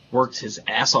worked his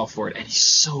ass off for it, and he's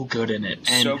so good in it.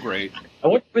 And so great. I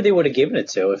wonder who they would have given it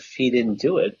to if he didn't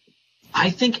do it. I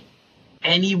think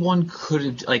anyone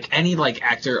could have, any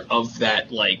actor of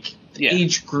that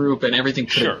age group and everything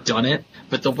could have done it,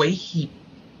 but the way he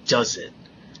does it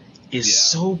is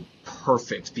so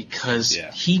perfect because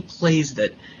he plays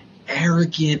that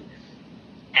arrogant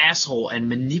asshole and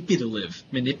manipulative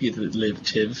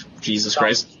Jesus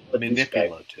Christ,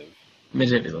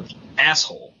 manipulative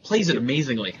asshole, plays it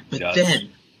amazingly. But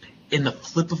then in the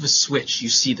flip of a switch, you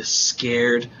see the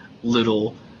scared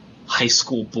little high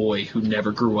school boy who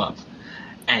never grew up,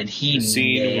 and he the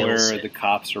scene where it. The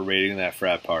cops are raiding that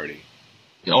frat party.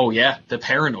 Oh yeah, the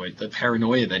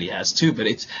paranoia that he has too. But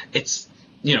it's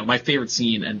my favorite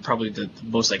scene, and probably the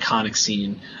most iconic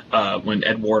scene, when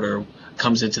Ed Warder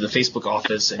comes into the Facebook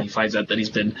office and he finds out that he's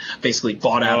been basically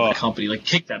bought out of the company,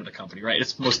 kicked out of the company, right?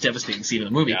 It's the most devastating scene in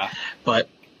the movie. Yeah. But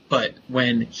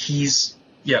when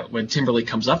when Timberlake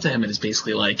comes up to him and is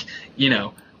basically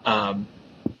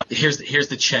here's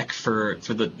the check for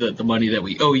the money that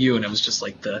we owe you, and it was just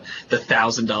the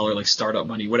 $1,000 startup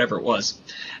money, whatever it was,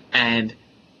 and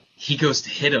he goes to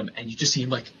hit him, and you just see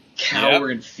him cower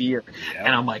in fear, and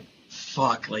I'm like,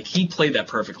 fuck, he played that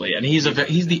perfectly, and he's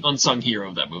the unsung hero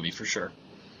of that movie for sure.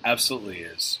 Absolutely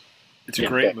is. It's a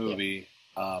great movie.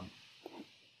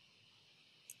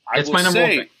 It's my number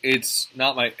one.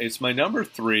 It's my number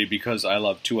 3 because I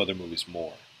love 2 other movies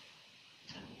more.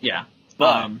 Yeah,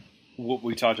 but what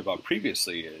we talked about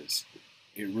previously is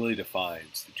it really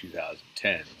defines the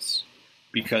 2010s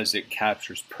because it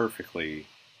captures perfectly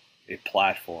a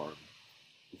platform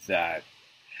that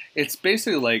it's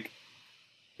basically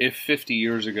if 50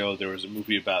 years ago there was a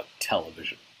movie about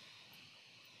television,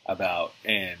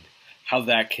 and how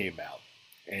that came out,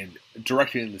 and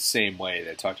directed in the same way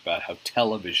that talked about how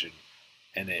television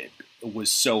and it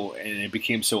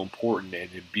became so important and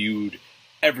imbued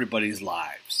everybody's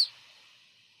lives.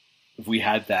 If we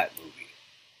had that movie,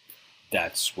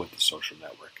 that's what The Social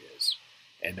Network is.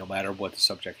 And no matter what the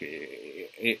subject,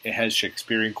 it has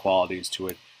Shakespearean qualities to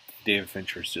it. David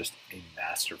Fincher is just a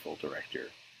masterful director.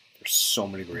 There's so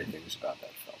many great things about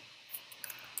that film.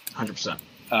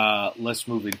 100%. Let's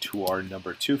move into our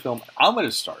number 2 film. I'm going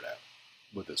to start out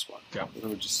with this one. Go. I'm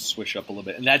going to just switch up a little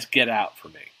bit, and that's Get Out for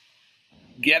me.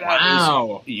 Get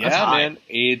Out is That's high. man.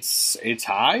 It's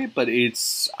high, but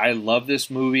I love this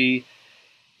movie.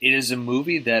 It is a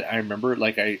movie that I remember,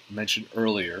 like I mentioned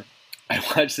earlier, I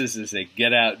watched this as a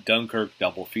Get Out Dunkirk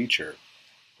double feature.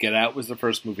 Get Out was the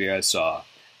first movie I saw.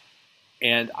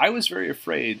 And I was very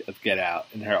afraid of Get Out,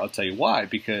 and I'll tell you why,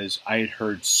 because I had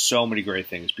heard so many great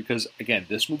things. Because, again,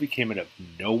 this movie came out of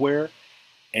nowhere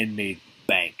and made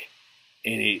bank.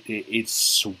 And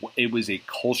it was a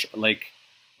culture, like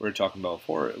we were talking about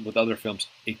before with other films,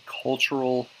 a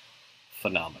cultural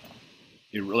phenomenon.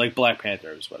 Like Black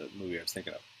Panther was what the movie I was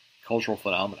thinking of. Cultural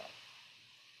phenomenon.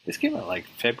 This came out like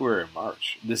February or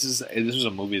March. This was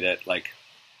a movie that, like,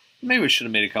 maybe we should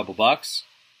have made a couple bucks.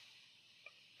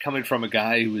 Coming from a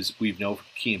guy we've known from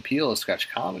Key and Peele, a sketch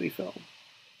comedy film.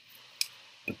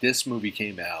 But this movie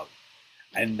came out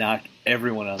and knocked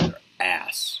everyone on their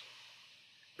ass.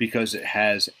 Because it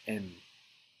has, and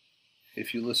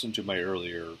if you listen to my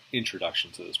earlier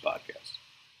introduction to this podcast,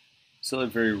 still a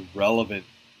very relevant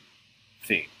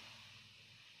theme.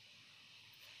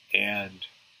 And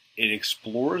it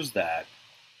explores that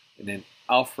in an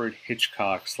Alfred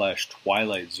Hitchcock /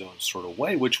 Twilight Zone sort of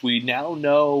way, which we now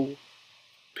know.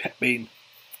 I mean,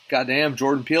 goddamn,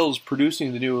 Jordan Peele is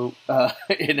producing the new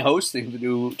and hosting the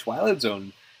new Twilight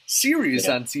Zone series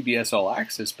on CBS All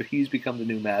Access, but he's become the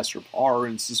new master of horror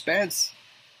and suspense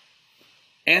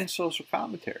and social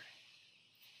commentary.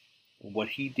 And what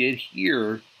he did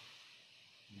here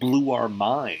blew our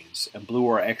minds and blew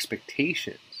our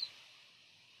expectations.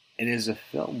 And as a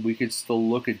film, we could still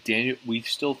look at we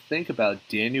still think about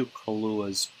Daniel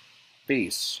Kaluuya's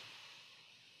face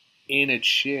in a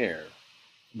chair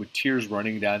with tears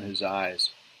running down his eyes.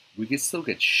 We could still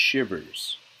get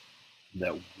shivers from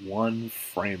that one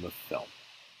frame of film.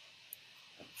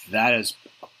 That is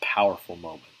a powerful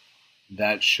moment.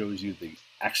 That shows you the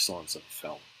excellence of the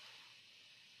film.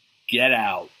 Get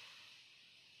Out.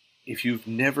 If you've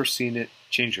never seen it,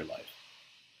 change your life.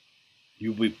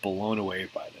 You'll be blown away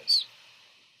by this.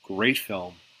 Great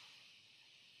film.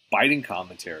 Biting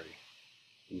commentary.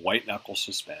 White knuckle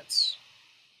suspense.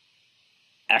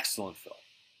 Excellent film.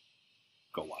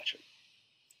 Go watch it.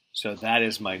 So that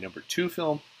is my number 2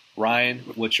 film. Ryan,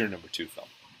 what's your number 2 film?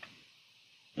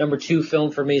 Number 2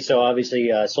 film for me, so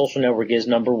obviously Social Network is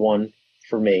number 1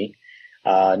 for me.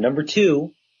 Number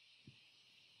 2,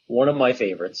 one of my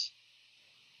favorites.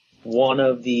 One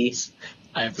of the...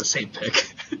 I have the same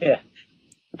pick. Yeah.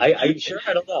 Are you sure?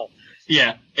 I don't know.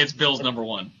 Yeah, it's Bill's number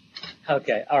 1.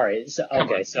 Okay, all right.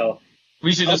 So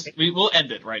we should we'll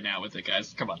end it right now with it,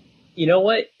 guys. Come on. You know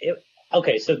what?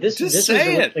 So this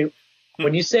say was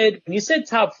when you said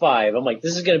top 5, I'm like,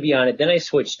 this is going to be on it. Then I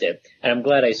switched it, and I'm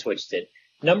glad I switched it.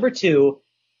 Number 2,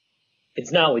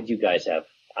 it's not what you guys have.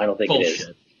 I don't think Bullshit. it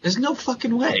is. There's no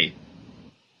fucking way.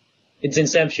 It's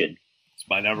Inception. It's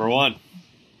my number 1.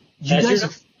 That's your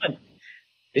number 1.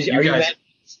 Are you mad?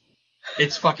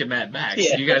 It's fucking Mad Max.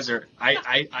 Yeah. You guys are. I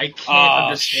can't Oh,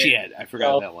 understand. shit. I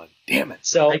forgot that one. Damn it.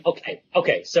 So,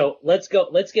 okay. So let's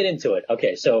get into it.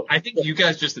 Okay. So I think you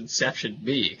guys just Inceptioned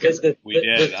me. because We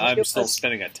did. I'm still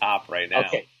spinning a top right now.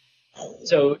 Okay.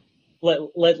 So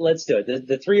let's do it.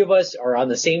 The three of us are on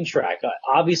the same track.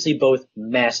 Obviously both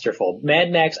masterful. Mad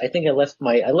Max, I think I left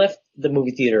the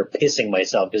movie theater pissing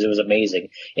myself because it was amazing.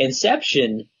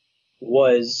 Inception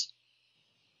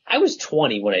I was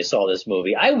 20 when I saw this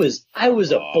movie. I was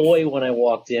a boy when I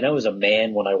walked in. I was a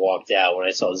man when I walked out when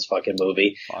I saw this fucking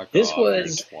movie. This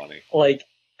was like,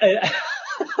 yeah,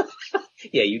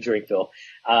 you drink, Phil.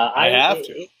 I have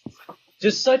to.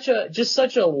 Just such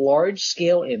a large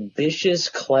scale, ambitious,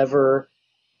 clever,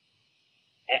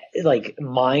 like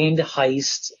mind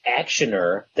heist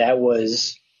actioner that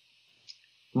was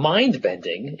mind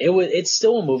bending. It's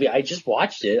still a movie. I just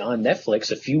watched it on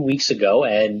Netflix a few weeks ago,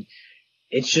 and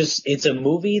it's a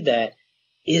movie that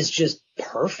is just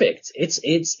perfect.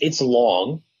 It's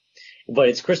long, but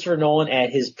it's Christopher Nolan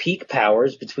at his peak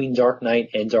powers between Dark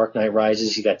Knight and Dark Knight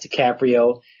Rises. He's got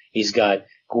DiCaprio, he's got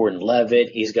Gordon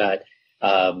Levitt, he's got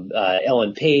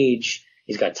Ellen Page,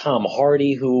 He's got Tom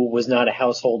Hardy, who was not a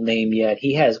household name yet.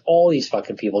 He has all these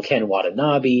fucking people. Ken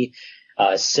Watanabe,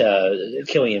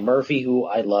 Cillian Murphy, who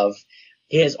I love.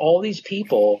 He has all these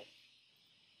people.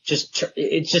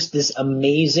 It's just this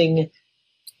amazing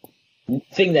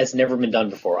thing that's never been done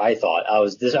before. I thought I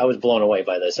was blown away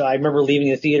by this. So I remember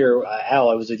leaving the theater. Al,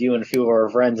 I was with you and a few of our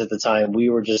friends at the time. We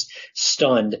were just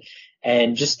stunned.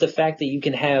 And just the fact that you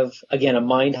can have, again, a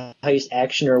mind heist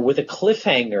actioner with a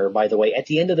cliffhanger, by the way, at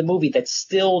the end of the movie that's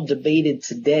still debated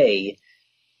today.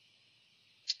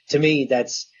 To me,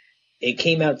 it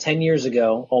came out 10 years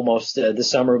ago, almost. This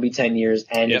summer will be 10 years,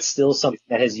 and It's still something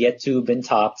that has yet to have been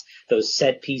topped. Those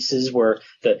set pieces where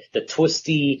the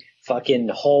twisty fucking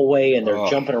hallway and they're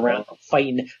jumping around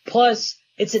fighting. Plus,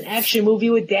 it's an action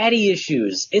movie with daddy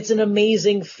issues. It's an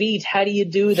amazing feat. How do you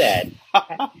do that?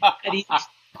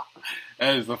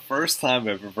 That is the first time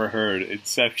I've ever heard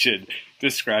Inception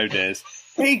described as,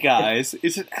 hey guys,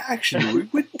 it's an action movie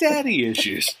with daddy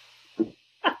issues.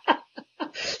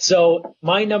 So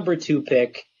my number 2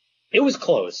 pick, it was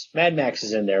close. Mad Max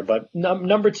is in there, but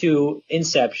number 2,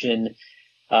 Inception,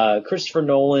 Christopher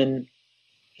Nolan,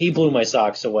 he blew my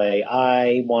socks away.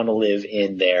 I want to live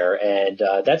in there, and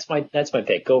that's my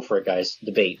pick. Go for it, guys.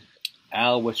 Debate.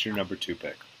 Al, what's your number 2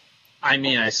 pick? I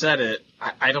mean, I said it.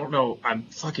 I don't know. I'm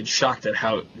fucking shocked at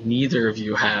how neither of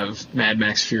you have Mad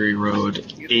Max Fury Road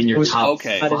in your top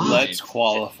 5. Let's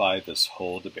qualify this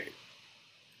whole debate.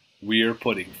 We are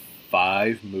putting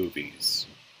 5 movies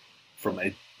from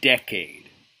a decade.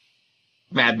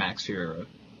 Mad Max Fury Road.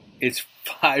 It's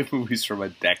 5 movies from a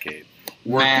decade.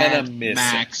 We're gonna miss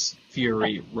Max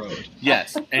Fury Road.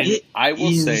 Yes, and I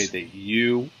will say that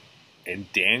you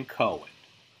and Dan Cohen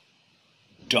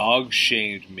dog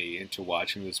shamed me into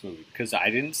watching this movie because I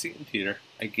didn't see it in theater.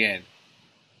 Again,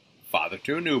 father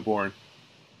to a newborn,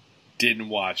 didn't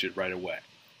watch it right away.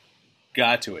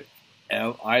 Got to it.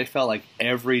 And I felt like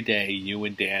every day you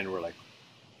and Dan were like,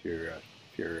 Fury Road,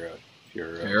 Fury Road,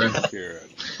 Fury Road, Fury Road,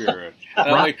 Fury Road.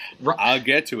 And I'm like, I'll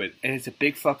get to it. And it's a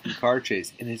big fucking car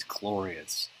chase, and it's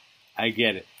glorious. I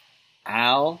get it.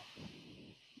 Al,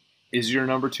 is your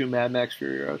number 2 Mad Max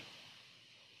Fury Road?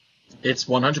 It's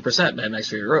 100% Mad Max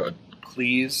Fury Road.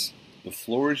 Please, the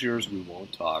floor is yours. We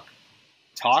won't talk.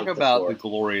 Talk about the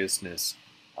gloriousness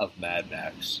of Mad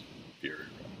Max Fury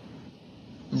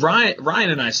Road.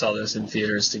 Ryan and I saw this in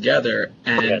theaters together,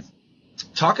 and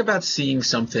talk about seeing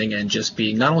something and just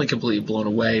being not only completely blown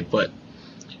away, but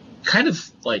kind of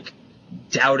like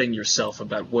doubting yourself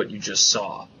about what you just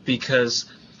saw. Because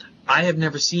I have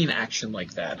never seen action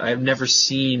like that. I have never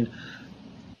seen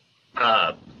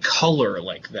color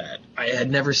like that. I had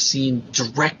never seen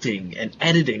directing and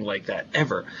editing like that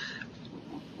ever.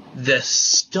 The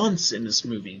stunts in this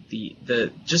movie,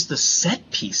 just the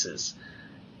set pieces,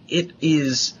 it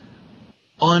is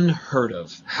unheard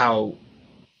of how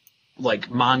like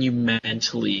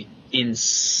monumentally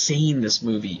insane this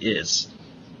movie is.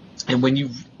 And when you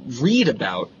read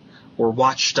about or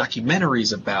watch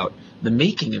documentaries about the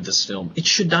making of this film, it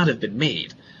should not have been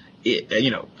made.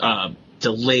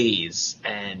 Delays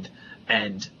and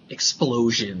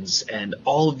explosions and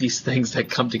all of these things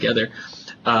that come together.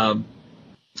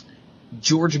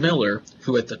 George Miller,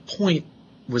 who at the point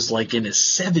was like in his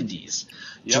 70s,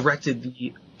 directed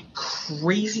the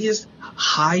craziest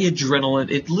high adrenaline.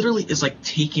 It literally is like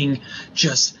taking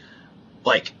just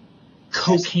like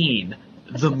cocaine,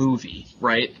 the movie,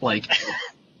 right? Like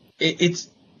it's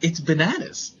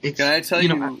bananas. Can I tell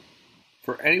you,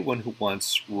 for anyone who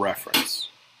wants reference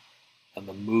on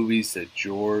the movies that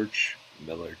George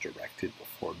Miller directed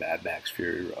before Mad Max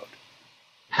Fury Road,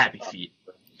 Happy Feet.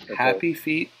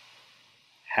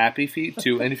 Happy Feet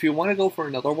 2. And if you want to go for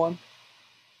another one,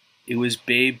 it was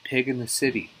Babe, Pig in the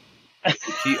City.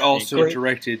 He also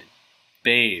directed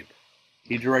Babe.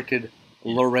 He directed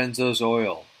Lorenzo's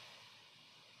Oil,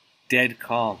 Dead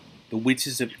Calm, The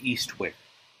Witches of Eastwick.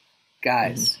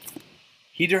 Guys,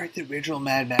 he directed the original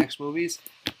Mad Max movies,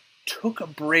 took a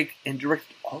break, and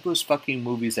directed all those fucking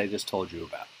movies I just told you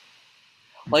about.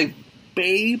 Like,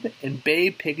 Babe and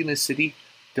Babe, Pig in the City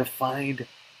defined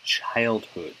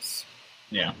childhoods.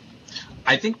 Yeah.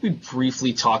 I think we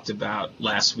briefly talked about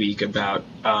last week about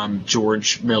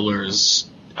George Miller's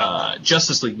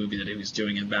Justice League movie that he was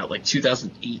doing in about like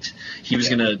 2008. He was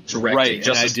going to direct a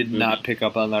Justice League movie. I did not pick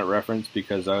up on that reference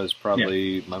because I was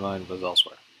probably my mind was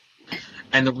elsewhere.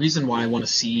 And the reason why I want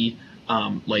to see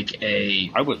like a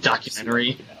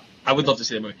documentary, I would love to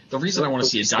see that movie. The reason I want to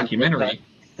see a documentary,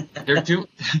 they're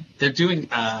doing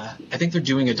I think they're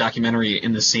doing a documentary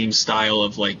in the same style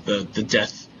of like the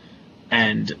death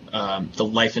and the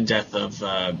life and death of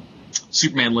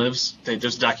Superman Lives.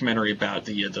 There's a documentary about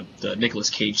the Nicolas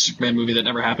Cage Superman movie that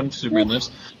never happened, Superman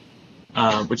Lives,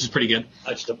 which is pretty good.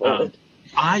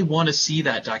 I want to see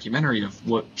that documentary of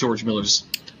what George Miller's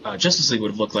Justice League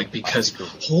would have looked like, because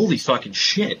holy fucking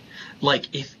shit.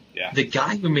 Like, if the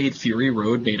guy who made Fury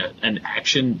Road made an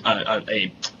action,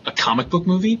 a comic book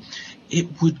movie,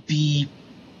 it would be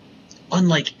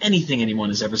unlike anything anyone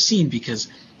has ever seen, because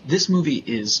this movie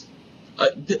is...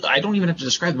 I don't even have to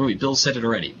describe the movie. Bill said it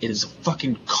already. It is a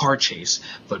fucking car chase,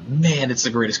 but man, it's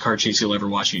the greatest car chase you'll ever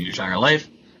watch in your entire life.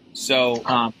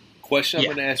 So, question I'm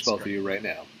going to ask both of you right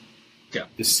now. Yeah.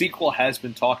 The sequel has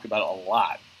been talked about a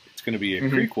lot. It's going to be a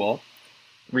prequel.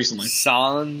 Recently.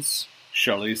 Sans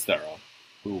Charlize Theron,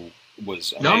 who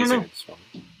was amazing in this film.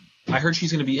 I heard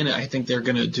she's going to be in it. I think they're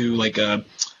going to do like a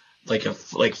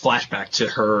flashback to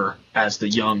her as the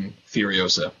young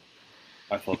Furiosa.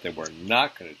 I thought they were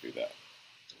not going to do that.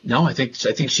 No, I think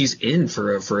she's in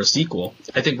for a sequel.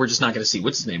 I think we're just not going to see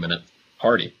what's his name in it,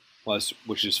 Hardy.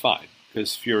 Which is fine,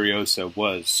 because Furiosa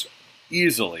was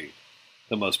easily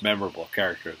the most memorable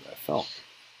character of that film.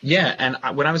 Yeah, and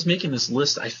when I was making this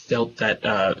list, I felt that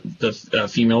the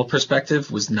female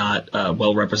perspective was not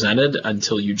well represented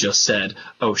until you just said,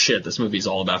 "Oh shit, this movie's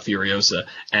all about Furiosa."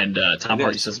 And Tom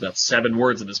Hardy says about 7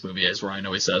 words in this movie, is where I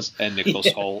know he says. And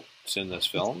Nicholas Holt's in this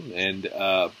film, and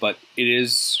but it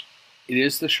is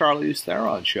the Charlize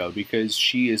Theron show, because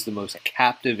she is the most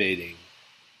captivating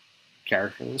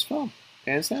character in this film,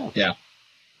 hands down. Yeah,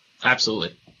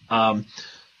 absolutely.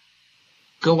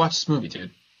 Go watch this movie,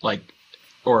 dude.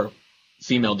 Or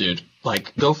female dude.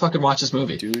 Go fucking watch this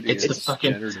movie. Dude, it's the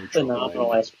fucking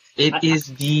phenomenal. It is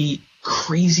the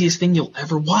craziest thing you'll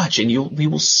ever watch, and we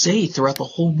will say throughout the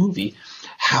whole movie,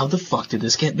 how the fuck did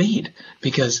this get made?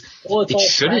 Because it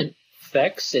shouldn't.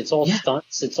 Effects, it's all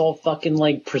stunts, it's all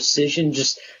fucking precision,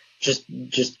 just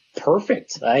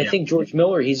perfect. I think George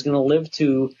Miller, he's gonna live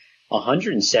to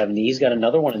 170. He's got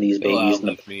another one of these babies.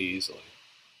 Outlive me easily.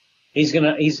 He's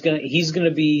gonna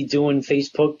be doing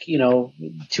Facebook,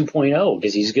 2.0,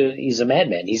 because he's a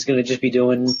madman. He's gonna just be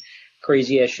doing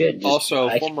crazy ass shit.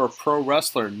 Former pro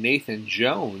wrestler Nathan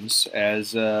Jones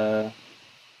as Immortan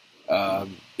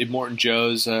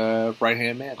Joe's right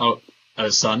hand man. Oh,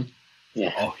 his son.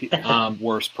 Yeah. Oh,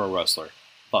 worst pro wrestler.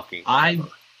 Fucking. I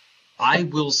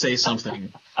will say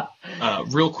something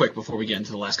real quick before we get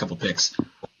into the last couple picks.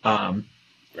 I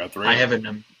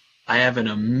have an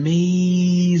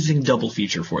amazing double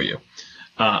feature for you.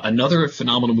 Another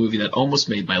phenomenal movie that almost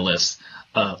made my list.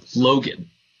 Logan.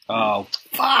 Oh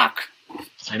fuck!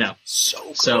 I know.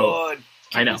 So good.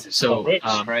 I know. So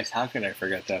Christ, how can I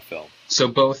forget that film? So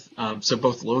both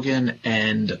Logan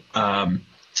and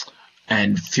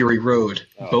Fury Road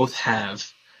both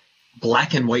have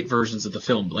black and white versions of the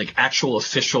film, actual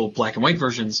official black and white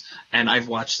versions. And I've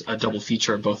watched a double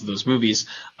feature of both of those movies,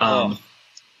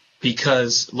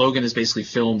 because Logan is basically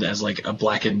filmed as a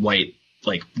black and white,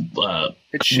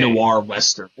 noir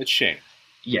western. It's Shane.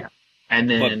 Yeah. And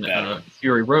then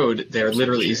Fury Road, there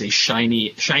literally is a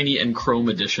shiny and chrome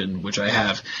edition, which I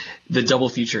have. The double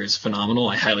feature is phenomenal.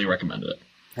 I highly recommend it.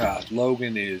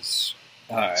 Logan is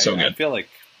so good. I feel like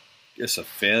it's a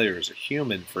failure as a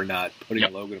human for not putting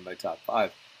Logan in my top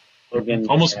 5. Logan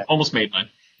almost made mine.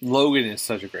 Logan is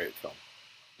such a great film.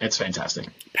 It's fantastic.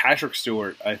 Patrick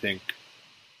Stewart, I think,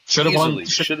 should have won.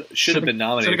 Should have been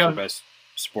nominated for Best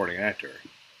Supporting Actor.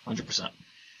 100%.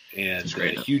 And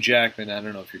Hugh Jackman, I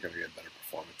don't know if you're going to get a better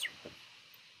performance from him.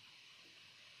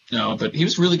 No, but he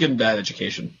was really good in Bad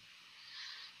Education.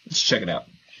 Let's check it out.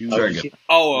 Very good.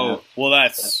 Well,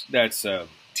 that's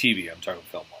TV. I'm talking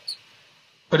film-wise.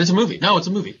 But it's a movie. No, it's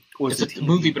a movie. It's a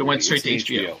movie, but it went straight to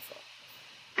HBO.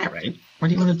 All right. What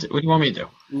do you want to do? What do you want me to do?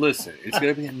 Listen, it's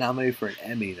going to be nominated for an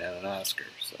Emmy, not an Oscar.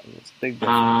 So it's a big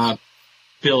difference.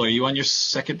 Bill, are you on your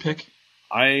second pick?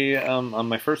 I am on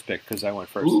my first pick because I went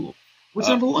first. Ooh. What's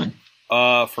number 1?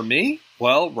 For me,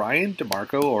 Ryan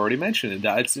DeMarco already mentioned it.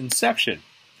 It's Inception.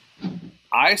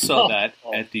 I saw that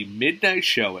at the midnight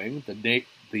showing,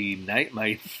 the night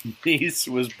my niece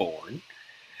was born.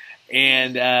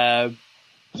 And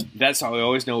that's how I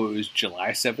always know it was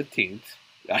July 17th.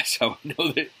 That's how I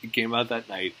know that it came out that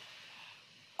night.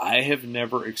 I have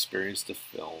never experienced a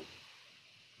film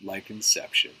like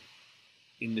Inception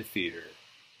in the theater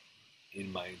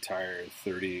in my entire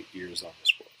 38 years on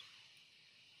this world.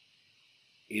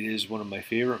 It is one of my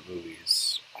favorite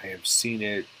movies. I have seen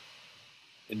it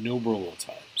innumerable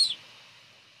times.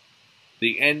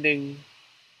 The ending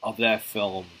of that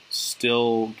film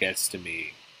still gets to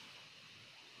me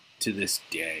to this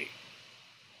day.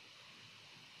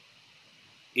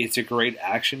 It's a great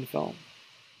action film.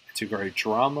 It's a great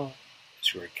drama.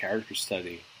 It's a great character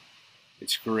study.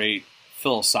 It's a great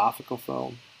philosophical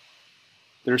film.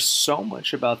 There's so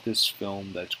much about this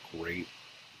film that's great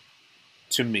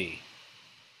to me.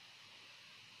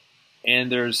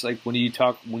 And there's like when you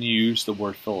use the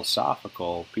word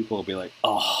philosophical, people will be like,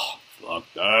 "Oh, fuck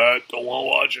that! Don't want to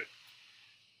watch it."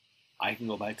 I can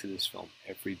go back to this film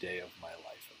every day of my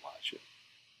life and watch it,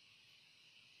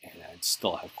 and I'd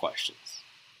still have questions.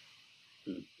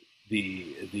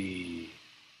 The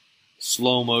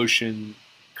slow motion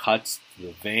cuts to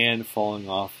the van falling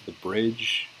off the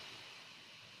bridge,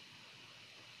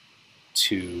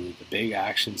 to the big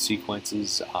action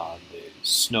sequences on the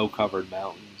snow-covered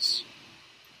mountains.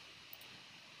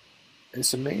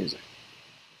 It's amazing.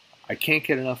 I can't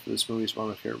get enough of this movie. It's one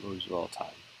of my favorite movies of all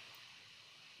time.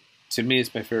 To me,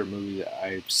 it's my favorite movie that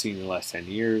I've seen in the last 10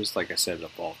 years. Like I said,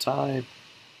 of all time.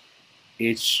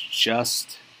 It's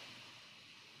just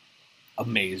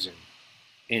amazing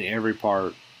in every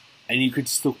part. And you could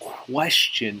still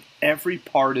question every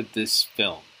part of this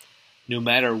film, no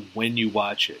matter when you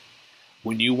watch it.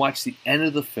 When you watch the end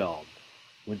of the film,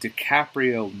 when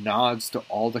DiCaprio nods to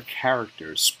all the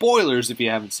characters, spoilers if you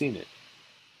haven't seen it,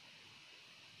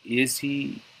 is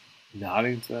he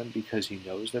nodding to them because he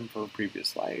knows them from a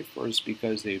previous life, or is it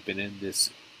because they've been in this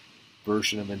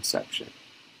version of Inception?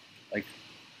 Like,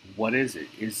 what is it?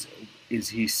 Is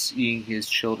he seeing his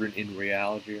children in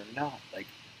reality or not? Like,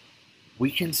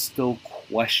 we can still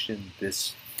question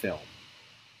this film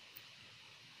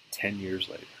 10 years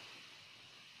later.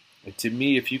 And to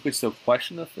me, if you could still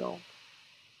question the film,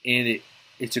 and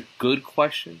it's a good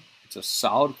question, it's a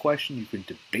solid question, you can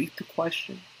debate the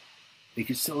question, you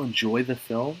can still enjoy the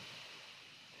film,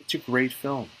 it's a great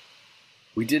film.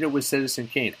 We did it with Citizen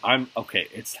Kane.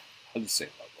 It's not the same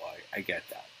level, I get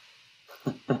that.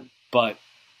 But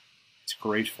it's a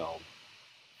great film.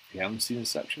 If you haven't seen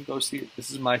Inception, go see it. This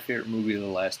is my favorite movie of the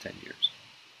last 10 year.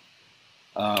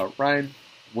 Ryan,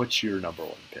 what's your number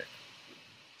one pick?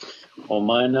 Well,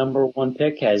 my number one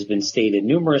pick has been stated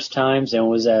numerous times and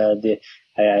was I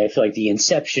feel like the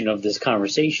inception of this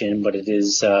conversation, but it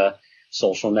is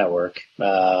Social Network.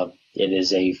 It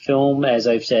is a film, as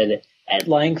I've said at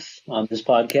length on this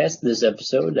podcast, this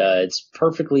episode. It's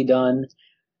perfectly done.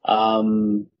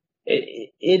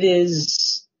 It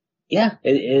is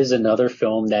another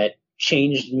film that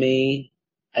changed me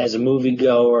as a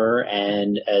moviegoer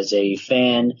and as a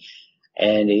fan.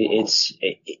 And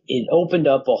it opened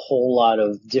up a whole lot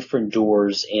of different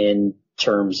doors in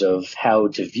terms of how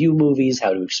to view movies,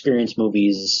 how to experience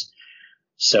movies.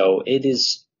 So it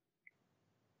is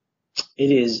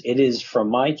from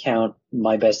my count,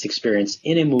 my best experience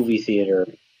in a movie theater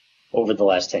over the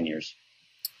last 10 years.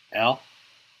 Al?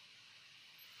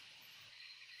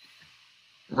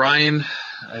 Ryan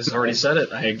has already said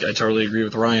it. I totally agree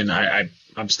with Ryan.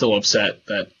 I'm still upset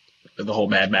that the whole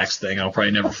Mad Max thing. I'll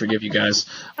probably never forgive you guys.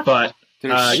 But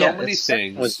there's so many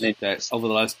things that over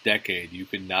the last decade you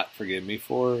could not forgive me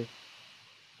for.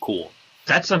 Cool.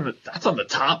 That's on the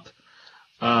top.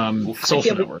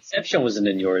 Social Network. Inception wasn't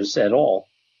in yours at all.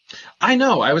 I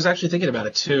know. I was actually thinking about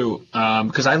it too,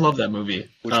 because I love that movie.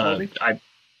 Which movie?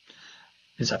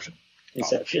 Inception.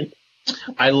 Inception.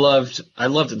 I loved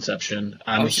Inception.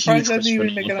 I'm surprised I didn't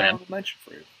even make an honorable mention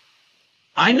for you.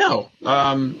 I know.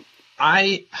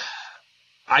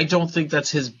 I don't think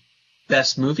that's his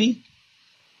best movie.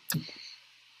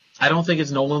 I don't think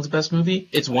it's Nolan's best movie.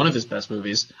 It's one of his best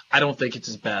movies. I don't think it's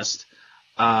his best.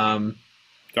 Dark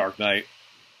Knight.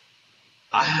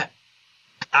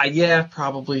 Yeah,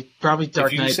 probably Dark Knight.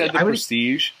 If you said The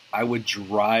Prestige, I would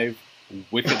drive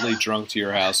wickedly drunk to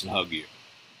your house and hug you.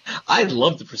 I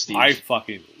love The Prestige. I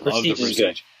fucking love The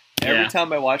Prestige. Every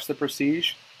time I watch The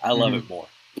Prestige, I love it more.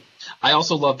 I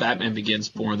also love Batman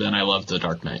Begins more than I love The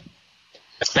Dark Knight.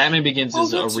 Batman Begins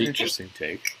is an interesting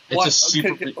take. It's a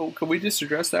super. Can we just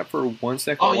address that for 1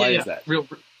 second? Why is that? Real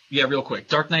quick.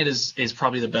 Dark Knight is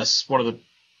probably the best, one of the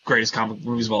greatest comic book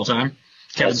movies of all time.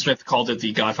 Kevin Smith called it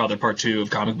the Godfather Part 2 of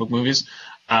comic book movies.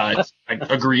 I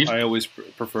agreed. I always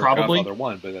prefer Godfather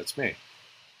 1, but that's me.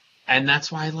 And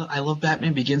that's why I love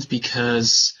Batman Begins,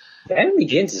 because Batman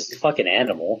Begins is a fucking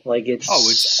animal. Like it's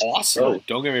awesome.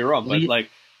 Don't get me wrong, but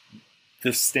like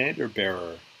the standard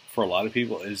bearer for a lot of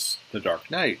people is The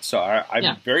Dark Knight. So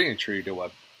I'm very intrigued at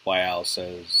why Al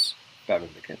says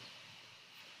Batman Begins.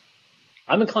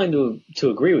 I'm inclined to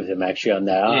agree with him actually on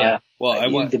that. Yeah.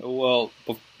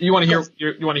 You want to hear?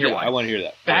 Why? I want to hear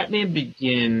that. Batman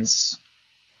Begins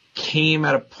came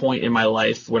at a point in my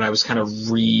life when I was kind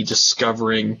of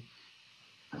rediscovering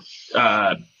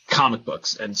comic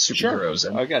books and superheroes.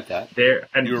 Sure. I got that.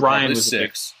 Ryan was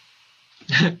 6.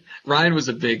 Ryan was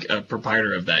a big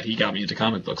proprietor of that. He got me into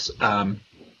comic books.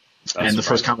 and the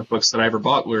first comic books that I ever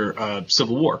bought were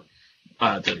Civil War,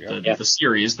 the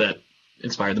series that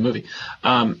inspired the movie.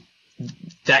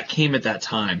 That came at that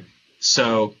time,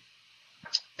 so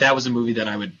that was a movie that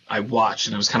I watched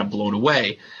and I was kind of blown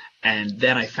away. And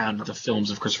then I found the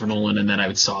films of Christopher Nolan, and then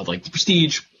I saw like The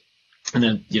Prestige, and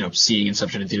then seeing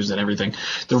Inception in theaters and everything.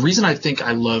 The reason I think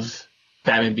I love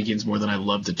Batman Begins more than I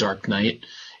love The Dark Knight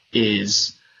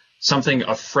is something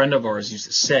a friend of ours used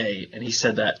to say, and he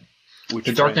said that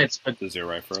The Dark Knight's is there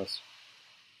right for us?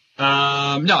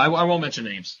 No, I won't mention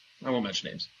names.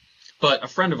 But a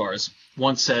friend of ours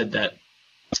once said that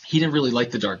he didn't really like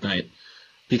The Dark Knight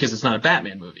because it's not a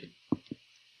Batman movie.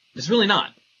 It's really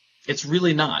not. It's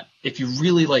really not. If you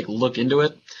really look into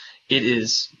it, it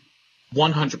is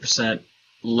 100%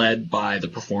 led by the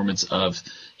performance of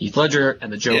Heath Ledger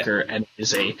and the Joker, and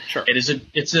it's a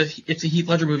Heath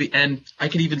Ledger movie, and I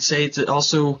could even say it's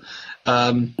also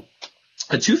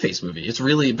a Two-Face movie. It's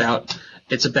really about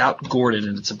Gordon,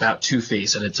 and it's about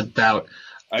Two-Face, and it's about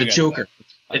the Joker.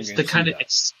 It's the kind of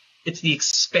it's the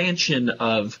expansion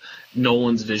of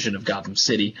Nolan's vision of Gotham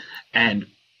City, and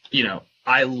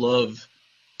I love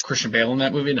Christian Bale in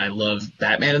that movie, and I love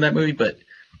Batman in that movie, but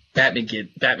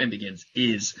Batman Begins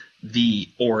is the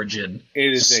origin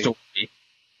story.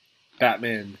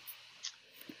 Batman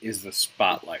is the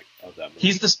spotlight of that movie.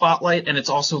 He's the spotlight, and it's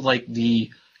also like the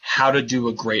how to do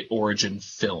a great origin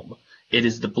film. It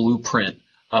is the blueprint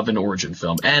of an origin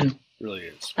film, and it really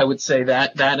is. I would say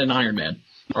that and Iron Man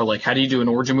are like, how do you do an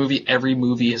origin movie? Every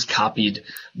movie has copied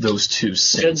those two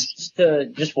since.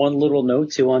 Just one little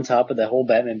note too on top of the whole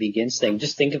Batman Begins thing.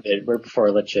 Just think of it right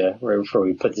before we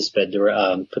put this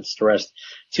to rest.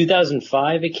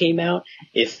 2005 it came out.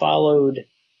 It followed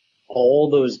all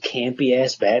those campy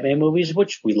ass Batman movies,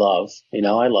 which we love.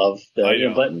 I love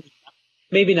but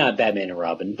maybe not Batman and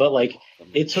Robin, but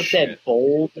it took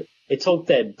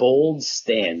that bold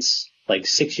stance.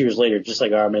 6 years later, just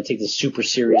I'm going to take this super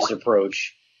serious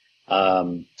approach.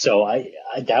 So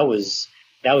that was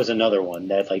another one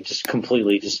that just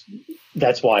completely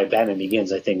that's why Batman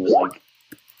Begins I think was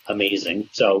amazing.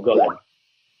 So go ahead.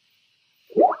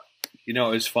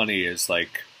 It's funny is the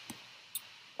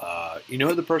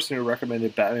person who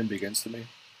recommended Batman Begins to me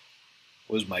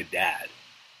was my dad.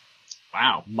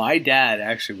 Wow. My dad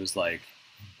actually was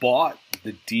bought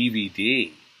the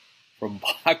DVD from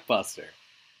Blockbuster.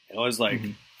 And I was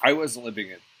I wasn't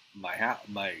living at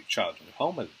my childhood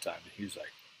home at the time. And he was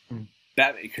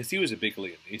Batman, because he was a big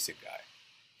Liam Neeson guy.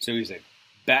 So he's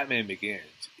Batman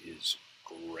Begins is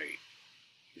great.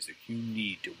 He's you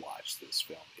need to watch this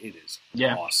film. It is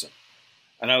awesome.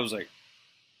 And I was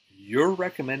you're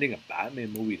recommending a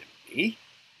Batman movie to me?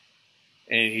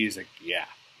 And he's yeah.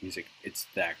 He's it's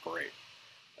that great.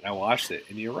 And I watched it,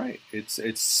 and you're right. It's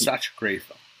such a great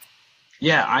film.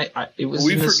 Yeah, it was.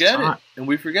 We forget it, and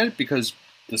we forget it because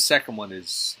the second one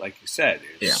is, like you said,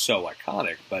 is so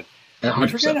iconic. But 100%. We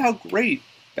forget how great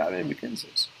Batman Begins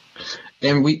is.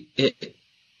 And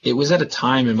it was at a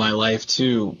time in my life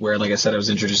too where, like I said, I was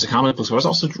introduced to comic books, but I was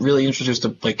also really introduced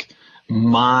to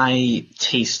my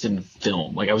taste in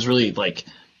film. I was really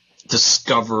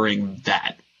discovering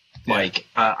that. Yeah.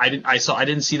 I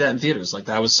didn't see that in theaters.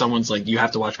 That was someone's you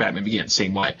have to watch Batman Begins.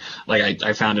 Same way.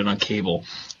 I found it on cable,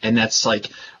 and that's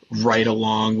right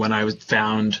along when I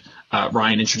found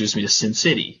Ryan introduced me to Sin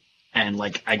City, and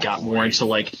I got more into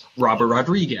Robert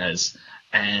Rodriguez,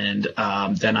 and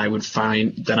then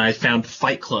I found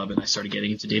Fight Club, and I started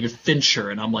getting into David Fincher,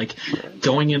 and I'm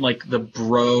going in the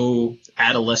bro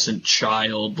adolescent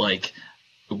child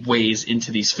ways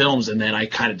into these films, and then I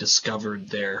kind of discovered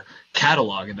their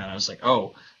catalog, and then I was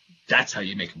oh, that's how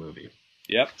you make a movie.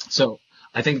 Yep. So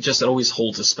I think it always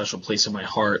holds a special place in my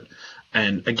heart.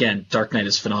 And again, Dark Knight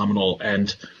is phenomenal,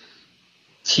 and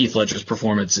Heath Ledger's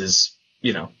performance is,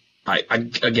 again,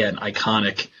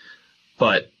 iconic.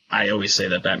 But I always say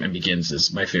that Batman Begins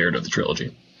is my favorite of the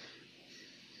trilogy.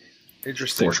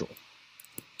 Interesting. For sure.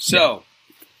 So,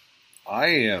 I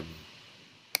am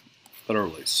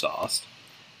thoroughly sauced.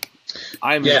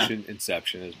 I mentioned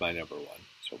Inception as my number one.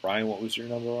 So, Ryan, what was your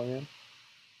number one again?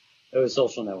 It was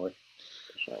Social Network.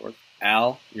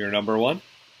 Al, your number one?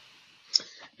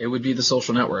 It would be The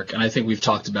Social Network, and I think we've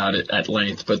talked about it at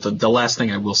length. But the last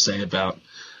thing I will say about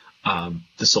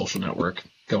The Social Network,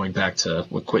 going back to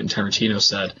what Quentin Tarantino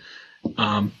said,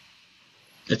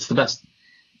 it's the best.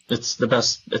 It's the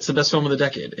best. It's the best film of the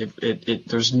decade.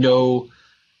 There's no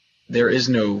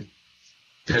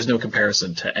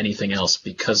comparison to anything else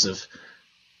because of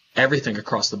everything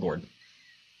across the board.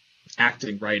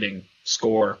 Acting, writing,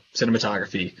 score,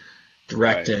 cinematography,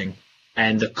 directing,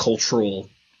 and the cultural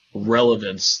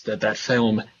relevance that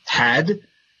film had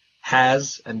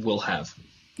has and will have.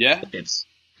 Yeah?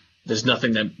 There's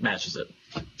nothing that matches it,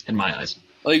 in my eyes.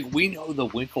 Like, we know the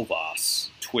Winklevoss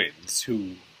twins,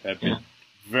 who have been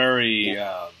very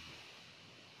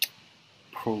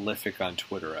prolific on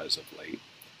Twitter as of late.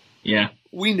 Yeah.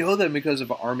 We know them because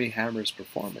of Armie Hammer's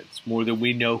performance, more than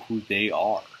we know who they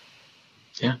are.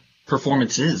 Yeah.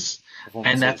 Performances.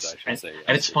 And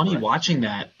it's funny watching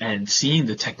that and seeing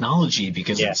the technology,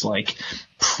 because it's like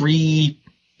pre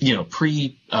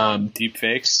deep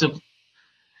fakes.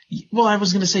 Well, I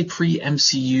was going to say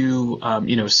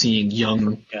pre-MCU, seeing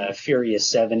young Furious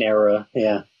 7 era,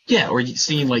 yeah, or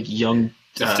seeing like young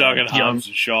talking Hobbs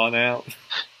and Shaw now.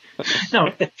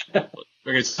 No,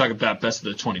 we're going to talk about best of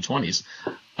the 2020s.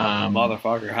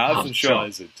 Motherfucker, Hobbs and Shaw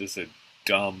is just a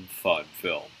dumb, fun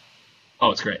film.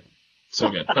 Oh, it's great. So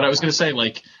good. But I was going to say,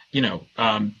 like,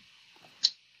 the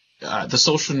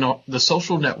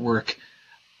social network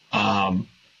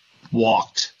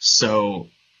walked so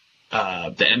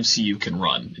the MCU can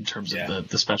run in terms of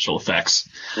the special effects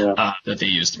that they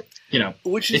used.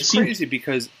 Which is crazy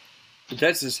because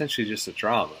that's essentially just a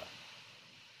drama.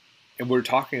 And we're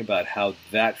talking about how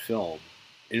that film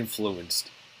influenced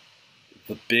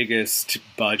the biggest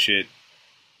budget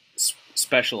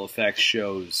special effects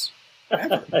shows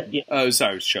ever.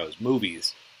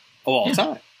 Movies of all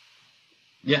time.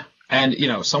 Yeah. And,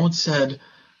 someone said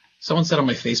on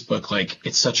my Facebook, like,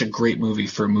 it's such a great movie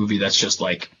for a movie that's just,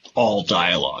 like, all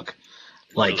dialogue.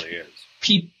 Like, it really is.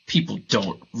 People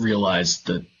don't realize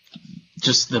the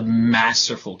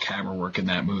masterful camera work in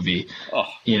that movie.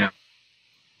 Oh.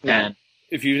 And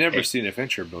if you've never seen a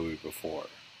Fincher movie before,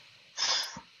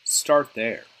 start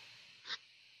there.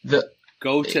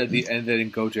 Go to and then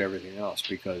go to everything else,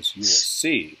 because you will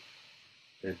see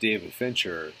that David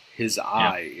Fincher, his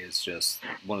eye is just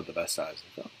one of the best eyes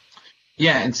in film.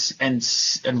 Yeah, and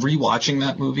rewatching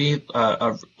that movie,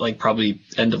 like probably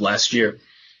end of last year,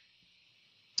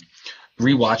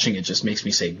 rewatching it just makes me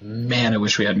say, man, I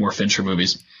wish we had more Fincher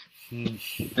movies.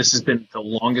 This has been the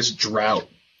longest drought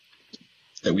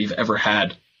that we've ever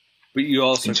had. But you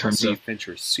also can see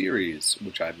Fincher's series,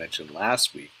 which I mentioned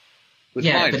last week, with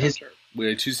Mindhunter. We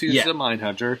had 2 seasons of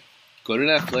Mindhunter. Go to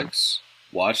Netflix,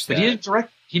 watch that. But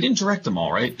he didn't direct them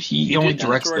all, right? He only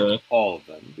directs all of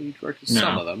them. He directed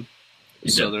some of them.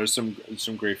 So there's some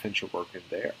great Fincher work in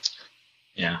there.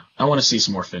 Yeah, I want to see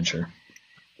some more Fincher.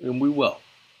 And we will.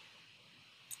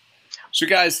 So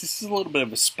guys, this is a little bit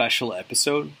of a special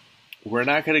episode. We're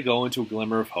not going to go into a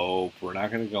Glimmer of Hope. We're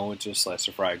not going to go into a Slice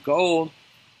of Fried Gold.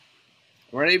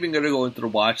 We're not even going to go into the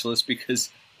watch list, because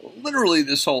literally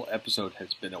this whole episode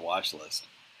has been a watch list.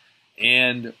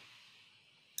 And,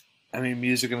 I mean,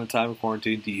 music in a time of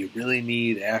quarantine, do you really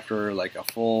need, after like a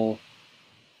full,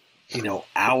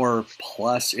 hour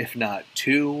plus, if not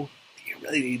 2, do you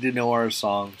really need to know our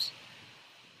songs?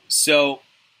 So,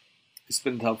 it's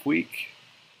been a tough week.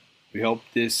 We hope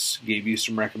this gave you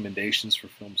some recommendations for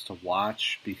films to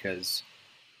watch, because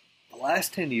the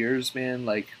last 10 years, man,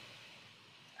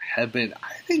 have been,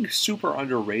 I think, super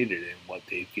underrated in what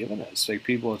they've given us. Like,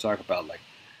 people talk about,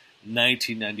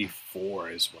 1994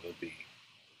 is one of the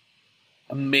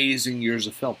amazing years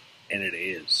of film, and it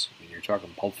is. I mean, you're talking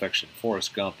Pulp Fiction,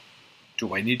 Forrest Gump.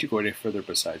 Do I need to go any further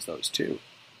besides those two?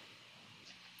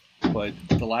 But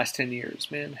the last 10 years,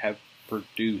 man, have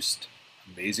produced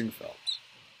amazing films.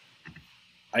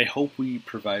 I hope we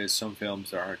provided some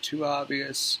films that aren't too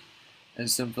obvious, and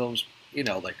some films,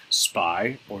 like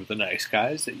Spy or The Nice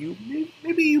Guys, that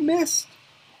maybe you missed.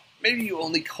 Maybe you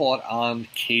only caught on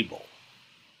cable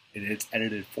in its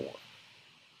edited form.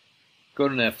 Go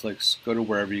to Netflix, go to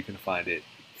wherever you can find it.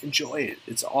 Enjoy it.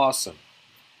 It's awesome.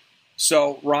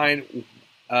 So, Ryan,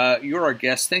 you're our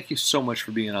guest. Thank you so much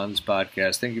for being on this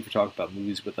podcast. Thank you for talking about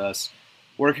movies with us.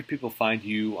 Where can people find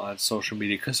you on social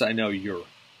media? Because I know you're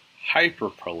hyper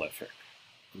prolific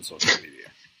on social media.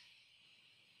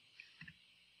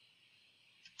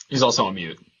 He's also on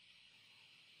mute.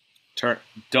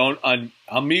 Don't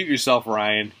unmute yourself,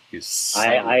 Ryan.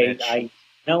 I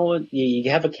know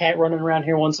you have a cat running around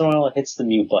here once in a while. It hits the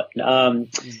mute button.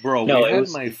 Bro, we had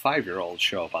my 5-year-old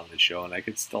show up on the show, and I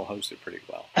could still host it pretty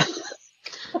well.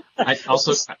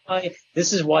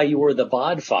 This is why you were the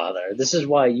Bodfather. This is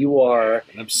why you are.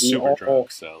 And I'm super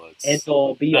drunk, so let's. End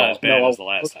all be all. Not as bad as the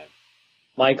last time.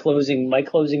 My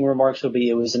closing remarks will be: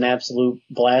 it was an absolute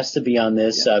blast to be on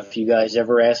this. If you guys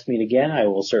ever ask me again, I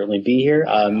will certainly be here.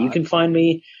 You can find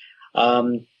me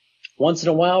once in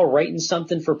a while writing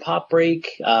something for Pop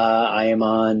Break. I am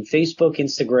on Facebook,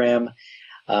 Instagram,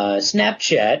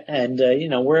 Snapchat, and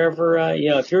wherever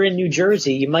if you're in New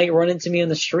Jersey, you might run into me on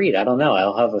the street. I don't know.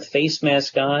 I'll have a face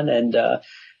mask on and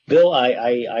Bill,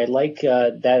 I like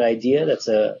that idea. That's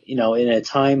in a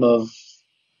time of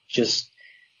just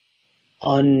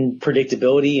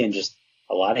unpredictability and just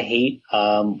a lot of hate.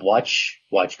 Watch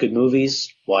good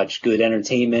movies, watch good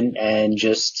entertainment, and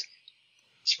just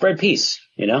spread peace.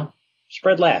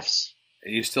 Spread laughs.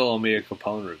 And you still owe me a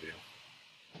Capone review.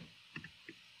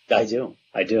 I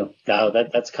do. Now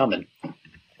that's coming.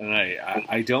 And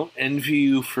I don't envy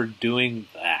you for doing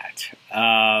that.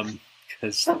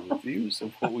 Because the reviews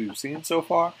of what we've seen so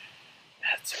far,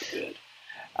 that's so good.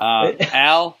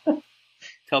 Al,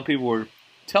 tell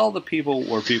the people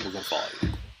where people can follow you.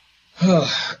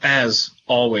 As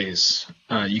always,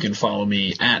 you can follow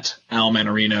me at Al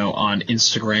Manarino on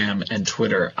Instagram and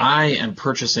Twitter. I am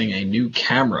purchasing a new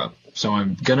camera, so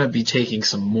I'm going to be taking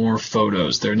some more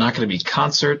photos. They're not going to be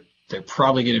concert. They're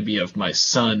probably going to be of my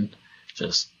son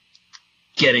just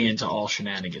getting into all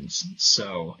shenanigans.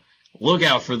 So look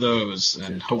out for those,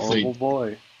 and hopefully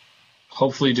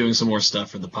doing some more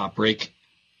stuff for the Pop Break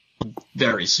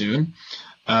very soon.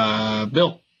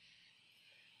 Bill.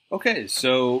 Okay,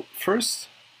 so first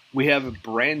we have a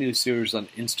brand new series on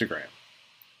Instagram.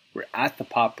 We're at the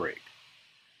Pop Break.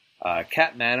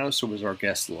 Kat Manos, who was our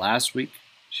guest last week,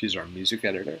 she's our music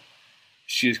editor.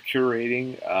 She's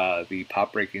curating the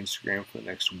Pop Break Instagram for the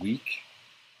next week.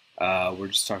 We're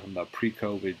just talking about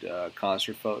pre-COVID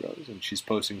concert photos, and she's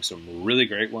posting some really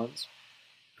great ones.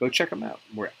 Go check them out.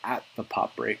 We're at the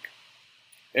Pop Break.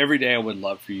 Every day I would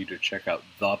love for you to check out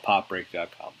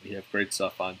thepopbreak.com. We have great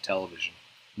stuff on television,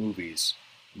 movies,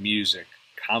 music,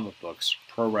 comic books,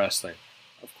 pro wrestling.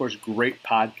 Of course, great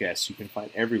podcasts you can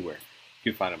find everywhere.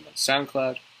 You can find them on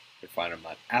SoundCloud. You can find them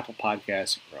on Apple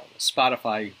Podcasts. You can find them on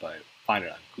Spotify. You can find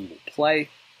it on Google Play.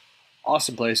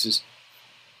 Awesome places.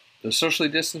 The Socially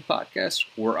Distant Podcast,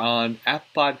 we're on Apple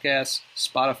Podcasts,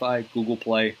 Spotify, Google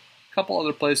Play, a couple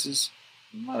other places.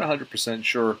 I'm not 100%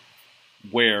 sure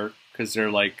where, because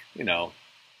they're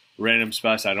random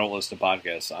spots I don't listen to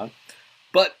podcasts on.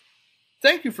 But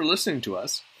thank you for listening to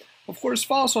us. Of course,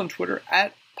 follow us on Twitter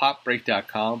at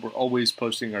popbreak.com. We're always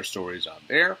posting our stories on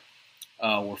there.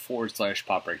 We're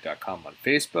 /popbreak.com on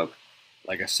Facebook.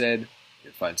 Like I said, you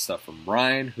can find stuff from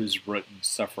Ryan, who's written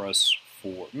stuff for us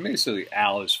basically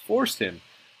Al has forced him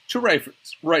to write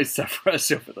stuff for us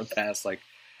over the past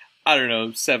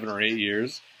 7 or 8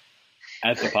 years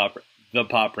at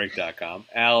thepopbreak.com.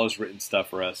 Al has written stuff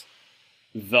for us,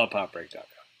 thepopbreak.com.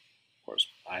 Of course,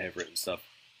 I have written stuff,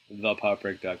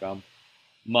 thepopbreak.com.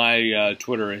 My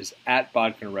Twitter is at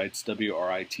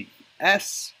BodkinWrites,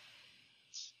 WRITES.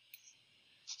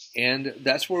 And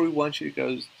that's where we want you to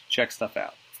go check stuff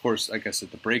out. Of course, like I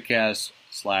said, the Breakcast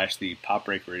 / the Pop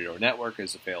Break Radio Network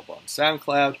is available on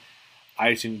SoundCloud,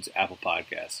 iTunes, Apple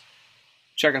Podcasts.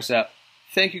 Check us out.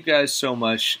 Thank you guys so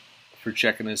much for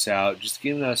checking us out. Just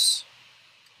giving us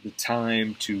the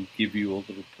time to give you a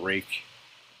little break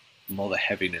from all the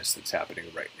heaviness that's happening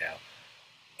right now.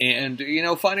 And,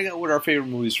 finding out what our favorite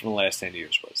movies from the last 10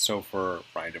 years was. So for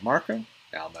Ryan DeMarco,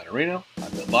 Al Manarino,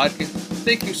 I'm Bill Bodkin.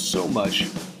 Thank you so much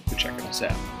for checking us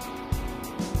out.